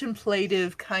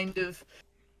contemplative kind of...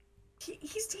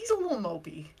 He's a little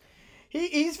mopey.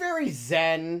 He's very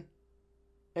zen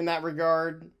in that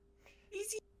regard.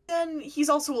 He's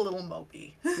also a little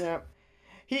mopey. Yeah.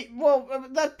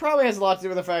 That probably has a lot to do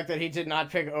with the fact that he did not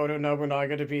pick Oda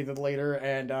Nobunaga to be the leader,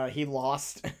 and he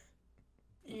lost.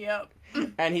 Yep.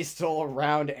 And he's still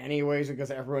around anyways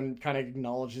because everyone kind of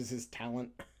acknowledges his talent.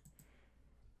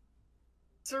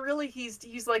 So really,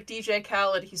 he's like DJ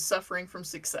Khaled. He's suffering from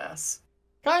success.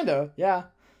 Kinda, yeah.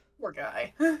 Poor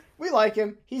guy. We like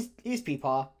him. He's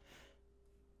Peepaw.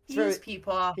 He's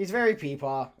Peepaw. He's very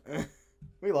Peepaw.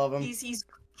 We love him.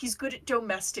 He's good at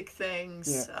domestic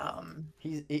things. Yeah.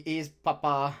 He's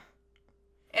Papa.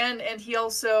 And he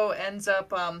also ends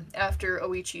up after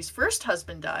Oichi's first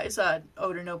husband dies,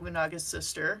 Oda Nobunaga's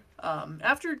sister.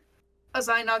 After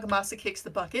Azai Nagamasa kicks the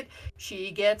bucket,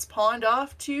 she gets pawned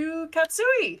off to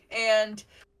Katsui, and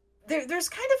there's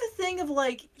kind of a thing of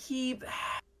like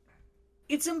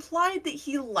it's implied that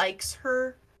he likes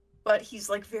her, but he's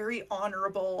like very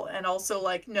honorable and also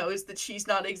like knows that she's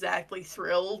not exactly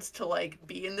thrilled to like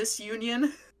be in this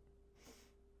union.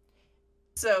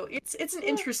 So it's an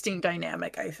interesting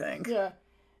dynamic, I think. Yeah.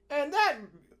 And that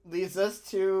leads us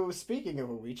to, speaking of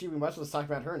Oichi, we might as well talk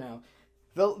about her now.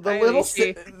 The little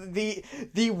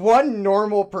the one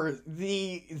normal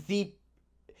the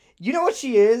you know what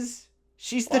she is?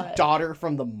 She's the daughter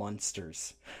from the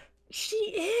Munsters. She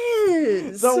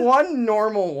is the one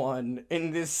normal one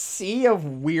in this sea of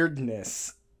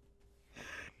weirdness.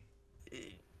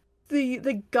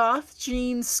 The goth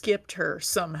gene skipped her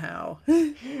somehow.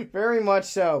 Very much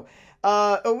so.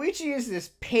 Oichi is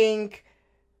this pink,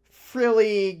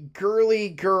 frilly, girly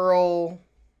girl.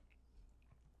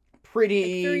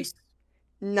 Pretty, very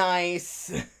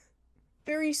nice.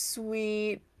 Very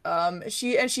sweet.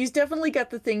 She's definitely got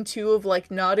the thing too of like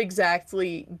not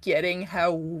exactly getting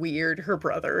how weird her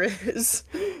brother is.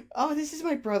 Oh, this is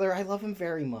my brother. I love him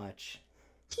very much.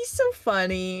 He's so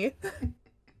funny.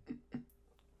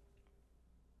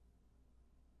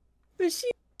 But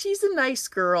she's a nice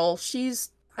girl.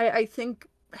 I think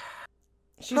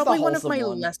she's probably the one of my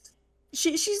one. less.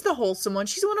 She's the wholesome one.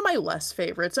 She's one of my less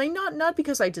favorites. Not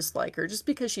because I dislike her, just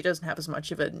because she doesn't have as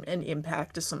much of an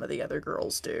impact as some of the other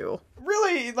girls do.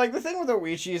 Really, like the thing with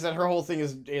Oichi is that her whole thing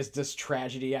is just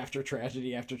tragedy after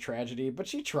tragedy after tragedy, but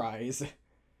she tries.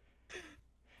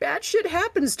 Bad shit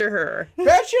happens to her.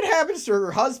 Bad shit happens to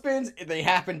her husband. They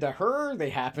happen to her.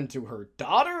 They happen to her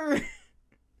daughter.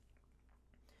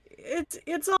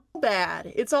 It's all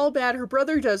bad. It's all bad. Her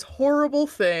brother does horrible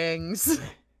things.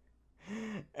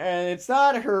 And it's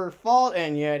not her fault,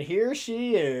 and yet here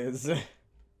she is.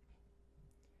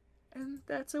 And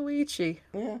that's Oichi.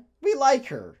 Yeah, we like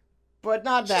her, but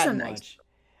not that much.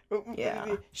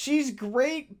 Yeah. She's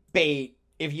great bait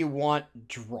if you want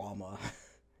drama.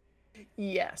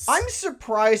 Yes. I'm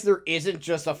surprised there isn't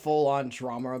just a full-on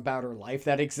drama about her life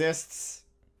that exists.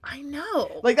 I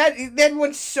know. Like, that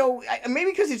one's so...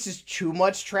 Maybe because it's just too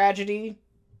much tragedy.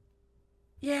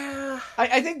 Yeah.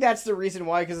 I think that's the reason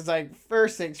why, because it's like,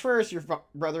 first things first, your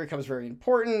brother becomes very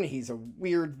important. He's a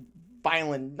weird,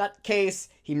 violent nutcase.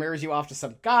 He marries you off to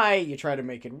some guy. You try to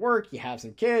make it work. You have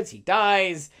some kids. He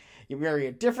dies. You marry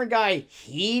a different guy.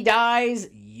 He dies.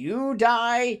 You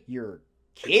die. Your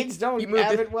kids don't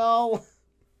have it well.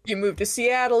 You move to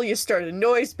Seattle. You start a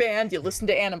noise band. You listen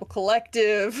to Animal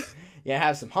Collective. You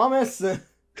have some hummus.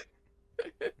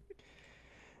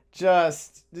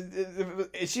 Just,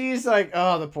 she's like,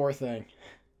 oh, the poor thing.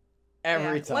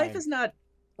 Every time.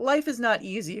 Life is not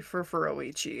easy for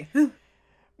Oichi.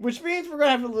 Which means we're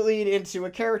gonna have to lead into a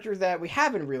character that we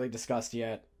haven't really discussed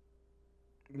yet.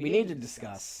 We need to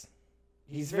discuss.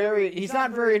 He's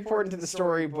not very important to the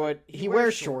story, but he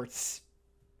wears shorts.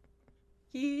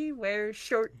 He wears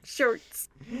shorts.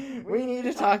 We need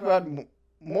to talk about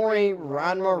Mori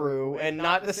Ranmaru, and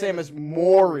not the same as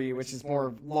Mori, which is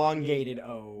more elongated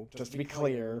O, just to be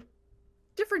clear.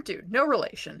 Different dude, no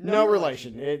relation. No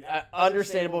relation.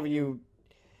 Understandable if you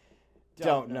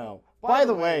don't know. By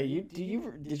the way,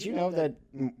 did you know that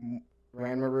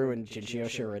Ranmaru and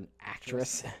Jinchioshi are an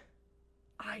actress?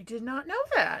 I did not know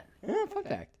that. Yeah, fun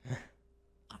fact.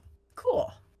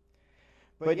 Cool.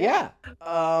 But yeah,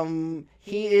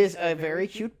 he is a very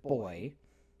cute boy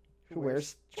who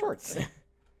wears shorts.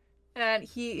 And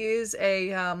he is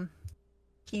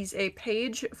He's a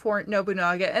page for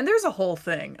Nobunaga, and there's a whole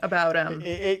thing about him.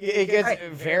 It gets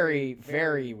very,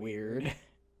 very weird.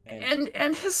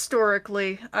 And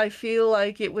historically, I feel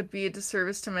like it would be a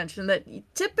disservice to mention that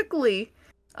typically,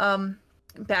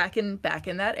 back in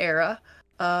that era,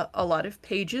 a lot of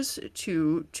pages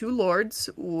to lords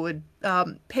would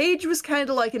page was kind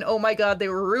of like an oh my god they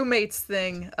were roommates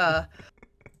thing. A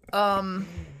lot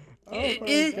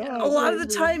of the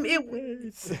time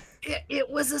it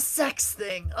was a sex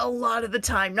thing. A lot of the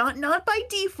time, not by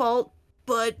default,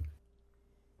 but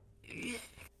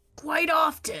quite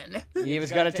often. He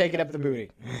was gonna take it up the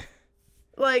booty.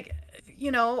 Like,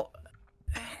 you know,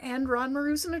 and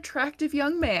Ranmaru's an attractive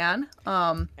young man.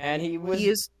 And he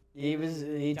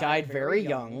died very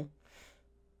young.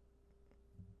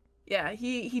 Yeah,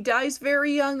 he dies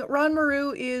very young.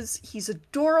 Ranmaru he's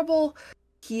adorable.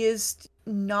 He is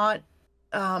not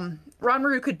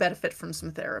Ranmaru could benefit from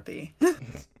some therapy.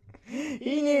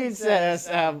 He needs to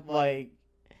have like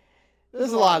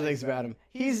there's a lot of things about him.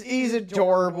 He's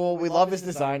adorable. We love his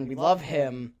design. We love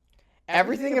him.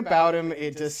 Everything about him,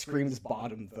 it just screams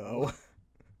bottom, though.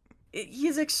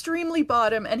 He's extremely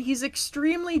bottom, and he's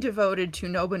extremely devoted to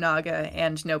Nobunaga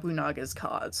and Nobunaga's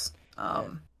cause.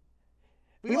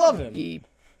 We love him.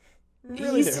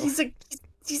 He's a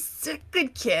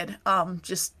good kid.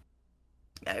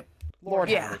 Lord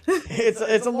Howdy.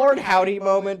 It's a Lord Howdy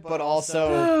moment, but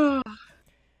also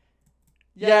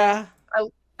yeah.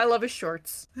 I love his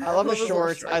shorts. I love his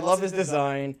shorts. I love his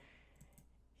design.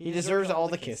 He deserves all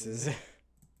the kisses.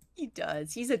 He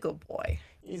does. He's a good boy.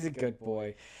 He's a good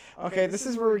boy. Okay, this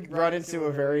is where we run into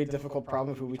a very difficult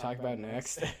problem of who we talk about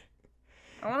next.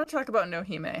 I want to talk about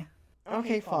Nohime.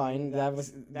 Okay, fine.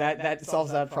 That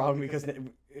solves that problem because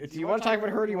do you want to talk about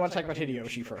her or do you want to talk about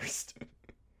Hideyoshi first?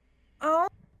 Oh,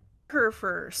 her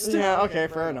first. Yeah, okay,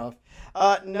 fair enough.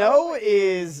 No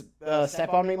is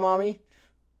Step On Me Mommy.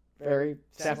 Very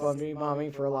Step On Me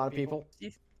Mommy for a lot of people.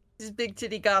 His big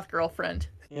titty goth girlfriend.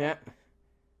 Yeah.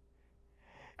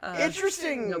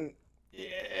 Interesting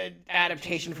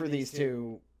adaptation for these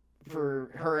two,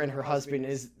 for her and her husband,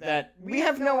 is that we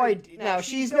have no idea. Now,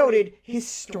 she's noted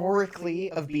historically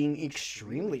of being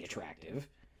extremely attractive.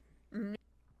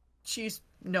 She's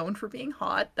known for being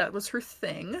hot. That was her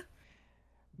thing.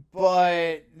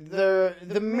 But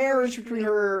the marriage between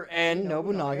her and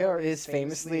Nobunaga is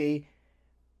famously,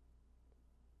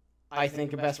 I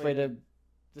think the best way to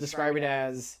describe it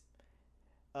as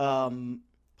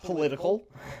political.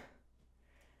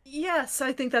 Yes,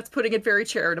 I think that's putting it very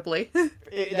charitably.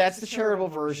 That's the charitable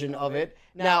version of it.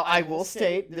 Now, I will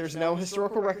state, there's no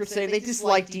historical record saying they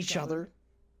disliked each other.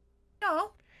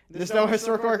 No. There's no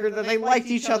historical record that they liked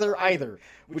each other either,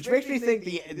 which makes me think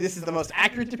this is the most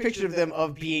accurate depiction of them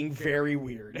of being very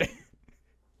weird.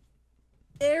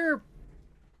 They're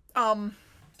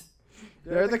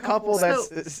the couple that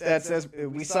says,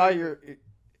 we saw you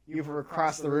were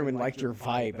across the room and liked your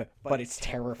vibe, but it's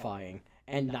terrifying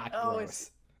and not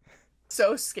gross. It's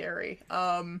so scary.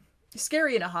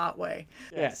 Scary in a hot way.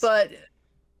 Yes. But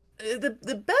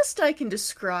the best I can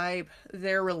describe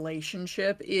their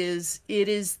relationship is it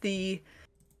is the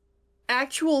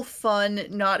actual fun,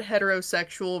 not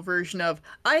heterosexual version of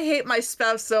I hate my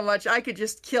spouse so much I could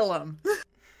just kill him.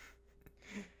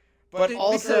 But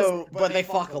they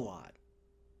fuck a lot.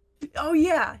 Oh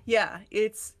yeah.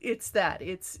 It's that.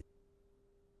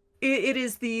 It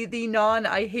is the non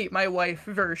I hate my wife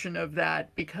version of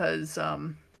that because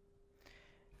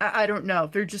I don't know.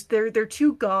 They're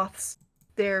two goths.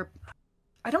 I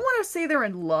don't want to say they're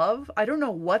in love. I don't know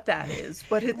what that is,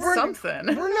 but it's something.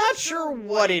 We're not sure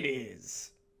what it is.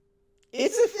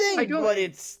 It's a thing, but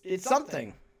it's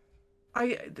something.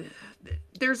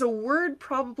 There's a word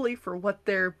probably for what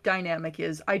their dynamic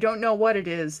is. I don't know what it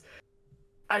is.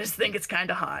 I just think it's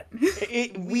kind of hot.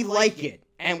 We like it,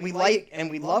 and we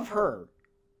love her.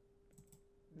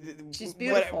 She's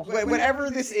beautiful. Whatever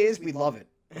this is, we love it.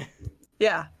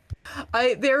 Yeah.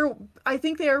 I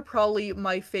think they are probably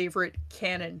my favorite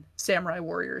canon Samurai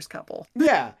Warriors couple.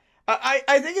 Yeah.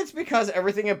 I think it's because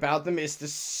everything about them is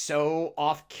just so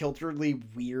off-kilterly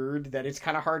weird that it's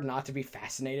kind of hard not to be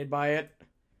fascinated by it.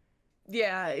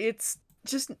 Yeah, it's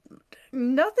just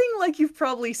nothing like you've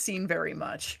probably seen very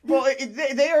much. Well,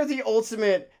 they are the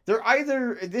ultimate.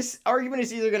 This argument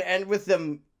is either going to end with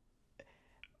them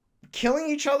killing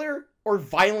each other or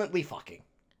violently fucking.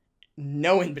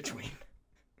 No in between.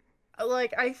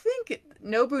 Like, I think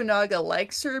Nobunaga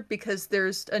likes her because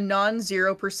there's a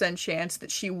non-0% chance that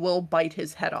she will bite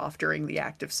his head off during the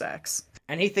act of sex.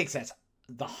 And he thinks that's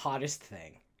the hottest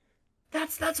thing.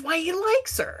 That's why he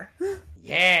likes her.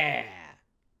 Yeah.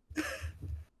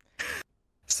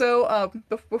 So,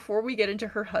 before we get into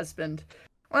her husband,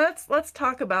 let's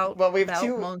talk about Well, we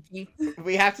have Monkey.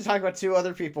 We have to talk about two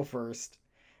other people first.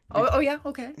 Oh yeah,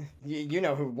 okay. You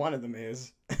know who one of them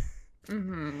is.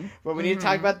 Mm-hmm. But we need to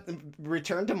talk about the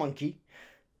return to Monkey.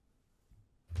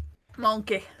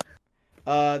 Monkey.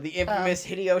 The infamous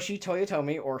Hideyoshi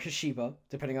Toyotomi, or Hashiba,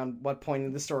 depending on what point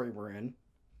in the story we're in.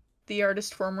 The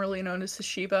artist formerly known as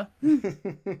Hashiba.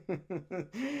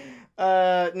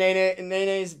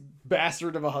 Nene's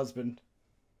bastard of a husband.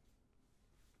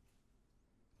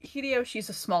 Hideyoshi's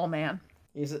a small man.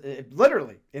 He's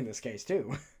literally in this case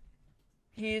too.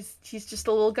 He's just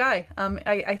a little guy.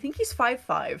 I think he's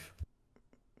 5'5".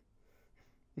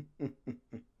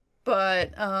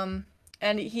 But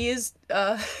and he is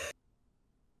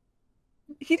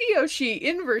Hideyoshi,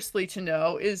 inversely to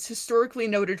know, is historically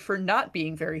noted for not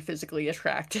being very physically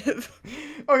attractive.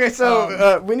 Okay,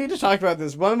 so we need to talk about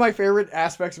this. One of my favorite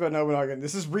aspects about Nobunaga, and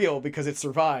this is real because it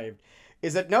survived,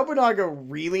 is that Nobunaga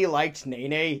really liked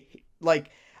Nene. Like,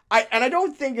 I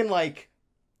don't think in like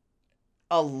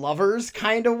a lover's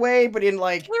kind of way, but in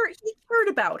like he cared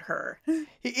about her.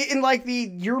 In like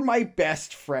the "you're my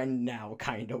best friend now"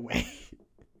 kind of way.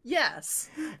 Yes.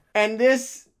 And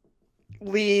this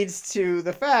leads to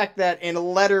the fact that in a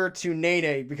letter to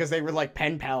Nene, because they were like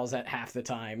pen pals at half the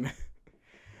time,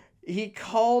 he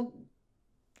called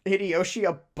Hideyoshi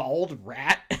a bald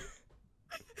rat.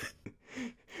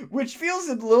 Which feels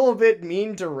a little bit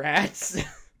mean to rats.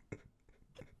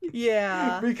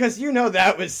 Yeah. Because you know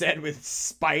that was said with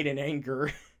spite and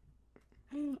anger.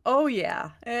 Oh yeah.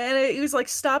 And it was like,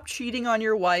 stop cheating on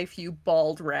your wife, you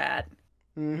bald rat.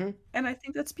 Mm-hmm. And I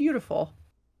think that's beautiful.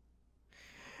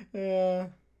 Yeah.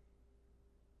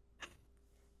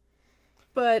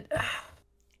 But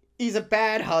he's a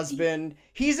bad husband.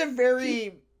 He's a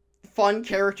very fun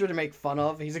character to make fun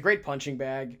of. He's a great punching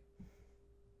bag.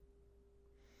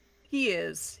 He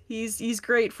is. He's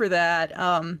great for that.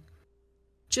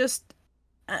 Just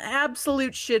an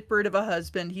absolute shitbird of a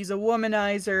husband. He's a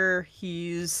womanizer.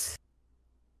 He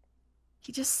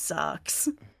just sucks.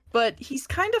 But he's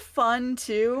kind of fun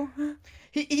too.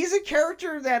 He's a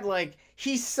character that like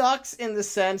he sucks in the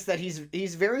sense that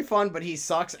he's very fun, but he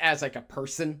sucks as like a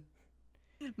person.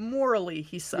 Morally,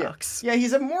 he sucks. Yeah,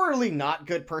 he's a morally not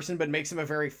good person, but makes him a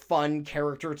very fun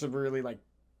character to really like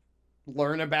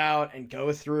learn about and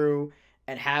go through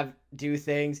and do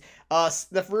things.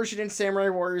 The version in Samurai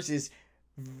Warriors is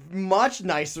much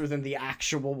nicer than the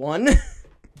actual one.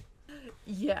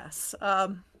 Yes.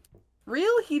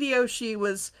 Real Hideyoshi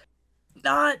was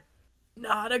not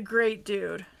a great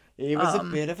dude. He was a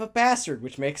bit of a bastard,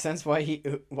 which makes sense why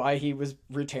he was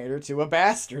retained to a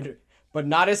bastard, but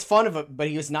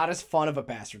he was not as fun of a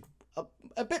bastard.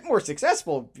 A bit more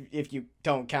successful if you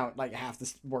don't count like half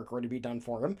the work already be done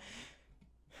for him.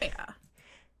 Yeah.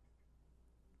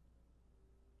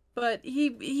 But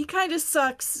he kind of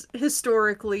sucks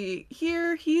historically.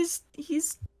 Here he's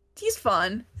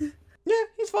fun. Yeah,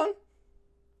 he's fun.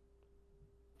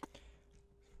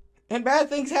 And bad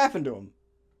things happen to him.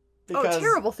 Because,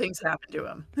 terrible things happen to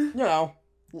him. You know,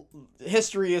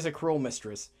 history is a cruel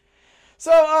mistress.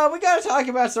 So, we gotta talk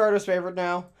about Sardo's favorite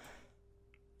now.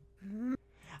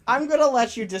 I'm gonna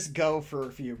let you just go for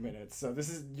a few minutes. So this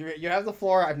is, you have the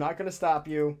floor. I'm not gonna stop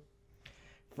you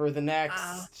for the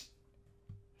next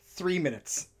 3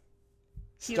 minutes.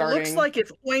 He looks like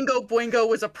if Oingo Boingo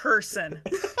was a person.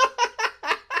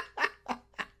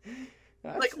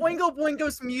 Like Oingo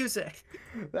Boingo's music.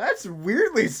 That's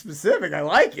weirdly specific. I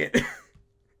like it.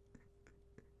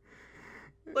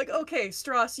 Like, okay,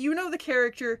 Strauss, you know the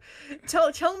character.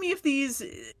 Tell me if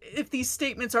these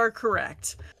statements are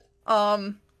correct.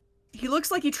 He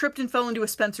looks like he tripped and fell into a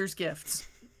Spencer's Gifts.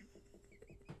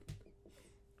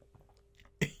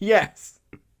 Yes.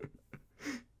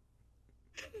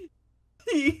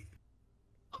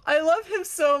 I love him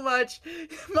so much.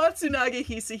 Matsunaga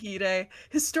Hisahide,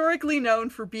 historically known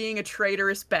for being a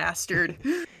traitorous bastard.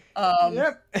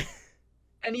 Yep.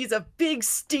 And he's a big,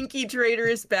 stinky,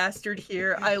 traitorous bastard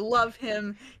here. I love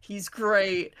him. He's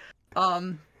great.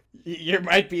 You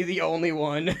might be the only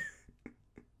one.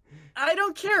 I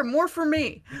don't care. More for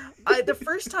me. The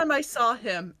first time I saw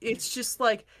him, it's just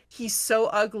like, he's so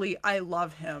ugly. I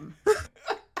love him.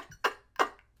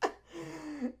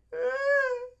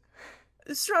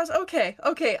 Strauss, okay.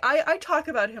 I talk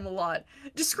about him a lot.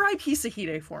 Describe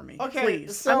Hisahide for me,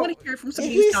 please. So I want to hear from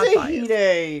somebody who's not biased.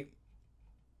 Hisahide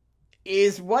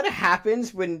is what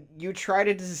happens when you try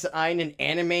to design an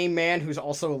anime man who's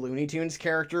also a Looney Tunes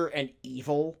character and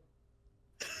evil.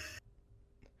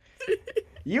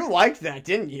 You liked that,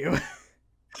 didn't you?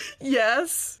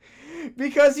 Yes.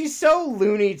 Because he's so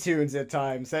Looney Tunes at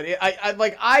times that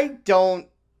I don't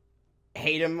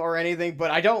hate him or anything,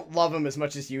 but I don't love him as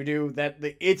much as you do.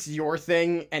 It's your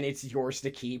thing and it's yours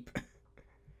to keep.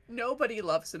 Nobody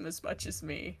loves him as much as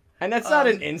me. And that's not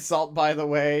an insult, by the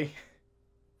way.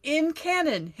 In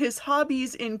canon, his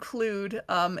hobbies include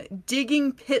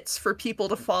digging pits for people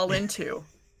to fall into.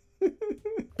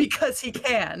 Because he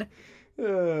can.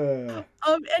 And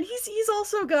he's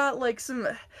also got like some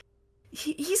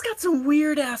he's got some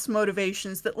weird ass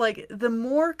motivations that, like, the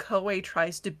more Koei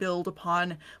tries to build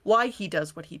upon why he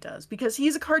does what he does, because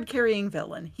he's a card carrying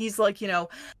villain. He's like, you know,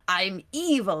 I'm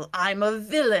evil, I'm a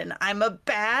villain, I'm a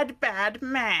bad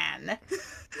man.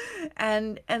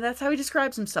 and that's how he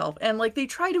describes himself. And like they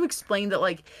try to explain that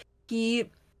like he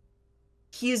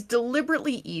is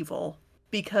deliberately evil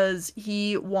because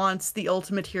he wants the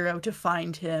ultimate hero to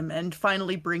find him and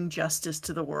finally bring justice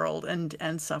to the world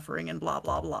and suffering and blah,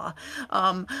 blah, blah.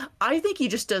 I think he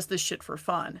just does this shit for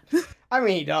fun. I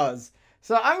mean, he does.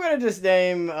 So I'm going to just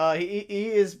name,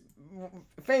 he is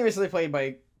famously played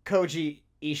by Koji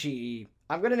Ishii.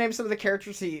 I'm going to name some of the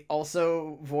characters he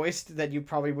also voiced that you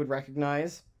probably would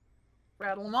recognize.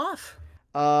 Rattle them off.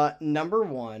 Number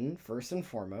one, first and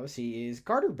foremost, he is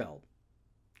Garter Belt.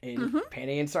 In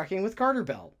Panty and Stocking with Garter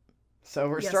Belt. So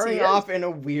we're starting off in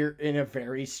a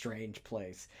very strange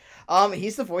place.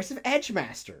 He's the voice of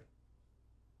Edgemaster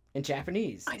in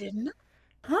Japanese. I didn't know.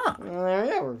 Huh.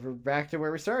 Yeah, we're back to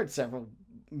where we started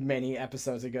many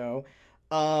episodes ago.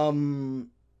 Let me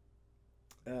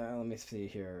see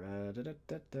here.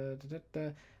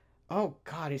 Oh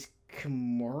God, he's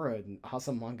Kimura in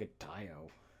Hasamanga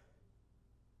Daio.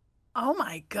 Oh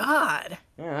my God.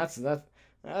 Yeah, that's not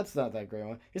that great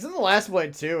one. He's in the Last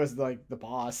Blade too as like the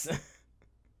boss.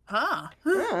 Huh.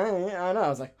 Yeah, I know. I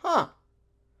was like, huh.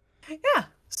 Yeah.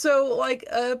 So like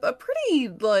a pretty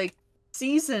like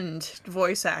seasoned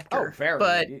voice actor. Oh, very.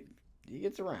 But he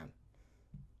gets around.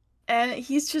 And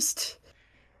he's just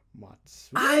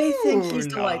Matsunaga. I think he's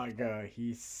delightful.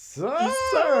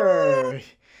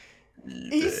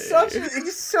 He's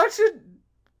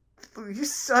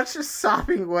such a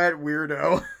sopping wet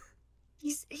weirdo.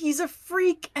 He's a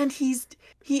freak, and he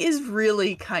is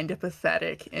really kind of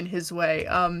pathetic in his way.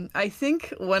 I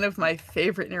think one of my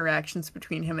favorite interactions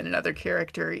between him and another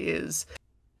character is,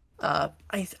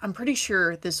 I'm pretty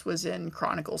sure this was in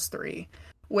Chronicles 3,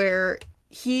 where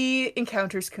he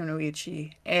encounters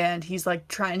Kunoichi, and he's like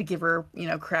trying to give her, you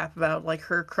know, crap about like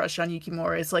her crush on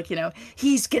Yukimura. It's like, you know,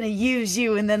 he's gonna use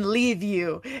you and then leave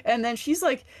you, and then she's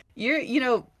like,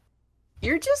 you're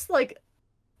just like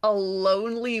a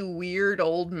lonely, weird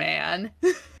old man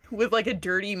with like a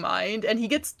dirty mind, and he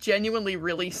gets genuinely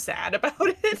really sad about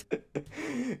it.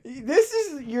 This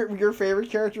is your favorite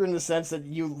character in the sense that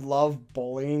you love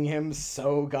bullying him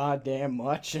so goddamn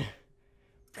much.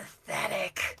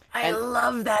 Pathetic. I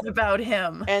love that about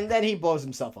him. And then he blows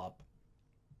himself up.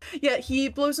 Yeah, he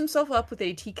blows himself up with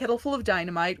a tea kettle full of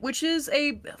dynamite, which is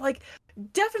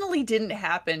definitely didn't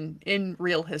happen in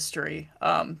real history.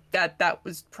 That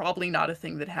was probably not a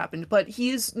thing that happened, but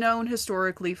he's known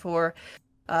historically for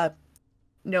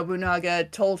Nobunaga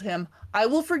told him, I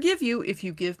will forgive you if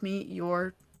you give me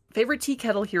your favorite tea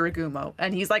kettle, Hiragumo.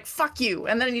 And he's like, fuck you.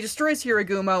 And then he destroys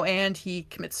Hiragumo and he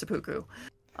commits seppuku.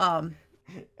 And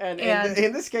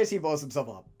in this case, he blows himself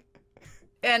up.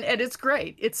 And it's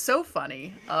great. It's so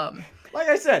funny. Like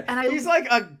I said, he's like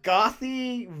a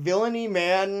gothy, villainy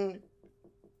man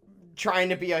trying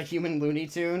to be a human Looney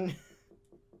Tune.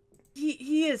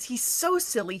 He is. He's so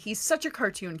silly. He's such a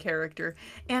cartoon character.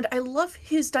 And I love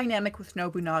his dynamic with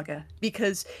Nobunaga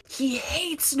because he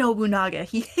hates Nobunaga.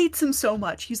 He hates him so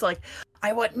much. He's like,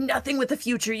 I want nothing with the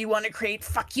future you want to create.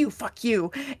 Fuck you, fuck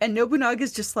you. And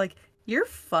Nobunaga's just like, you're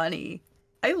funny.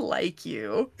 I like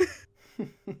you.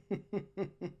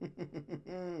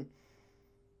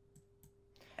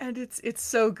 And it's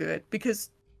so good because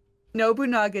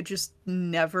Nobunaga just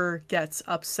never gets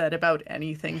upset about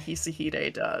anything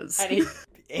Hisahide does. And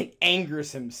it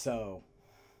angers him so.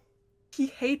 He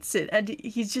hates it, and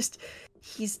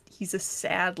he's a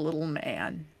sad little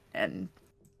man, and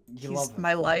he's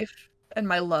my life and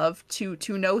my love. To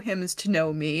know him is to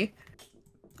know me.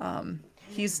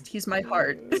 He's my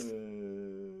heart.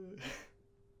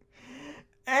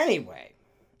 Anyway,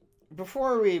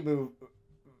 before we move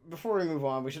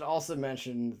on, we should also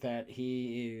mention that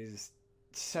he is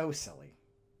so silly.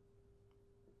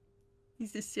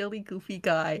 He's a silly, goofy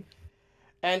guy.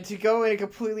 And to go in a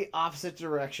completely opposite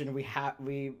direction, we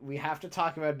have to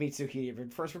talk about Mitsuhide,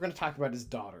 but first we're going to talk about his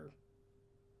daughter.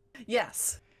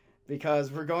 Yes.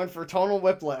 Because we're going for tonal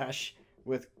whiplash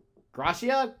with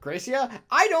Gracia?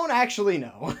 I don't actually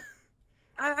know.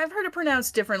 I've heard it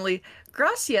pronounced differently.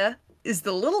 Gracia is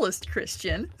the littlest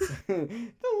Christian. The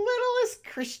littlest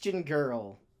Christian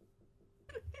girl.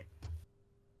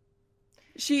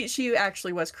 She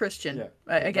actually was Christian.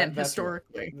 Yeah, again, that's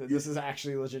historically. Right. This is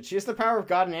actually legit. She has the power of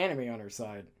God and anime on her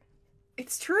side.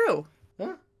 It's true.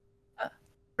 Huh?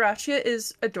 Gracia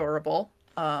is adorable.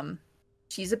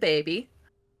 She's a baby.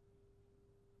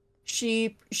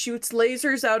 She shoots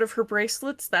lasers out of her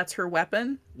bracelets. That's her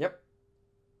weapon. Yep.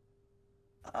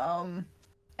 And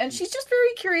she's just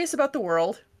very curious about the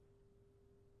world.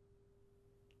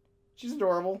 She's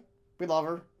adorable. We love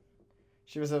her.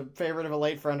 She was a favorite of a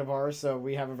late friend of ours, so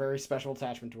we have a very special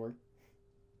attachment to her.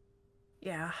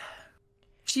 Yeah.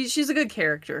 She's a good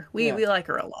character. We like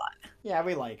her a lot. Yeah,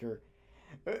 we like her.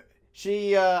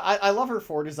 I love her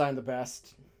 4 design the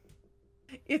best.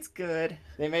 It's good.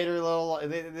 They made her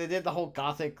they did the whole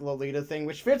gothic Lolita thing,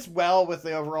 which fits well with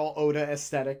the overall Oda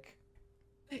aesthetic.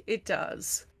 It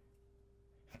does.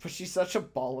 But she's such a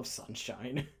ball of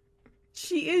sunshine.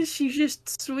 She is. She's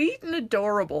just sweet and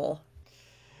adorable.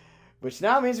 Which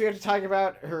now means we have to talk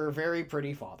about her very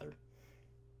pretty father.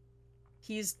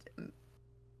 Akechi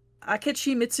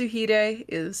Mitsuhide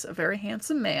is a very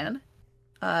handsome man.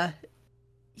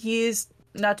 He is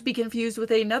not to be confused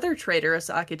with another traitorous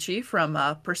Akechi from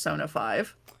Persona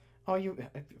 5. Oh,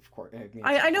 of course.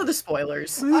 I know the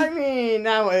spoilers. I mean,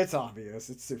 now it's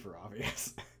obvious. It's super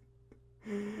obvious.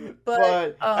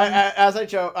 But as I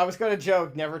joke, I was going to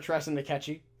joke, never trust in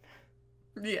Akechi.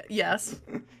 Yes.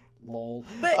 Lol.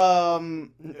 But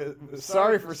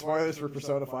sorry for spoilers for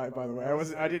Persona 5, by the way.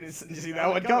 I didn't see that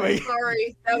one coming.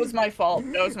 Sorry, that was my fault.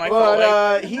 Fault.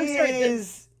 But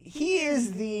he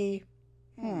is the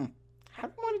how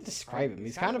do I want to describe him?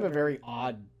 He's kind of a very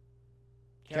odd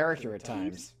character at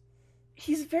times.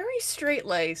 He's very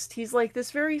straight-laced. He's like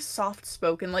this very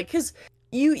soft-spoken, like, cause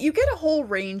you get a whole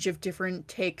range of different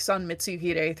takes on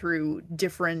Mitsuhide through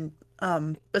different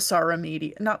Basara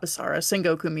media, not Basara,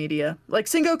 Sengoku media. Like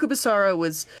Sengoku Basara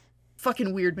was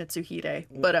fucking weird Mitsuhide,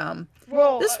 but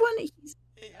this one he's...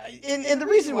 and the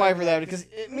reason why for that is because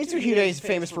Mitsuhide is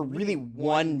famous for really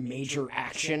one major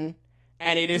action,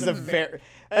 and it is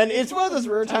it's one of those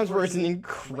rare times where it's an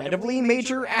incredibly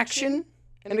major action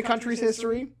in the country's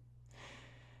history,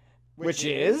 which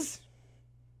is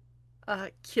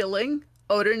killing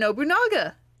Oda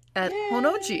Nobunaga at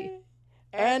Honnoji.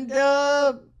 And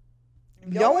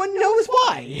no one knows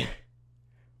why.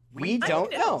 We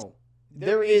don't know.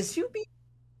 There is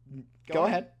Go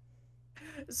ahead.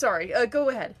 Sorry, go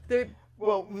ahead. There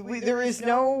is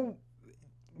no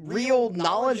real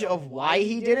knowledge of why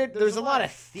he did it. There's a lot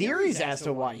of theories as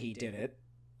to why he did it.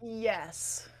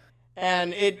 Yes.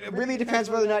 And it really depends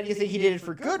whether or not you think he did it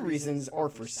for good reasons or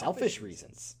for selfish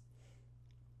reasons.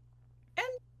 And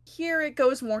here it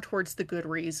goes more towards the good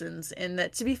reasons, in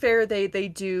that, to be fair, they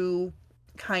do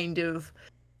kind of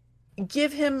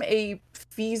give him a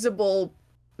feasible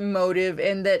motive,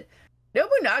 in that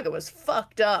Nobunaga was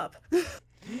fucked up.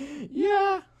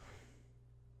 Yeah.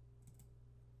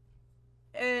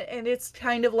 And it's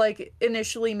kind of like,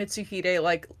 initially Mitsuhide,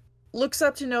 like, looks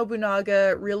up to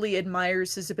Nobunaga, really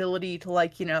admires his ability to,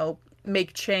 like, you know,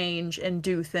 make change and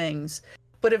do things.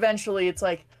 But eventually it's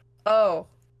like, oh,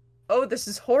 this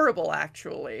is horrible,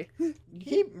 actually. You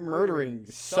keep murdering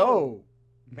so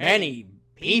many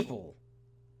people.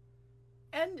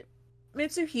 And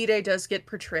Mitsuhide does get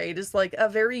portrayed as, like, a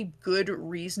very good,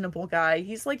 reasonable guy.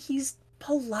 He's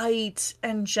polite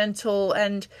and gentle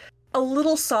and a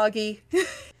little soggy.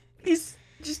 He's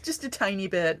just a tiny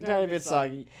bit. Tiny bit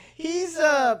soggy. He's,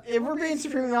 if we're being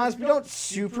supremely honest, we don't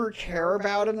super care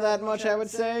about him that much, I would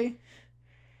say.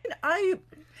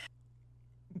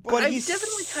 But he's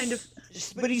definitely kind of...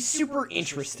 But he's super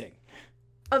interesting.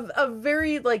 A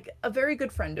very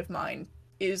good friend of mine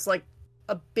is, like,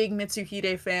 a big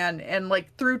Mitsuhide fan, and,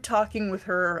 like, through talking with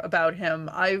her about him,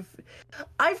 I've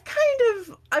kind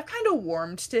of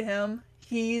warmed to him.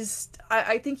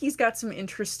 I think he's got some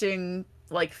interesting,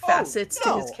 like, facets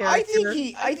to his character.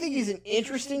 I think he's an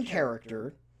interesting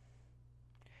character.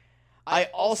 I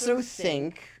also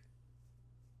think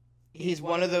he's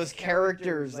one of those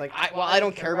characters, like, I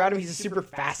don't care about him. He's a super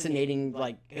fascinating,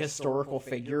 like, historical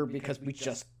figure because we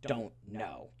just don't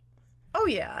know. Oh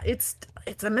yeah, it's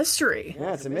a mystery.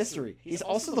 Yeah, it's a mystery. He's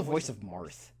also the voice of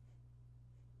Marth.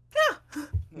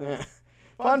 Yeah.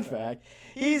 Fun fact.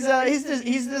 He's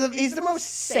the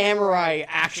most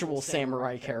actual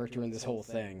samurai character in this whole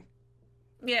thing.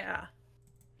 Yeah.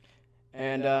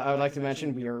 And I would like to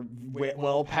mention we are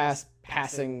well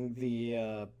passing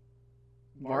the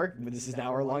mark. This is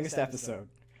now our longest episode.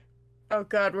 Oh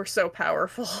god, we're so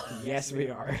powerful. Yes, we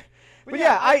are. But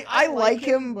yeah, I like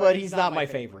him, but he's not my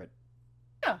favorite.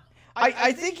 Yeah.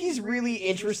 I think he's really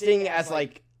interesting as,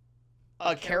 like,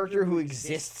 a character who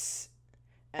exists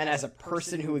and as a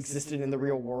person who existed in the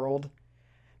real world.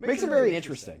 Makes him very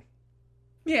interesting.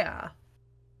 Yeah.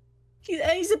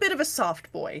 He's a bit of a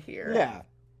soft boy here. Yeah.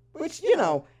 Which, you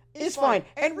know, is fine.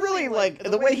 And really, like,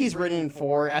 the way he's written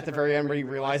for at the very end when he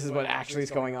realizes what actually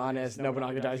is going on as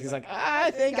Nobunaga dies, he's like,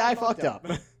 I think I fucked up.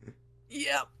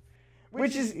 Yep.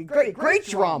 Which is great. Great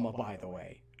drama, by the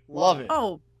way. Love it.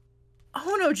 Oh,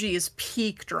 Honoji is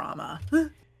peak drama.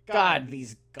 God,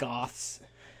 these goths.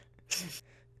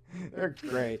 They're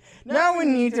great. Now we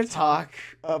need to talk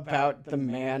about the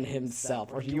man himself.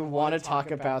 Or do you want to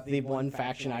talk about the one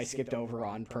faction I skipped over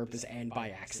on purpose and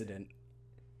by accident?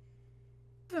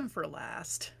 Them for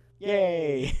last.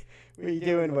 Yay! We're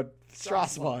doing what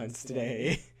Strauss wants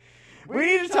today. We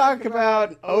need to talk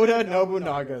about Oda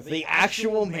Nobunaga, the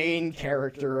actual main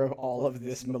character of all of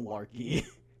this malarkey.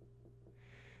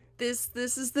 This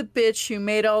is the bitch who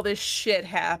made all this shit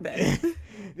happen.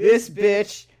 This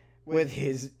bitch, with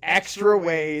his extra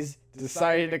ways,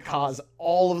 decided to cause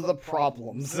all of the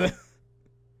problems.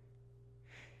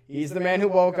 He's the man who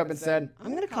woke up and said,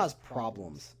 I'm gonna cause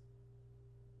problems.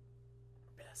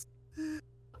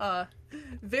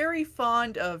 Very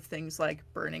fond of things like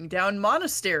burning down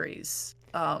monasteries,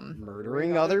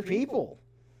 Murdering other people.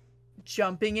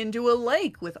 jumping into a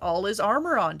lake with all his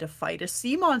armor on to fight a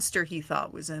sea monster he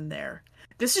thought was in there.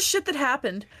 This is shit that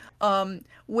happened.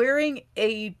 Wearing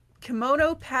a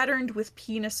kimono patterned with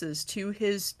penises to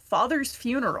his father's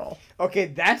funeral. Okay,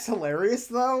 that's hilarious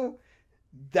though.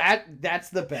 That's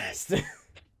the best. Did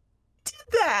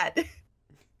that.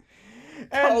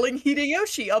 Calling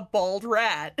Hideyoshi a bald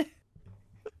rat.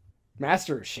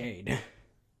 Master of Shade.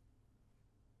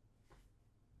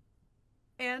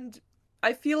 And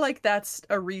I feel like that's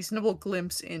a reasonable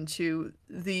glimpse into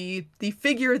the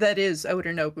figure that is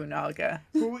Oda Nobunaga.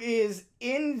 Who is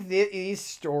in these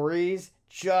stories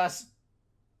just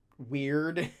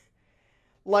weird.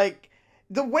 Like,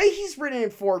 the way he's written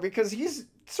it for, because he's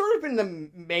sort of been the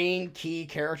main key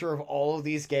character of all of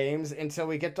these games until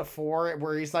we get to 4,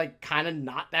 where he's, like, kind of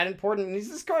not that important. And he's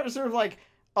just kind of sort of like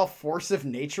a force of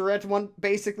nature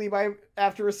basically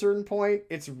after a certain point.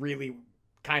 It's really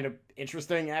kind of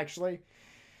interesting, actually.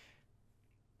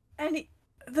 And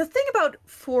the thing about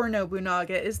 4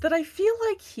 Nobunaga is that I feel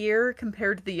like here,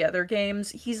 compared to the other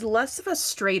games, he's less of a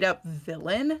straight-up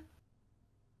villain.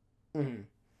 Mm-hmm.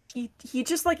 He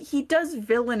just, like, he does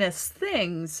villainous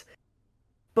things,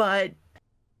 but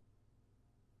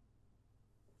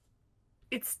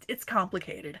it's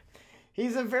complicated.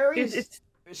 He's a very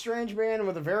strange man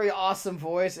with a very awesome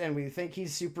voice, and we think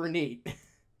he's super neat.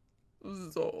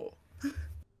 So...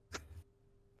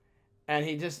 And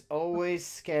he just always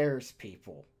scares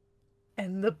people.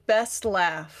 And the best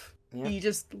laugh. Yeah. He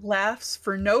just laughs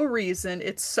for no reason.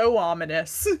 It's so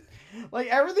ominous. Like,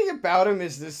 everything about him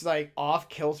is just, like,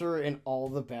 off-kilter in all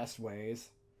the best ways.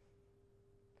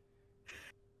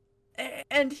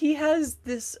 And he has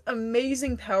this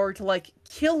amazing power to, like,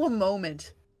 kill a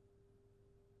moment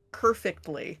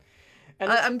perfectly.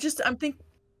 And I'm thinking...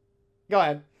 Go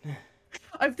ahead.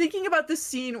 I'm thinking about this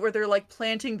scene where they're, like,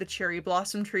 planting the cherry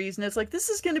blossom trees, and it's like, this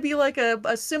is going to be, like,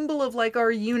 a symbol of, like,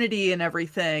 our unity and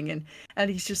everything, and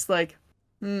he's just like,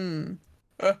 He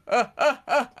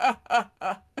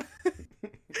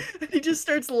just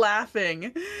starts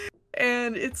laughing,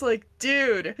 and it's like,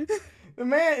 dude. The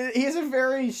man, he's a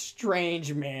very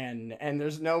strange man, and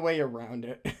there's no way around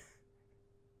it.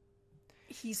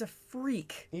 He's a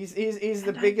freak. He's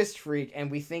the biggest freak,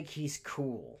 and we think he's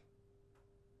cool.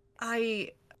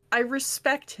 I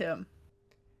respect him.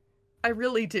 I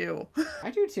really do. I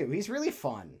do too. He's really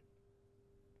fun.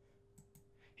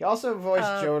 He also voiced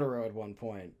Jotaro at one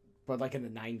point, but like in the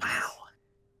 90s. Wow.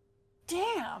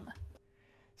 Damn.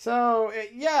 So,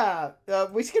 yeah,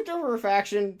 we skipped over a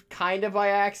faction kind of by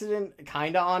accident,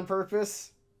 kind of on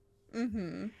purpose.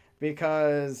 Mm-hmm.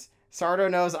 Because Sardo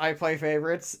knows I play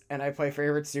favorites, and I play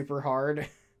favorites super hard.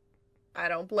 I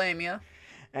don't blame you.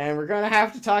 And we're going to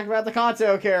have to talk about the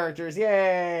Kanto characters.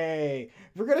 Yay!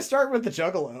 We're going to start with the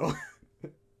Juggalo.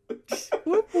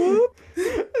 Whoop whoop.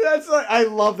 That's like, I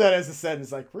love that as a sentence.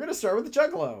 Like, we're going to start with the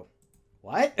Juggalo.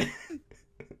 What?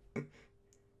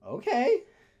 Okay.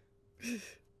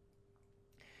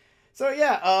 So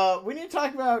yeah, we need to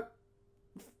talk about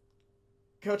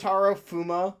Kotaro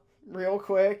Fuma real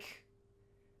quick.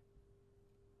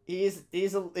 He is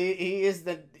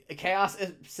the chaos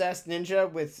obsessed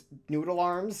ninja with noodle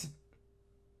arms.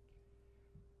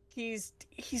 He's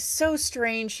so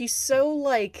strange. He's so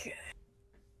like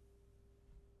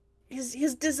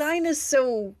his design is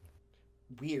so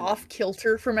weird. off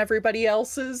kilter from everybody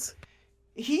else's.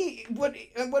 What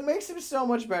makes him so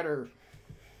much better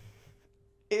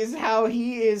is how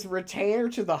he is retainer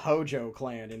to the Hojo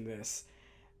clan in this.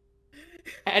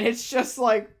 And it's just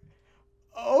like,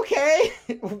 okay,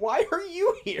 why are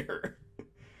you here?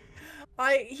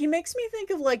 He makes me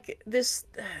think of like this,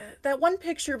 that one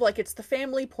picture of like, it's the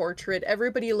family portrait.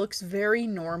 Everybody looks very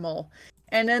normal.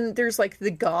 And then there's like the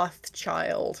goth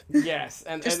child. Yes.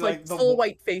 And just and, like the full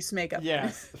white face makeup.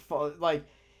 Yes. Like,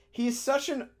 he's such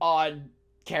an odd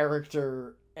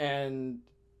character, and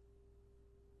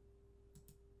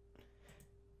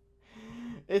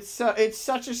it's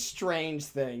such a strange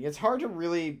thing. It's hard to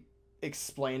really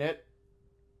explain it.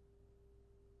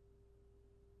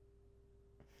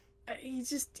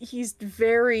 He's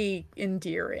very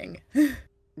endearing.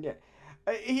 Yeah.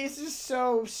 He's just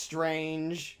so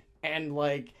strange, and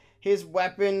like his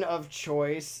weapon of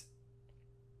choice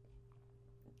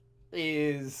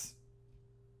is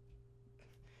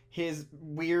his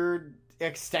weird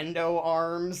extendo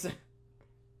arms.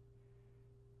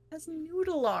 Has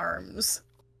noodle arms.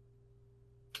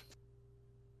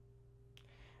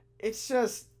 It's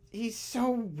just, he's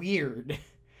so weird.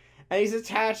 And he's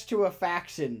attached to a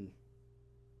faction.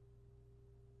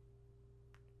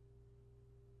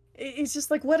 It's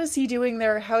just like, what is he doing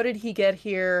there? How did he get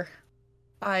here?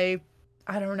 I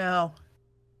don't know.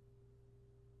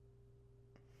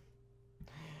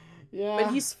 Yeah.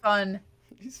 But he's fun.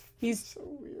 He's so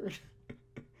weird.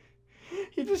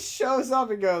 He just shows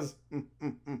up and goes,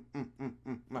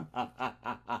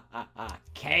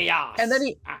 chaos. And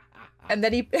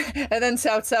then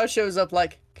Cao Cao shows up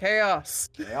like, chaos.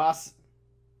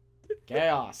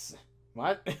 Chaos.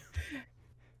 What?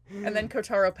 And then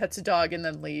Kotaro pets a dog and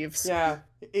then leaves. Yeah.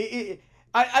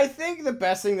 I think the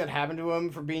best thing that happened to him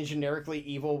for being generically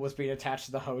evil was being attached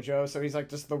to the Hojo, so he's like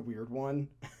just the weird one.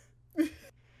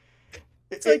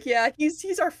 It's like, yeah,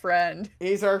 he's our friend.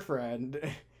 He's our friend.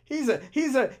 He's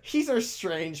our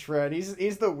strange friend.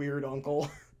 He's the weird uncle.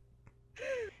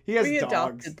 He has dogs.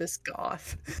 Adopted this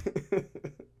goth.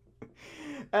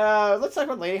 Let's talk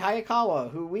about Lady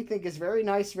Hayakawa, who we think is very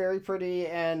nice, very pretty,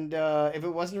 and if it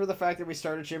wasn't for the fact that we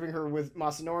started shipping her with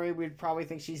Masanori, we'd probably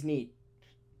think she's neat.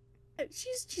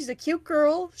 She's a cute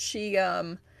girl. She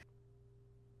is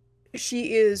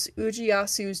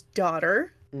Ujiyasu's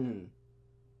daughter. Mm.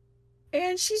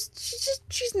 And she's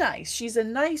nice. She's a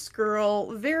nice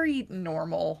girl, very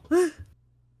normal.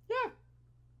 Yeah.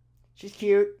 She's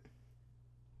cute.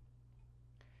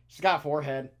 She's got a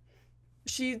forehead.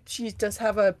 She does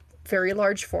have a very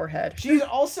large forehead. She's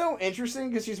also interesting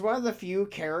because she's one of the few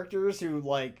characters who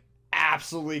like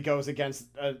absolutely goes against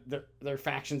their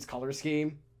faction's color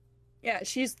scheme. Yeah,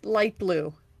 she's light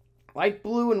blue. Light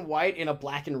blue and white in a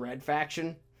black and red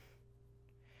faction.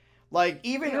 Like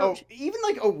even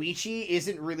like Oichi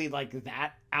isn't really like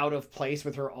that out of place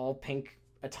with her all pink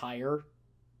attire.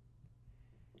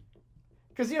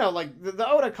 Because like the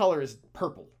Oda color is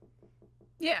purple.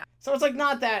 Yeah. So it's like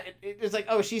not that. It's like,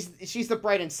 oh, she's the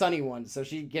bright and sunny one, so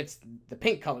she gets the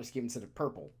pink color scheme instead of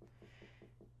purple.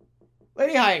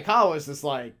 Lady Hayakawa is just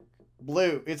like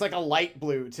blue. It's like a light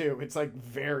blue too. It's like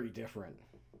very different.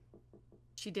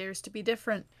 She dares to be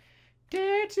different.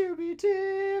 Dare to be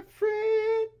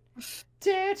different.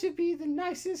 Dare to be the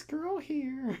nicest girl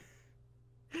here.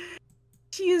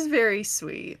 She is very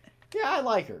sweet. Yeah, I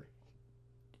like her.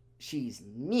 She's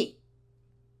neat.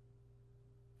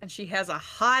 And she has a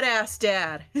hot ass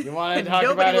dad. You want to talk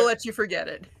about it? Nobody will let you forget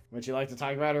it. Would you like to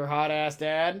talk about her hot ass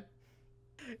dad?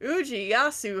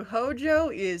 Ujiyasu Hojo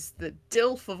is the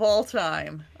DILF of all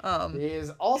time. He is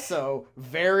also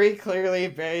very clearly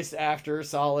based after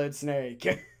Solid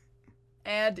Snake.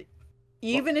 And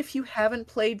even if you haven't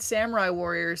played Samurai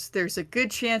Warriors, there's a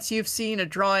good chance you've seen a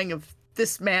drawing of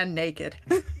this man naked.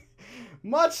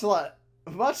 much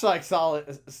like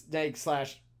Solid Snake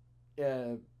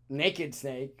 / Naked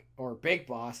Snake or Big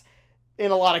Boss in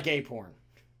a lot of gay porn.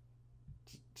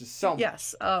 Just so much.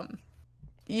 Yes.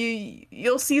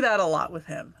 You'll see that a lot with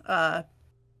him.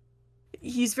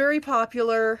 He's very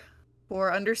popular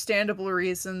for understandable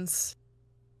reasons.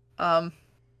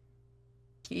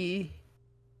 He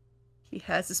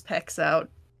has his pecs out,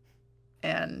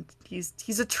 and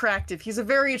he's attractive. He's a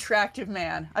very attractive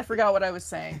man. I forgot what I was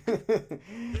saying.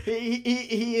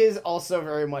 he is also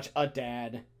very much a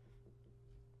dad.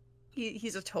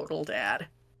 He's a total dad.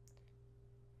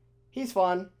 He's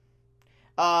fun.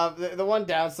 The one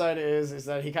downside is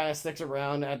that he kind of sticks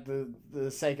around at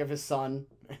the sake of his son,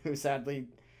 who sadly,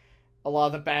 a lot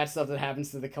of the bad stuff that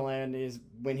happens to the clan is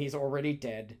when he's already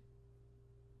dead.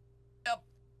 Yep.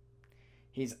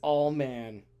 He's all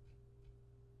man.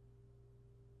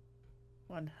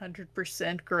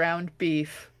 100% ground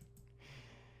beef.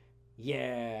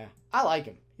 Yeah, I like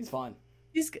him. He's fun.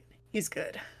 He's good. He's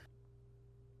good.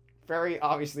 Very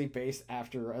obviously based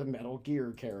after a Metal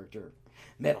Gear character.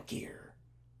 Metal Gear.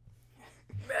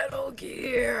 Metal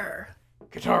Gear.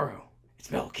 Kataro, it's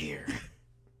Metal Gear.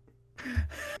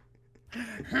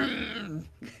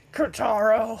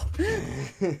 Kataro.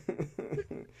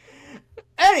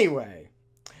 Anyway,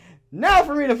 now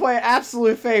for me to play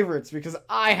absolute favorites because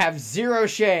I have zero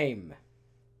shame.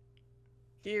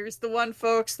 Here's the one,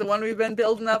 folks. The one we've been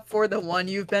building up for. The one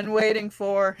you've been waiting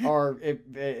for. Or,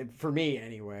 for me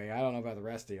anyway. I don't know about the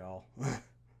rest of y'all.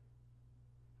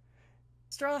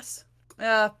 Strauss,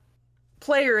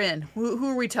 player in. Who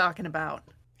are we talking about?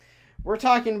 We're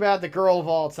talking about the girl of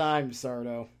all time,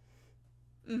 Sardo.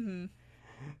 Mm-hmm.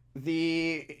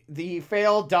 The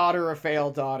failed daughter of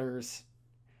failed daughters.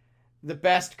 The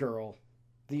best girl.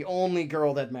 The only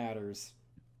girl that matters.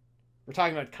 We're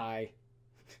talking about Kai.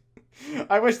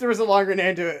 I wish there was a longer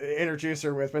name to introduce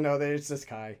her with, but no, it's just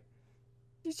Kai.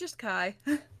 He's just Kai.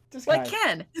 Just like Kai.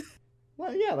 Ken.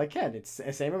 Well, yeah, like Ken. It's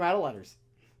the same amount of letters.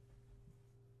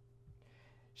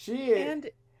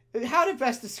 How to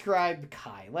best describe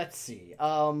Kai? Let's see.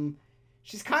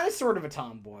 She's kind of sort of a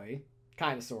tomboy.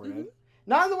 Kind of sort of. Mm-hmm.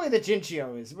 Not in the way that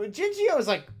Jinchio is, but Jinchio is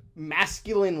like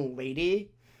masculine lady.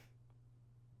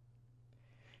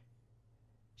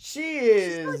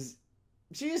 She's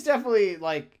definitely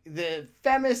like the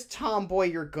feminist tomboy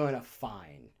you're gonna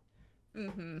find.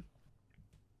 Mm-hmm.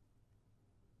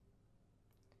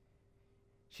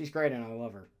 She's great and I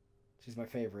love her. She's my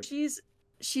favorite.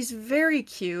 She's very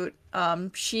cute.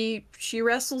 She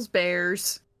wrestles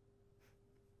bears.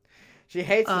 She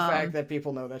hates the fact that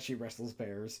people know that she wrestles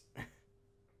bears.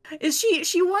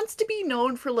 She wants to be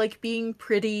known for like being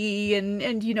pretty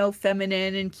and you know,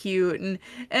 feminine and cute and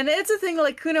it's a thing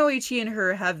like Kunoichi and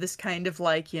her have this kind of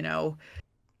like, you know,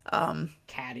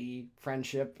 catty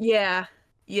friendship. Yeah.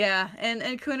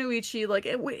 And Kunoichi like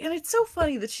and it's so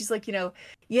funny that she's like, you know,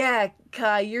 yeah,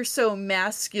 Kai, you're so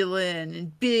masculine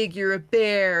and big, you're a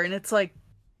bear, and it's like,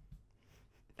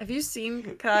 have you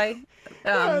seen Kai?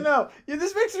 No. Yeah,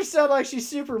 this makes her sound like she's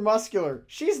super muscular.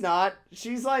 She's not.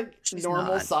 She's like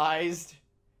normal sized.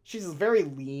 She's very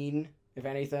lean, if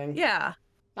anything. Yeah.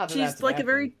 She's like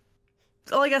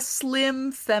like a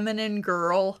slim, feminine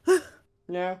girl.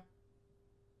 Yeah.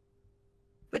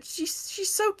 But she's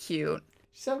so cute.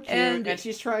 So cute, and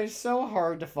she's trying so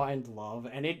hard to find love,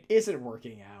 and it isn't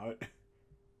working out.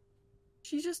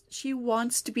 She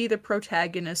wants to be the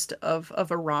protagonist of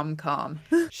a rom-com.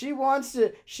 She wants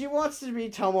to be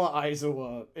Tomo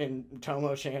Aizawa, and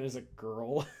Tomo-chan is a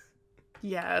girl.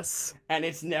 Yes. And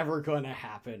it's never gonna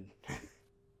happen.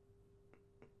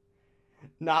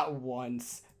 Not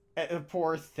once. The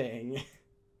poor thing.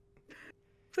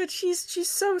 But she's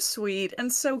so sweet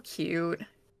and so cute.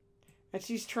 And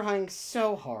she's trying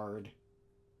so hard.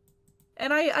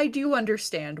 And I do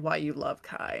understand why you love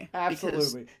Kai.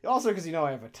 Absolutely. Also because you know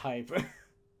I have a type.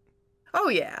 Oh,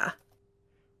 yeah.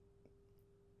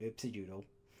 Oopsie doodle.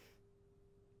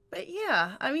 But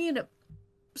yeah, I mean,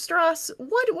 Strauss,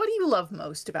 what do you love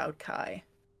most about Kai?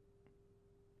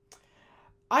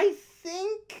 I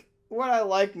think what I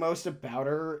like most about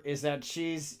her is that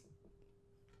she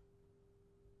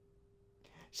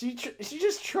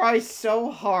just tries so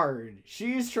hard.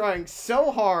 She's trying so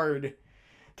hard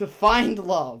to find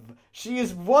love. She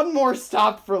is one more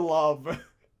stop for love,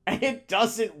 and it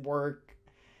doesn't work.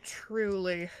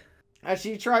 Truly. And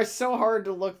she tries so hard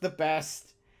to look the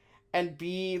best and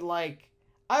be like,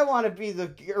 I want to be the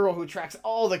girl who tracks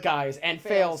all the guys, and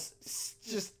fails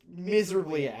just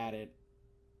miserably at it.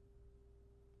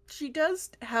 She does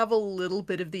have a little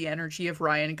bit of the energy of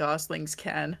Ryan Gosling's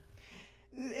Ken.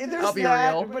 I'll be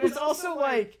real. But it's also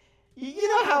like, you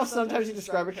know how sometimes you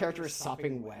describe a character as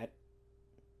sopping wet?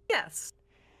 Yes.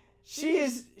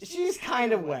 She's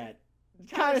kind of wet.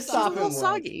 Kind of sopping wet. She's a little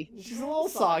soggy. She's a little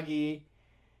soggy.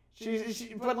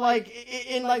 But like,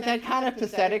 in like that kind of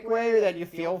pathetic way that you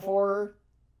feel for her.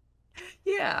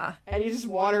 Yeah. And you just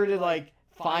want her to like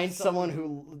find someone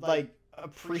who like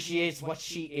appreciates what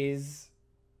she is.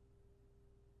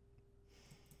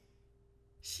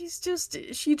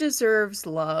 She deserves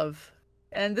love.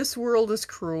 And this world is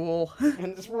cruel.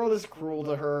 And this world is cruel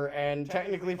to her, and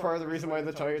technically part of the reason why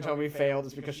the Toyotomi failed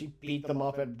is because she beat them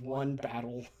up at one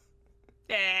battle.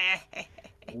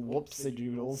 Whoopsie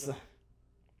doodles.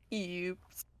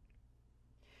 Oops.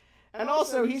 And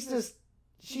also, she's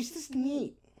just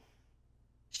neat.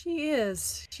 She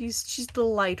is. She's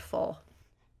delightful.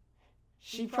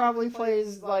 She probably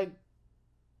plays, like,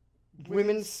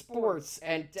 women's sports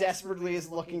and desperately is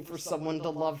looking for someone to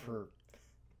love her.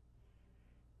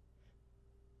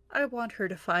 I want her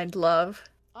to find love.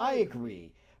 I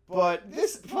agree. But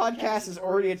this podcast is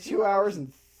already at 2 hours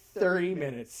and 30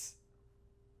 minutes.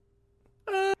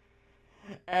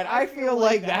 And I feel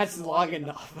like that's long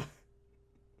enough.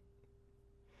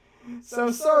 So,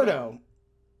 Sardo.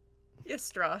 Yes,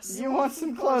 Strauss. You want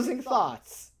some closing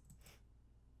thoughts?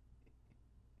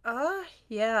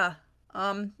 Yeah.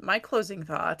 My closing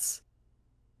thoughts.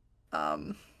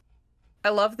 I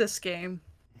love this game.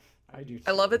 I do too.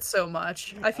 I love it so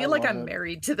much. I feel like I'm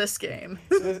married to this game.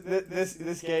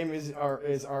 This game is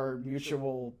our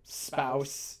mutual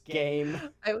spouse game.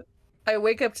 I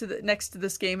wake up next to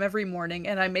this game every morning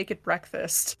and I make it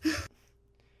breakfast.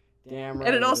 Damn right.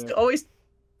 And it also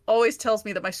always tells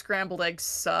me that my scrambled eggs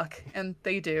suck, and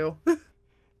they do.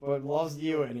 But loves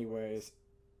you anyways.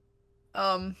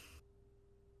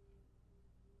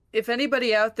 If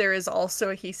anybody out there is also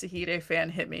a Hisahide fan,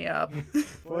 hit me up.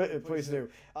 Please do.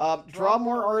 Draw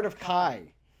more art of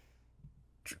Kai.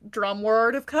 Draw more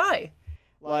art of Kai.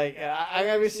 Like, I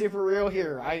gotta be super real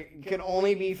here. I can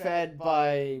only be fed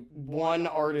by one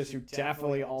artist who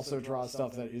definitely also draws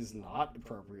stuff that is not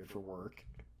appropriate for work.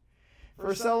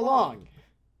 For so long.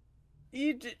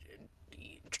 You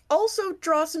also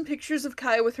draw some pictures of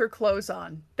Kai with her clothes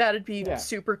on. That'd be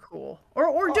super cool.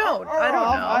 Or don't. I don't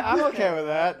know. I'm okay with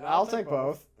that. I'll take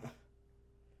both.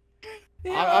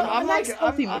 Yeah,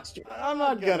 I'm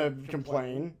not gonna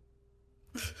complain.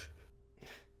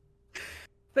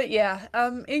 But yeah,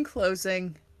 in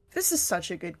closing, this is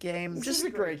such a good game. This is a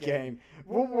great game.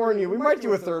 We'll warn you, we might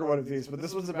do a third one of these, but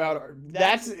this one's about...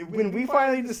 That's when we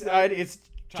finally decide it's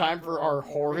time for our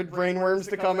horrid brainworms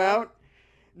to come out.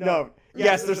 No.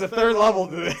 Yes, there's a third level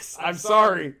to this. I'm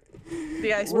sorry.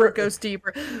 The iceberg goes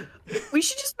deeper. We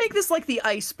should just make this like the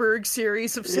Iceberg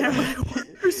series of Samurai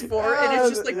Warriors 4, and it's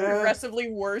just like progressively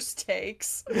worse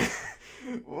takes.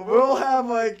 We'll have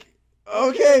like...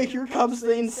 Okay, here comes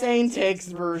the insane takes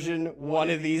version one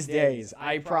of these days.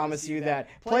 I promise you that.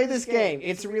 Play this game.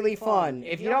 It's really fun.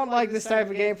 If you don't like this type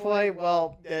of gameplay,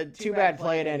 well, too bad.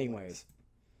 Play it anyways.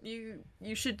 You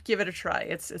should give it a try.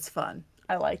 It's fun.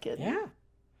 I like it. Yeah.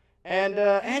 And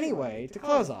anyway, to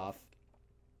close off,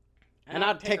 and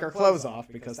not take our clothes off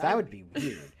because that would be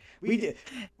weird.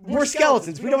 We're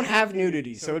skeletons. We don't have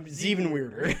nudity, so it's even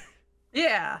weirder.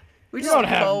 Yeah. We just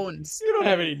have bones. You don't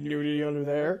have any nudity under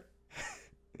there.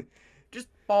 Just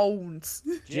bones.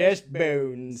 Just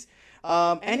bones.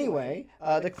 Anyway,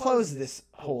 to close this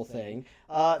whole thing,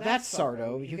 that's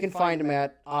Sardo. You can find him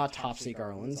at Topsy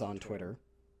Garlands on Twitter.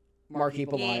 Marky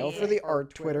Palayo for the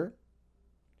art Twitter.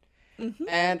 Mm-hmm.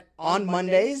 And on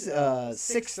Mondays,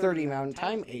 6:30 Mountain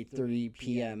Time, 8:30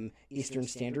 p.m. Eastern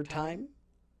Standard Time.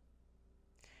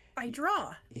 I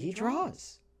draw. He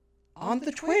draws. On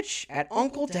the Twitch at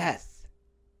Uncle Death.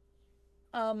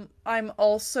 I'm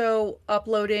also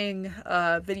uploading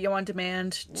video on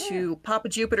demand to Papa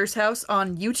Jupiter's house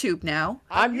on YouTube now.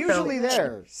 I'm usually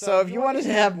there. So if you wanted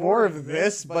to have more of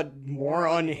this, but more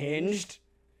unhinged,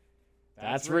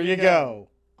 that's where you go.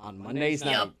 On Mondays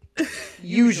night.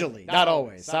 Usually. Not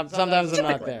always. Sometimes I'm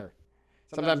not there.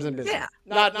 Sometimes I'm busy. Yeah.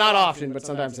 Not often, but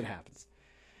sometimes it happens.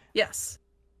 Yes.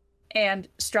 And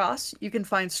Strauss, you can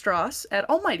find Strauss at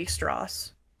Almighty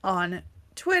Strauss on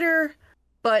Twitter,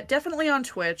 but definitely on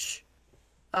Twitch.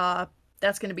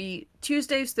 That's going to be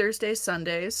Tuesdays, Thursdays,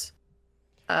 Sundays,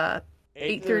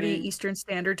 8:30 Eastern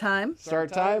Standard Time.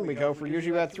 Start time, we go for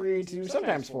usually about 3 to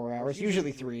sometimes 4 hours,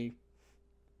 usually 3.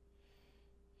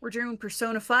 We're doing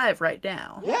Persona 5 right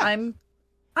now. Yeah. I'm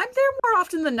there more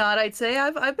often than not, I'd say.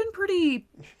 I've been pretty...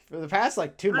 For the past,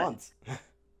 2 months.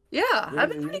 Yeah, I've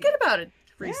been pretty good about it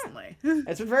recently. Yeah.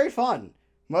 It's been very fun.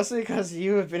 Mostly because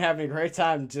you have been having a great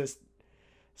time just...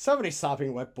 Somebody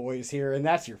sopping wet boys here, and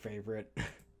that's your favorite.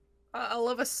 I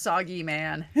love a soggy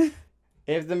man.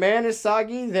 If the man is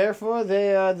soggy, therefore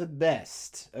they are the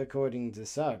best, according to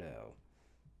Sardo.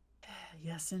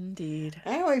 Yes, indeed.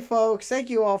 Anyway, folks, thank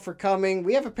you all for coming.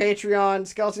 We have a Patreon,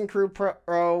 Skeleton Crew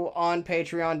Pro, on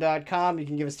patreon.com. You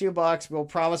can give us $2. We'll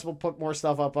promise we'll put more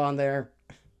stuff up on there.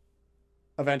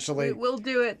 Eventually. We'll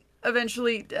do it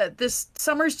eventually. This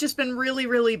summer's just been really,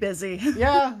 really busy.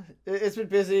 Yeah, it's been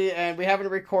busy, and we haven't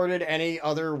recorded any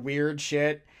other weird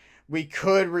shit. We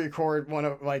could record one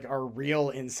of, our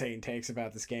real insane takes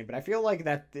about this game, but I feel like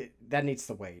that needs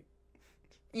to wait.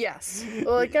 Yes.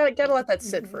 Well, I gotta let that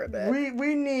sit for a bit.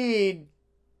 We need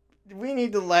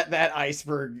to let that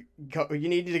iceberg go. You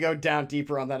need to go down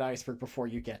deeper on that iceberg before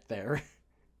you get there.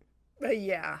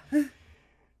 Yeah.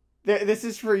 This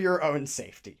is for your own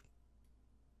safety.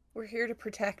 We're here to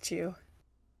protect you.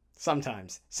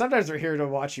 Sometimes we're here to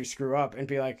watch you screw up and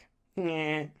be like,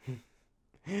 nah.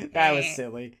 That was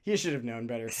silly. You should have known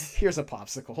better. Here's a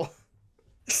popsicle.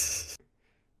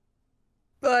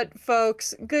 But,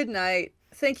 folks, good night.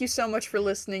 Thank you so much for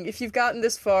listening. If you've gotten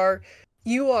this far,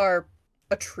 you are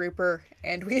a trooper,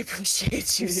 and we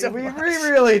appreciate you so much. We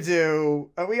really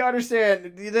do. We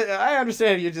understand. I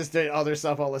understand you just did other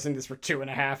stuff while listening to this for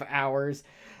 2.5 hours.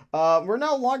 We're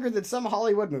no longer than some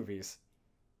Hollywood movies.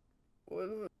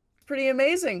 Pretty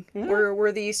amazing. Yeah.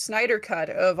 We're the Snyder cut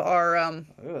of our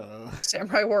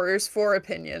Samurai Warriors 4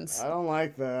 opinions. I don't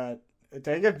like that.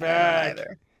 Take it back.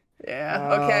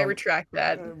 Yeah. Okay, I retract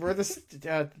that. We're just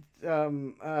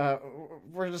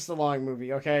a long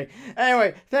movie. Okay.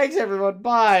 Anyway, thanks everyone.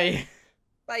 Bye.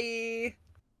 Bye.